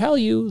 I can tell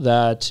you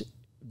that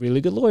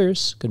really good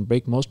lawyers can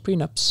break most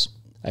prenups.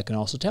 I can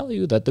also tell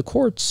you that the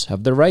courts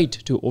have the right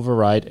to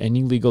override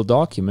any legal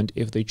document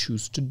if they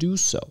choose to do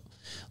so.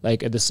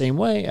 Like, in the same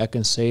way, I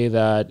can say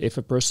that if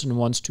a person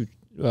wants to,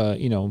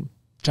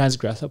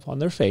 transgress upon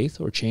their faith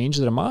or change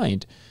their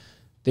mind,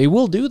 they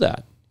will do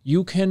that.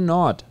 You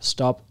cannot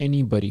stop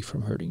anybody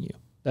from hurting you.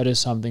 That is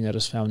something that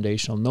is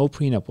foundational. No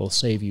prenup will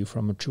save you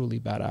from a truly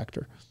bad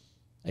actor.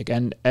 Like,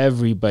 and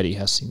everybody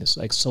has seen this.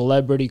 Like,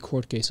 celebrity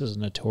court cases are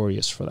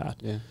notorious for that.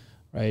 Yeah.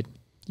 Right?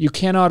 You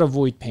cannot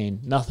avoid pain.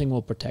 Nothing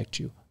will protect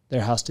you.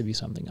 There has to be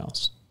something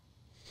else.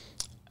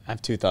 I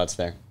have two thoughts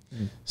there.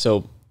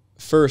 So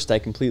first, I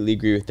completely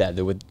agree with that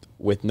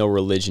with no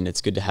religion,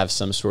 it's good to have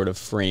some sort of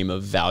frame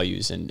of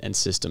values and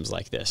systems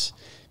like this.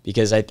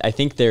 Because I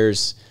think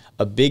there's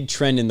a big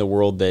trend in the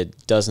world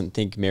that doesn't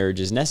think marriage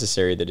is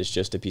necessary, that it's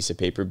just a piece of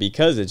paper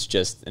because it's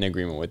just an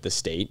agreement with the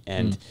state.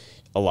 And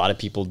a lot of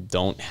people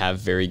don't have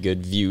very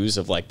good views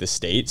of like the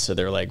state. So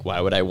they're like, why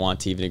would I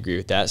want to even agree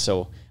with that?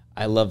 So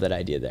I love that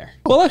idea there.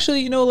 Well,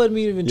 actually, let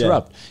me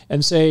interrupt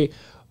and say,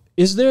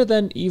 is there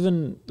then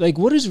even, like,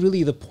 what is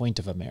really the point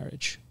of a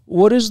marriage?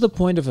 What is the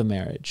point of a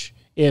marriage?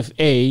 If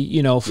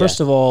first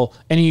of all,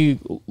 any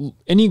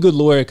good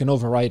lawyer can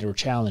override or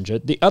challenge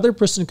it. The other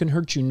person can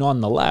hurt you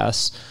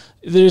nonetheless.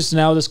 There's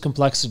now this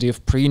complexity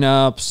of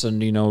prenups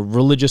and,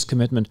 religious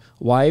commitment.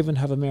 Why even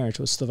have a marriage?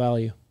 What's the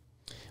value?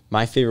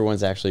 My favorite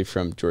one's actually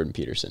from Jordan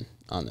Peterson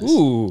on this.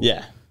 Ooh.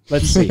 Yeah.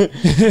 Let's see.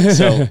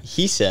 So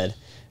he said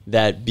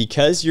that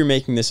because you're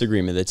making this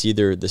agreement, that's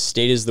either the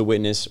state is the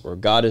witness or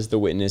God is the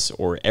witness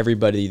or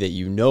everybody that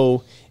you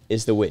know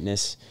is the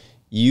witness,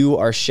 you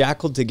are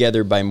shackled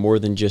together by more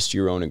than just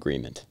your own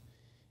agreement.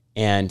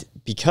 And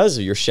because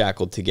you're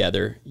shackled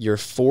together, you're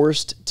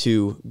forced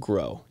to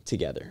grow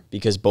together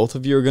because both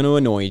of you are going to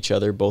annoy each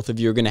other. Both of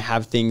you are going to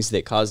have things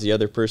that cause the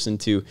other person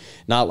to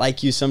not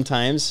like you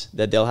sometimes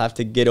that they'll have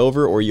to get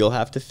over or you'll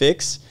have to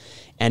fix.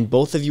 And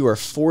both of you are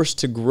forced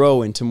to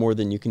grow into more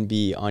than you can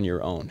be on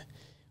your own.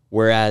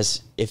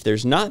 Whereas if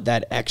there's not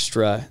that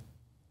extra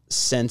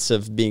sense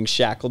of being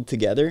shackled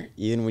together,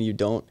 even when you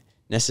don't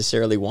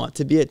necessarily want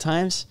to be at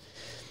times,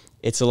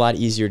 it's a lot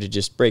easier to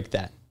just break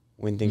that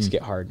when things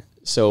get hard.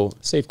 So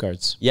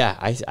safeguards. Yeah,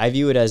 I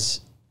view it as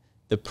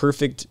the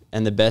perfect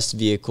and the best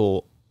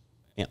vehicle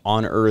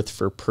on earth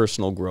for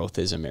personal growth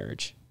is a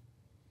marriage.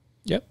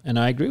 Yep, and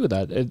I agree with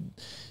that.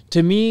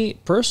 To me,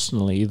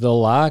 personally, the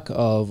lack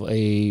of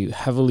a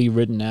heavily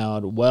written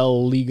out,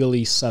 well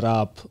legally set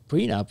up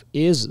prenup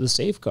is the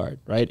safeguard,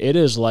 right? It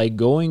is like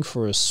going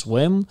for a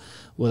swim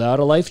without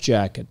a life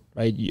jacket,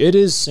 right? It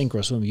is sink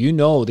or swim. You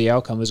know the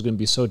outcome is going to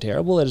be so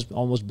terrible that it's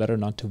almost better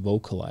not to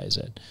vocalize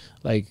it.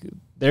 Like,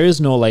 there is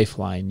no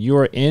lifeline. You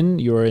are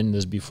in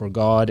this before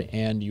God,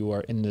 and you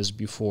are in this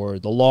before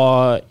the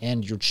law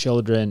and your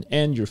children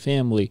and your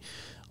family.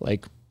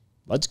 Like,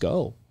 let's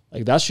go.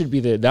 Like, that should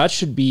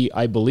be,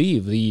 I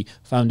believe, the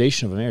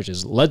foundation of a marriage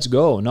is let's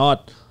go,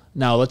 not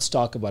now let's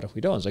talk about if we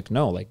don't. It's like,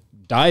 no, like,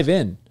 dive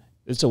in.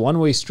 It's a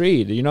one-way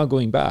street. You're not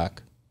going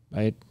back,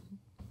 right?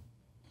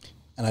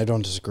 And I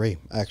don't disagree,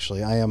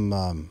 actually. I am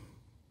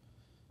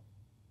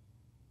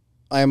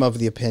of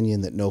the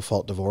opinion that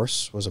no-fault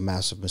divorce was a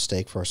massive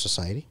mistake for our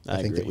society.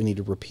 I think that we need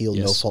to repeal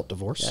no-fault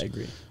divorce. Yeah, I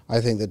agree.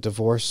 I think that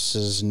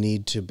divorces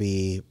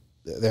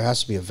there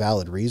has to be a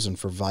valid reason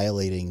for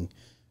violating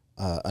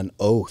an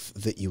oath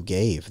that you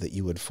gave, that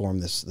you would form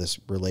this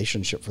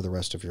relationship for the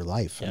rest of your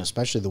life, and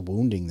especially the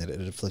wounding that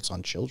it inflicts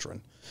on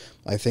children.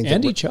 I think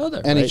and each other,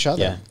 and right? each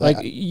other, yeah. Like,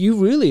 you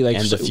really like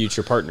and the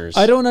future partners.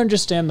 I don't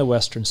understand the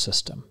Western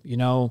system.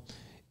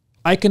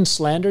 I can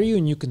slander you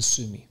and you can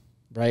sue me,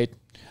 right?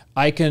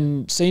 I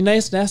can say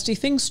nice, nasty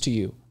things to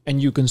you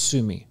and you can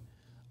sue me.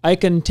 I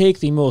can take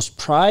the most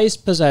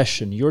prized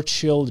possession, your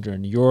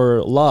children,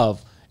 your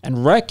love,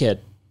 and wreck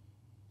it,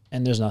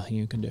 and there's nothing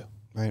you can do.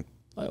 Right.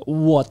 Like,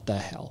 what the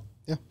hell?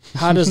 Yeah.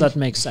 How does that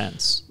make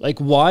sense? Like,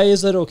 why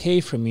is it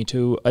okay for me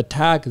to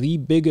attack the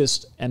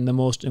biggest and the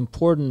most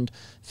important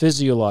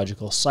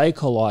physiological,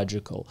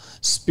 psychological,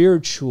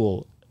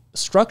 spiritual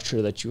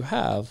structure that you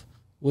have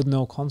with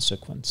no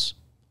consequence?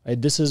 Right?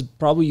 This has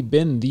probably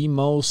been the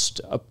most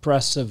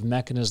oppressive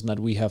mechanism that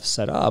we have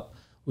set up,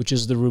 which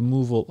is the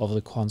removal of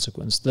the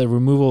consequence, the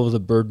removal of the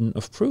burden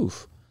of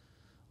proof.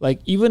 Like,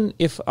 even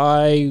if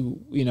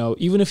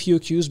even if you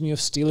accuse me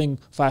of stealing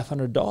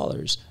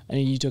 $500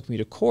 and you took me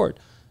to court,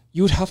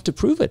 you would have to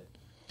prove it.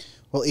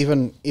 Well,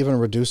 even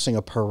reducing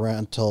a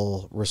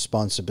parental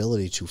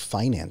responsibility to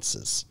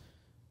finances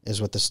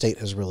is what the state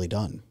has really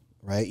done,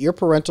 right? Your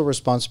parental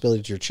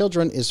responsibility to your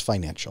children is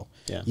financial.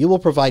 Yeah. You will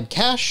provide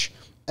cash.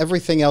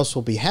 Everything else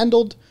will be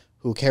handled.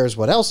 Who cares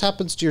what else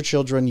happens to your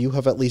children? You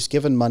have at least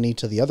given money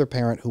to the other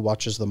parent who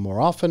watches them more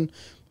often.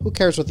 Who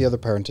cares what the other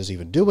parent is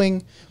even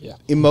doing? Yeah.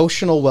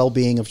 Emotional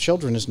well-being of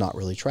children is not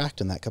really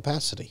tracked in that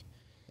capacity.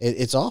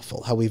 It's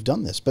awful how we've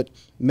done this. But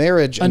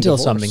marriage and until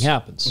divorce, something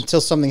happens.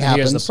 Until something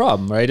happens. Here's the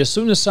problem, right? As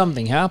soon as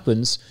something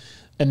happens,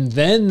 and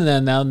then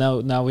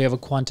now we have a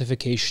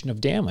quantification of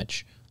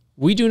damage.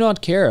 We do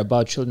not care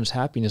about children's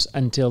happiness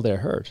until they're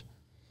hurt.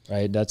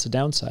 Right, that's a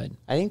downside.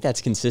 I think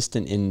that's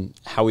consistent in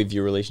how we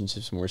view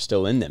relationships when we're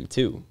still in them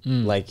too.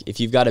 Like, if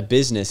you've got a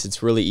business,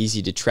 it's really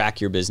easy to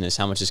track your business,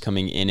 how much is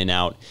coming in and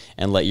out,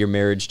 and let your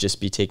marriage just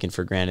be taken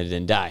for granted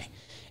and die.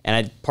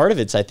 And part of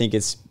it's, I think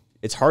it's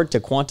it's hard to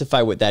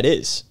quantify what that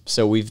is.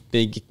 So we've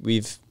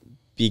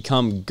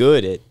become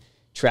good at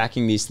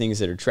tracking these things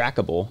that are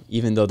trackable,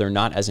 even though they're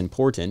not as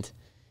important,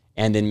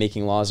 and then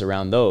making laws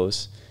around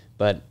those.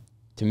 But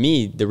to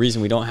me, the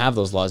reason we don't have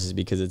those laws is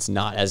because it's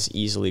not as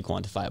easily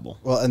quantifiable.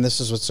 Well, and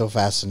this is what's so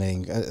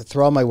fascinating.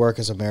 Through all my work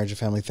as a marriage and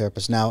family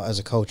therapist, now as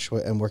a coach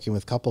and working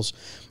with couples,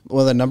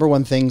 one of the number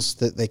one things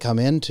that they come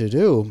in to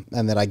do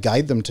and that I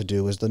guide them to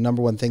do is the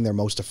number one thing they're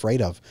most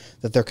afraid of,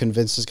 that they're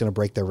convinced is going to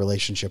break their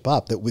relationship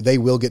up, that they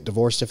will get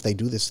divorced if they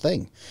do this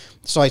thing.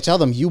 So I tell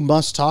them, you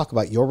must talk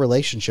about your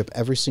relationship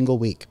every single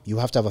week. You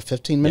have to have a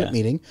 15-minute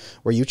meeting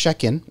where you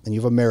check in and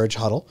you have a marriage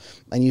huddle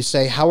and you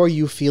say, how are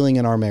you feeling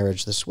in our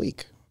marriage this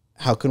week?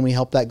 How can we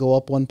help that go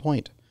up 1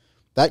 point?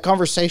 That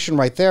conversation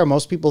right there,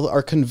 most people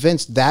are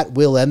convinced that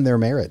will end their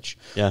marriage.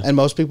 Yeah. And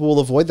most people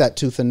will avoid that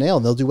tooth and nail.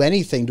 And they'll do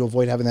anything to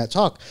avoid having that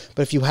talk.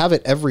 But if you have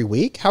it every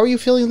week, how are you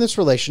feeling in this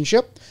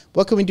relationship?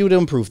 What can we do to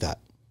improve that?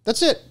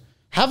 That's it.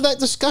 Have that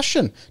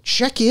discussion.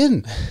 Check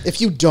in.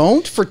 If you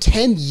don't, for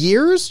 10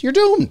 years, you're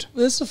doomed.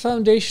 This is the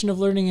foundation of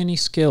learning any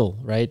skill,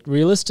 right?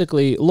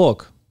 Realistically,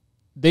 look,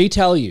 they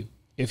tell you,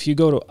 if you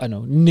go to, I don't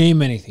know,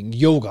 name anything,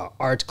 yoga,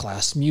 art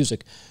class,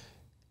 music,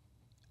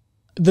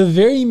 the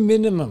very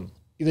minimum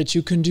that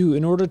you can do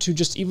in order to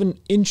just even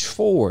inch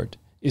forward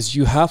is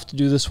you have to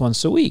do this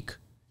once a week.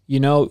 You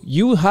know,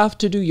 you have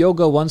to do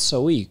yoga once a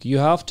week. You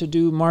have to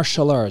do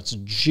martial arts,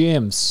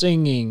 gym,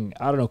 singing,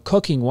 I don't know,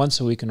 cooking once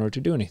a week in order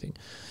to do anything.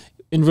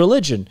 In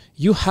religion,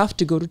 you have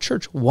to go to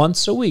church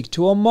once a week,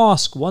 to a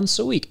mosque once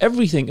a week.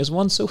 Everything is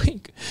once a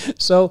week.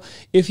 So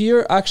if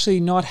you're actually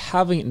not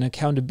having an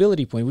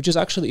accountability point, which is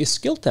actually a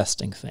skill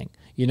testing thing,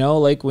 you know,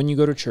 like when you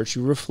go to church,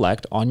 you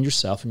reflect on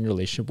yourself and your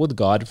relationship with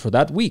God for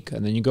that week.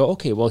 And then you go,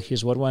 okay, well,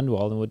 here's what went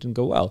well and what didn't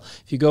go well.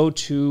 If you go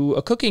to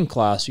a cooking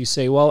class, you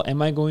say, well,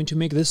 am I going to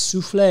make this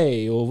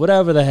souffle or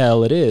whatever the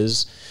hell it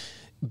is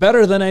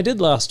better than I did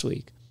last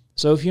week?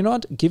 So if you're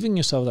not giving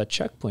yourself that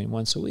checkpoint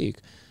once a week,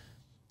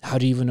 how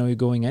do you even know you're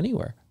going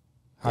anywhere?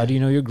 How do you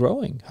know you're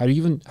growing? How do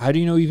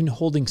you know even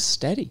holding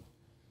steady?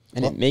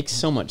 And it makes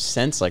so much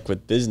sense, like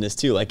with business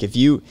too. Like if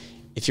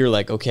you're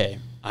like, okay,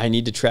 I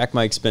need to track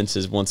my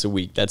expenses once a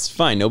week. That's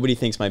fine. Nobody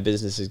thinks my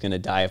business is going to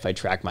die if I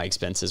track my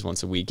expenses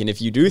once a week. And if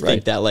you do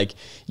think that, like,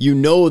 you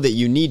know that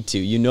you need to,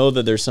 you know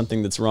that there's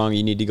something that's wrong,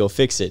 you need to go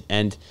fix it.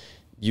 And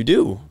you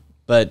do.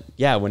 But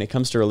yeah, when it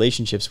comes to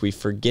relationships, we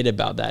forget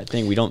about that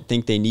thing. We don't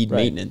think they need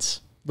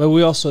maintenance. But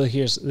we also,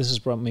 this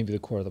is maybe the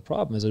core of the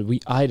problem, is that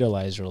we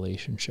idolize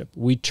relationship.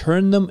 We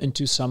turn them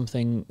into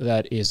something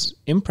that is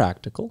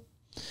impractical,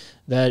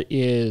 that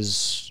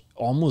is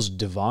almost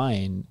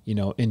divine, you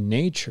know, in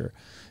nature.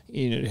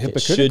 You know,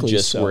 hypocritically, it should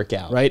just work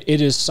out. Right?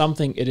 It is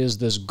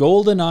this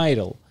golden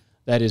idol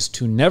that is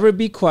to never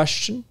be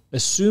questioned,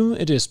 assume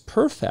it is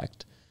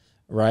perfect,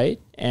 right?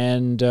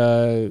 And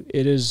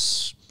it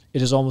is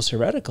almost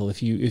heretical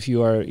if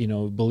you are, you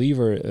know,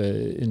 believer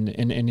in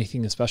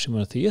anything, especially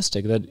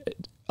monotheistic, that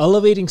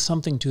elevating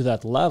something to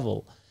that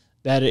level,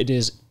 that it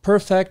is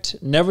perfect,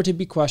 never to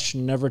be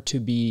questioned, never to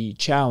be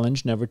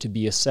challenged, never to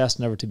be assessed,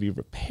 never to be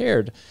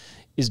repaired,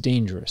 is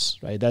dangerous,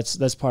 right?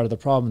 That's part of the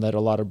problem, that a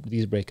lot of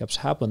these breakups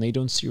happen. They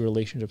don't see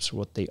relationships for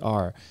what they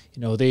are.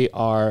 You know, they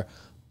are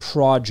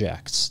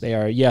projects. They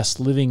are, yes,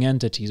 living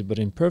entities, but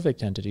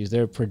imperfect entities.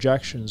 They're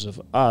projections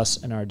of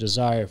us and our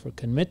desire for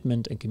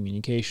commitment and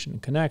communication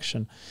and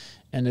connection.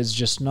 And it's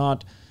just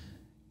not,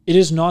 it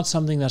is not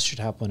something that should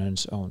happen on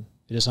its own.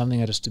 It is something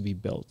that is to be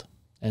built.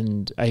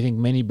 And I think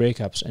many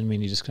breakups and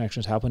many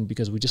disconnections happen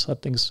because we just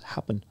let things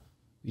happen.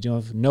 We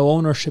don't have no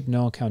ownership,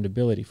 no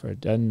accountability for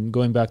it. And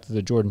going back to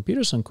the Jordan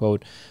Peterson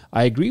quote,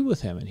 I agree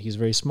with him, and he's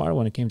very smart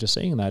when it came to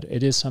saying that.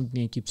 It is something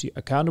that keeps you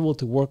accountable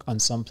to work on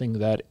something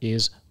that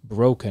is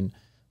broken,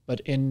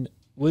 but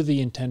with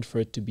the intent for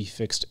it to be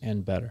fixed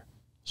and better.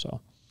 So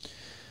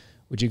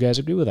would you guys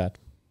agree with that?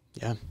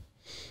 Yeah.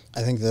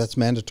 I think that's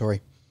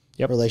mandatory.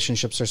 Yep.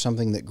 Relationships are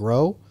something that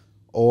grow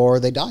or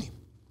they die.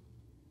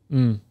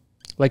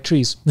 Like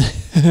trees.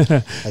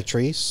 Like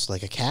trees,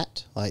 like a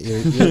cat. Like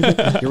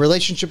your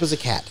relationship is a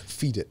cat.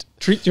 Feed it.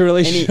 Treat your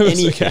relationship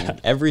as a cat.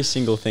 Every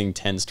single thing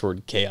tends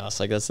toward chaos.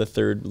 Like that's the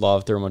third law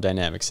of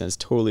thermodynamics, and it's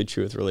totally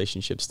true with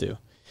relationships too.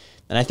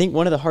 And I think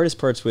one of the hardest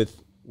parts with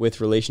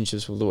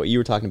relationships, with what you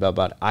were talking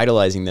about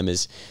idolizing them,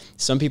 is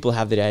some people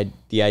have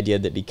the idea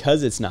that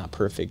because it's not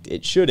perfect,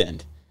 it should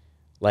end.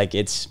 Like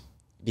it's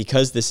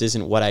because this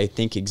isn't what I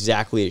think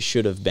exactly it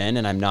should have been,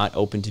 and I'm not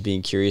open to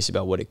being curious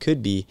about what it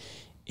could be,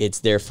 it's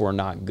therefore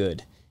not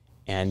good.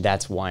 And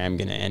that's why I'm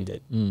going to end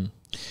it.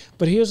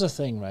 But here's the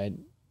thing, right?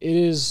 It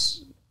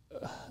is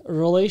a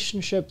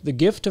relationship, the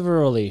gift of a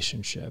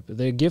relationship,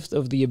 the gift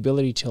of the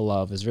ability to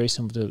love is very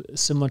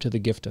similar to the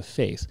gift of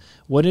faith.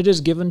 When it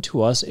is given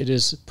to us, it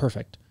is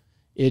perfect.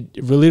 It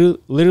really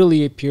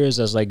literally appears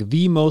as like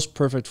the most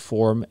perfect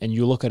form, and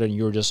you look at it and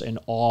you're just in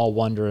awe,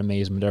 wonder,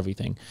 amazement,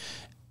 everything.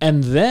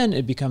 And then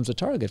it becomes a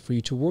target for you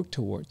to work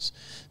towards.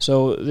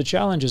 So the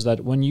challenge is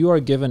that when you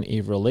are given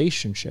a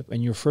relationship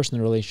and you're first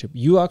in a relationship,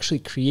 you actually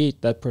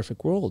create that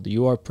perfect world.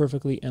 You are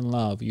perfectly in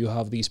love. You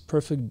have these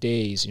perfect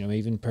days, you know,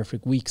 even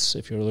perfect weeks,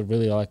 if you're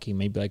really lucky,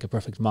 maybe like a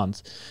perfect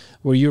month,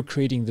 where you're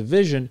creating the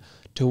vision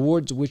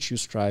towards which you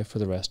strive for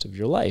the rest of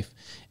your life.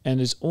 And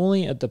it's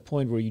only at the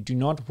point where you do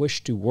not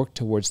wish to work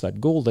towards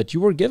that goal that you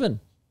were given.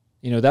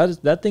 You know,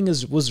 that thing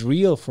was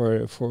real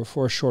for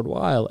a short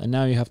while, and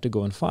now you have to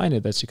go and find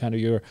it. That's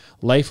your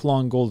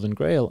lifelong golden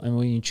grail. And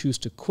when you choose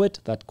to quit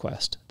that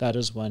quest, that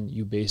is when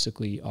you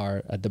basically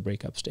are at the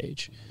breakup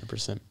stage.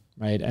 100%.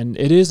 Right. And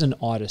it is an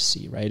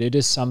odyssey, right? It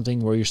is something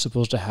where you're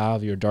supposed to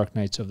have your dark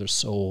nights of the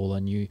soul,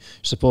 and you're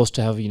supposed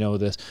to have, you know,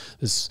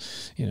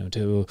 this, you know,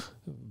 to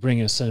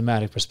bring a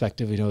cinematic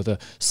perspective, you know, the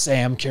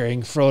Sam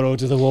carrying Frodo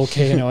to the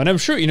volcano. And I'm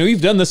sure, you know,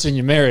 you've done this in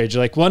your marriage,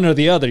 like one or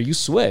the other, you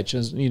switch,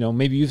 as you know,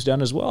 maybe you've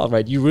done as well,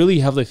 right? You really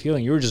have the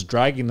feeling you're just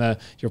dragging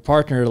your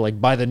partner like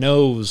by the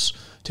nose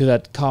to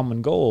that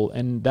common goal.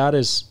 And that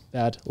is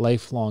that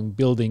lifelong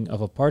building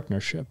of a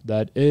partnership.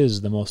 That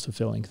is the most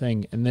fulfilling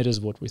thing. And that is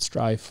what we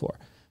strive for.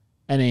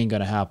 And it ain't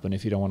going to happen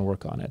if you don't want to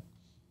work on it.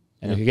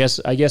 And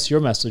I guess your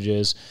message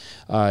is,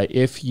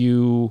 if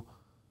you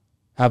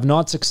have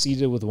not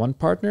succeeded with one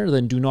partner,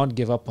 then do not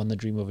give up on the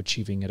dream of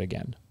achieving it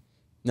again.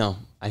 No,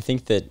 I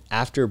think that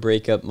after a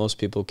breakup, most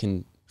people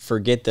can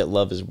forget that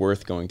love is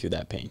worth going through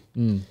that pain.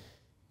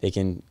 They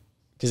can,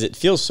 because it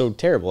feels so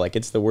terrible, like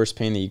it's the worst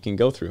pain that you can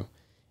go through.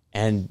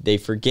 And they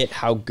forget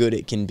how good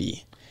it can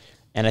be.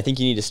 And I think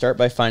you need to start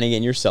by finding it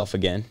in yourself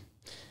again.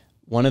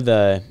 One of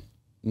the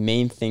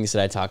main things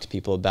that I talk to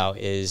people about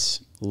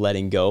is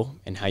letting go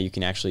and how you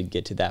can actually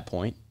get to that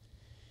point.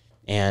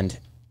 And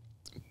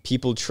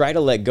people try to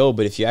let go,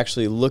 but if you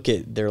actually look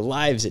at their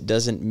lives, it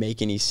doesn't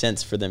make any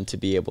sense for them to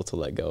be able to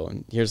let go.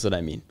 And here's what I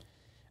mean.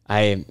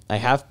 I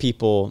have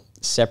people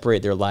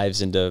separate their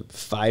lives into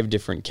 5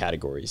 different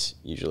categories,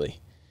 usually.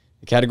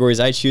 The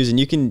categories I choose, and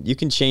you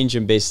can change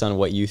them based on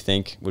what you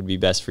think would be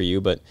best for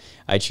you, but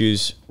I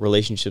choose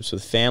relationships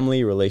with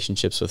family,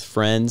 relationships with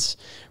friends,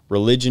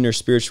 religion or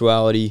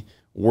spirituality,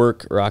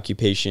 work or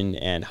occupation,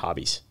 and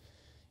hobbies.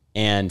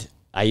 And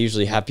I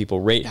usually have people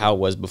rate how it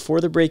was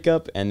before the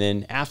breakup and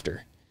then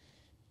after.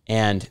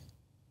 And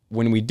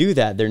when we do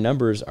that, their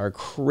numbers are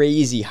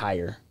crazy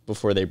higher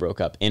before they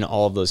broke up in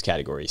all of those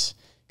categories.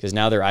 Because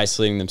now they're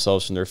isolating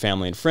themselves from their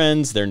family and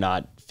friends. They're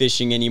not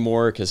fishing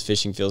anymore because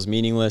fishing feels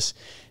meaningless.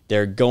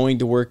 They're going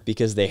to work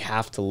because they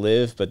have to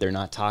live, but they're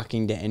not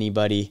talking to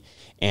anybody.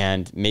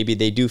 And maybe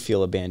they do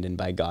feel abandoned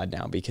by God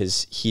now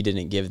because he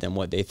didn't give them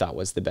what they thought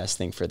was the best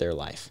thing for their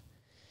life.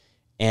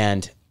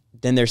 And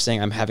then they're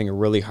saying, I'm having a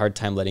really hard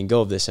time letting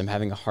go of this. I'm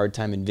having a hard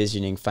time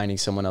envisioning finding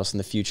someone else in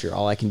the future.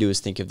 All I can do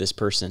is think of this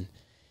person.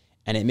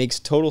 And it makes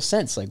total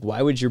sense. Like,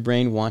 why would your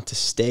brain want to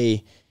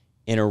stay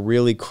in a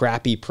really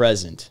crappy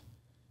present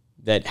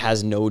that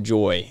has no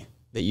joy,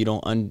 that you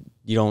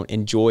don't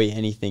enjoy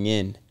anything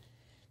in?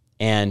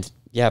 And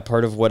yeah,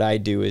 part of what I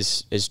do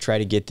is try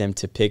to get them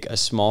to pick a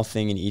small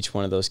thing in each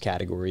one of those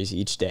categories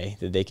each day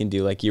that they can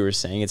do. Like you were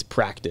saying, it's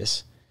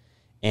practice.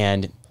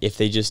 And if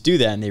they just do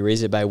that and they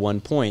raise it by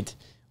 1 point,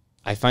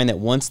 I find that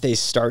once they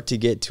start to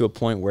get to a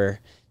point where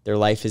their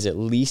life is at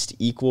least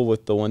equal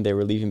with the one they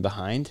were leaving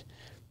behind,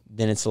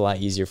 then it's a lot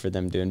easier for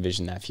them to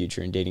envision that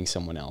future and dating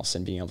someone else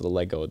and being able to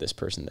let go of this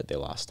person that they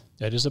lost.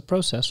 That is a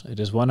process. It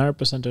is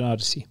 100% an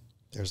odyssey.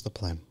 There's the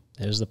plan.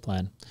 There's the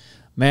plan.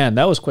 Man,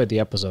 that was quite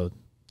the episode.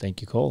 Thank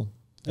you, Cole.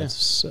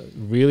 That's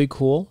really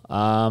cool.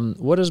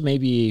 What is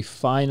maybe a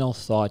final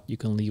thought you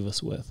can leave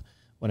us with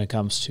when it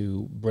comes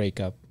to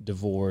breakup,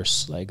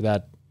 divorce, like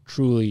that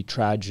truly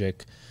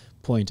tragic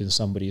point in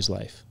somebody's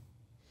life?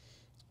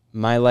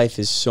 My life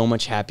is so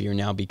much happier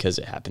now because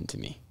it happened to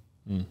me.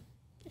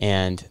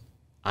 And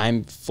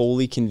I'm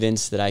fully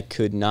convinced that I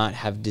could not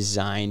have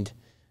designed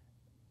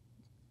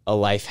a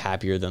life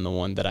happier than the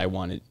one that I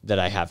wanted, that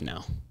I have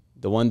now.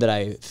 The one that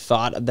I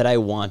thought that I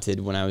wanted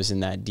when I was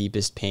in that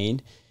deepest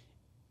pain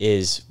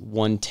is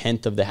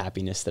 1/10 of the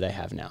happiness that I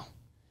have now.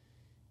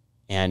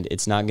 And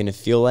it's not going to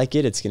feel like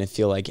it. It's going to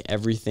feel like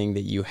everything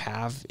that you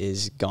have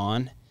is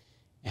gone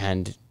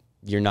and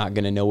you're not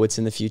going to know what's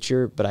in the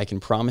future. But I can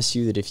promise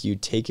you that if you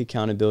take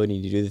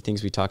accountability to do the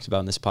things we talked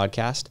about in this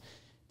podcast,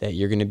 that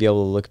you're going to be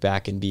able to look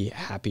back and be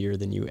happier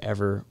than you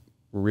ever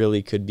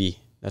really could be.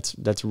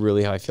 That's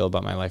really how I feel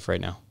about my life right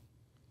now.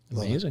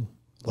 Amazing.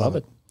 Love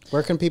it.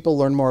 Where can people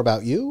learn more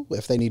about you?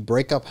 If they need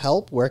breakup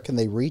help, where can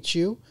they reach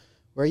you?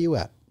 Where are you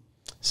at?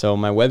 So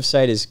my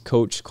website is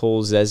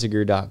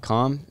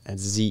coachcolezesiger.com.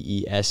 That's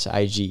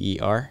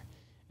Zesiger.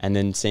 And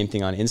then same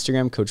thing on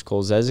Instagram, Coach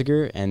Cole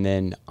Zesiger. And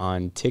then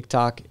on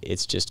TikTok,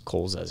 it's just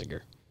Cole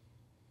Zesiger.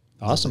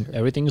 Awesome.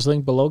 Everything's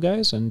linked below,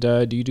 guys. And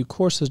do you do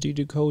courses? Do you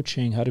do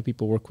coaching? How do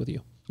people work with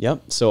you?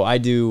 Yep. So I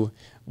do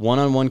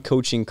one-on-one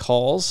coaching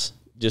calls,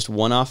 just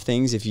one-off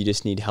things if you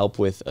just need help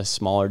with a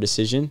smaller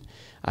decision.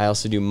 I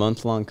also do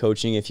month-long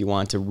coaching if you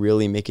want to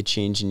really make a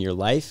change in your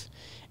life.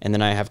 And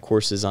then I have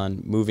courses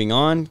on moving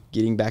on,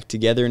 getting back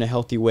together in a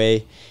healthy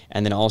way,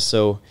 and then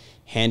also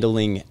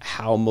handling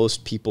how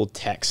most people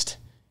text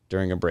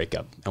during a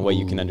breakup and what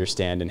you can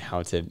understand and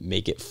how to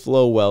make it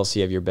flow well so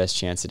you have your best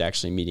chance at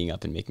actually meeting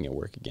up and making it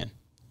work again.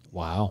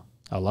 Wow.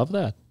 I love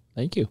that.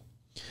 Thank you.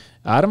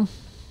 Adam?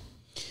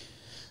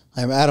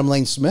 I'm Adam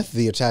Lane Smith,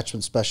 the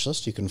attachment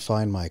specialist. You can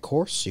find my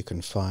course, you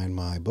can find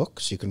my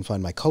books, you can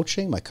find my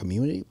coaching, my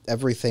community,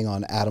 everything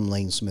on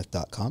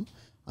adamlanesmith.com.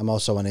 I'm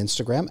also on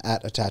Instagram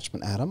at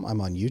Attachment Adam.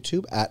 I'm on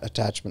YouTube at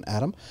Attachment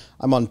Adam.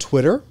 I'm on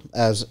Twitter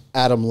as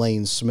Adam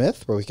Lane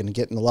Smith, where we can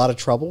get in a lot of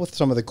trouble with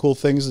some of the cool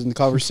things and the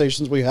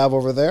conversations we have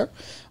over there.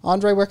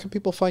 Andrey, where can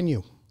people find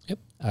you? Yep,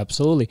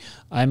 absolutely.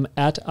 I'm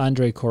at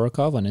Andrey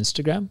Korikov on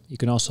Instagram. You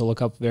can also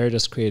look up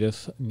Veritas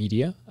Creative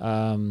Media,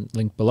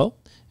 link below.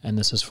 And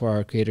this is for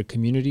our creator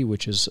community,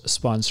 which is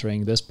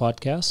sponsoring this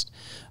podcast.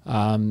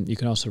 You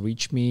can also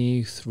reach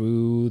me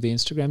through the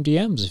Instagram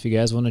DMs if you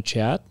guys want to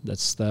chat.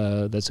 That's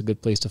a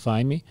good place to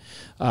find me.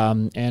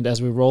 And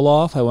as we roll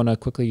off, I want to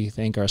quickly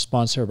thank our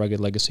sponsor, Rugged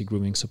Legacy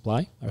Grooming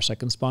Supply, our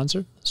second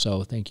sponsor.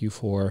 So thank you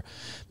for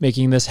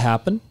making this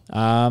happen.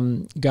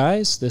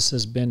 Guys, this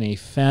has been a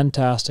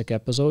fantastic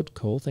episode.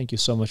 Cole, thank you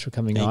so much for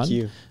coming on. Thank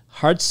you.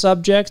 Hard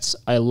subjects.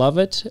 I love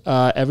it.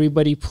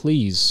 Everybody,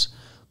 please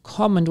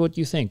comment what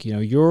you think. You know,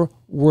 your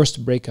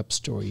worst breakup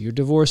story, your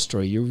divorce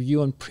story, your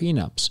view on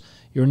prenups,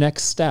 your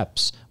next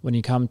steps when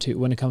it comes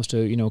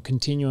to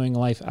continuing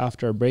life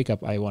after a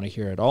breakup. I want to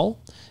hear it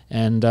all,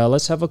 and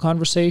let's have a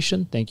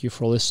conversation. Thank you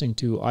for listening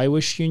to I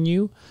Wish You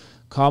Knew.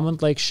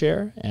 Comment, like,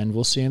 share, and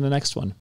we'll see you in the next one.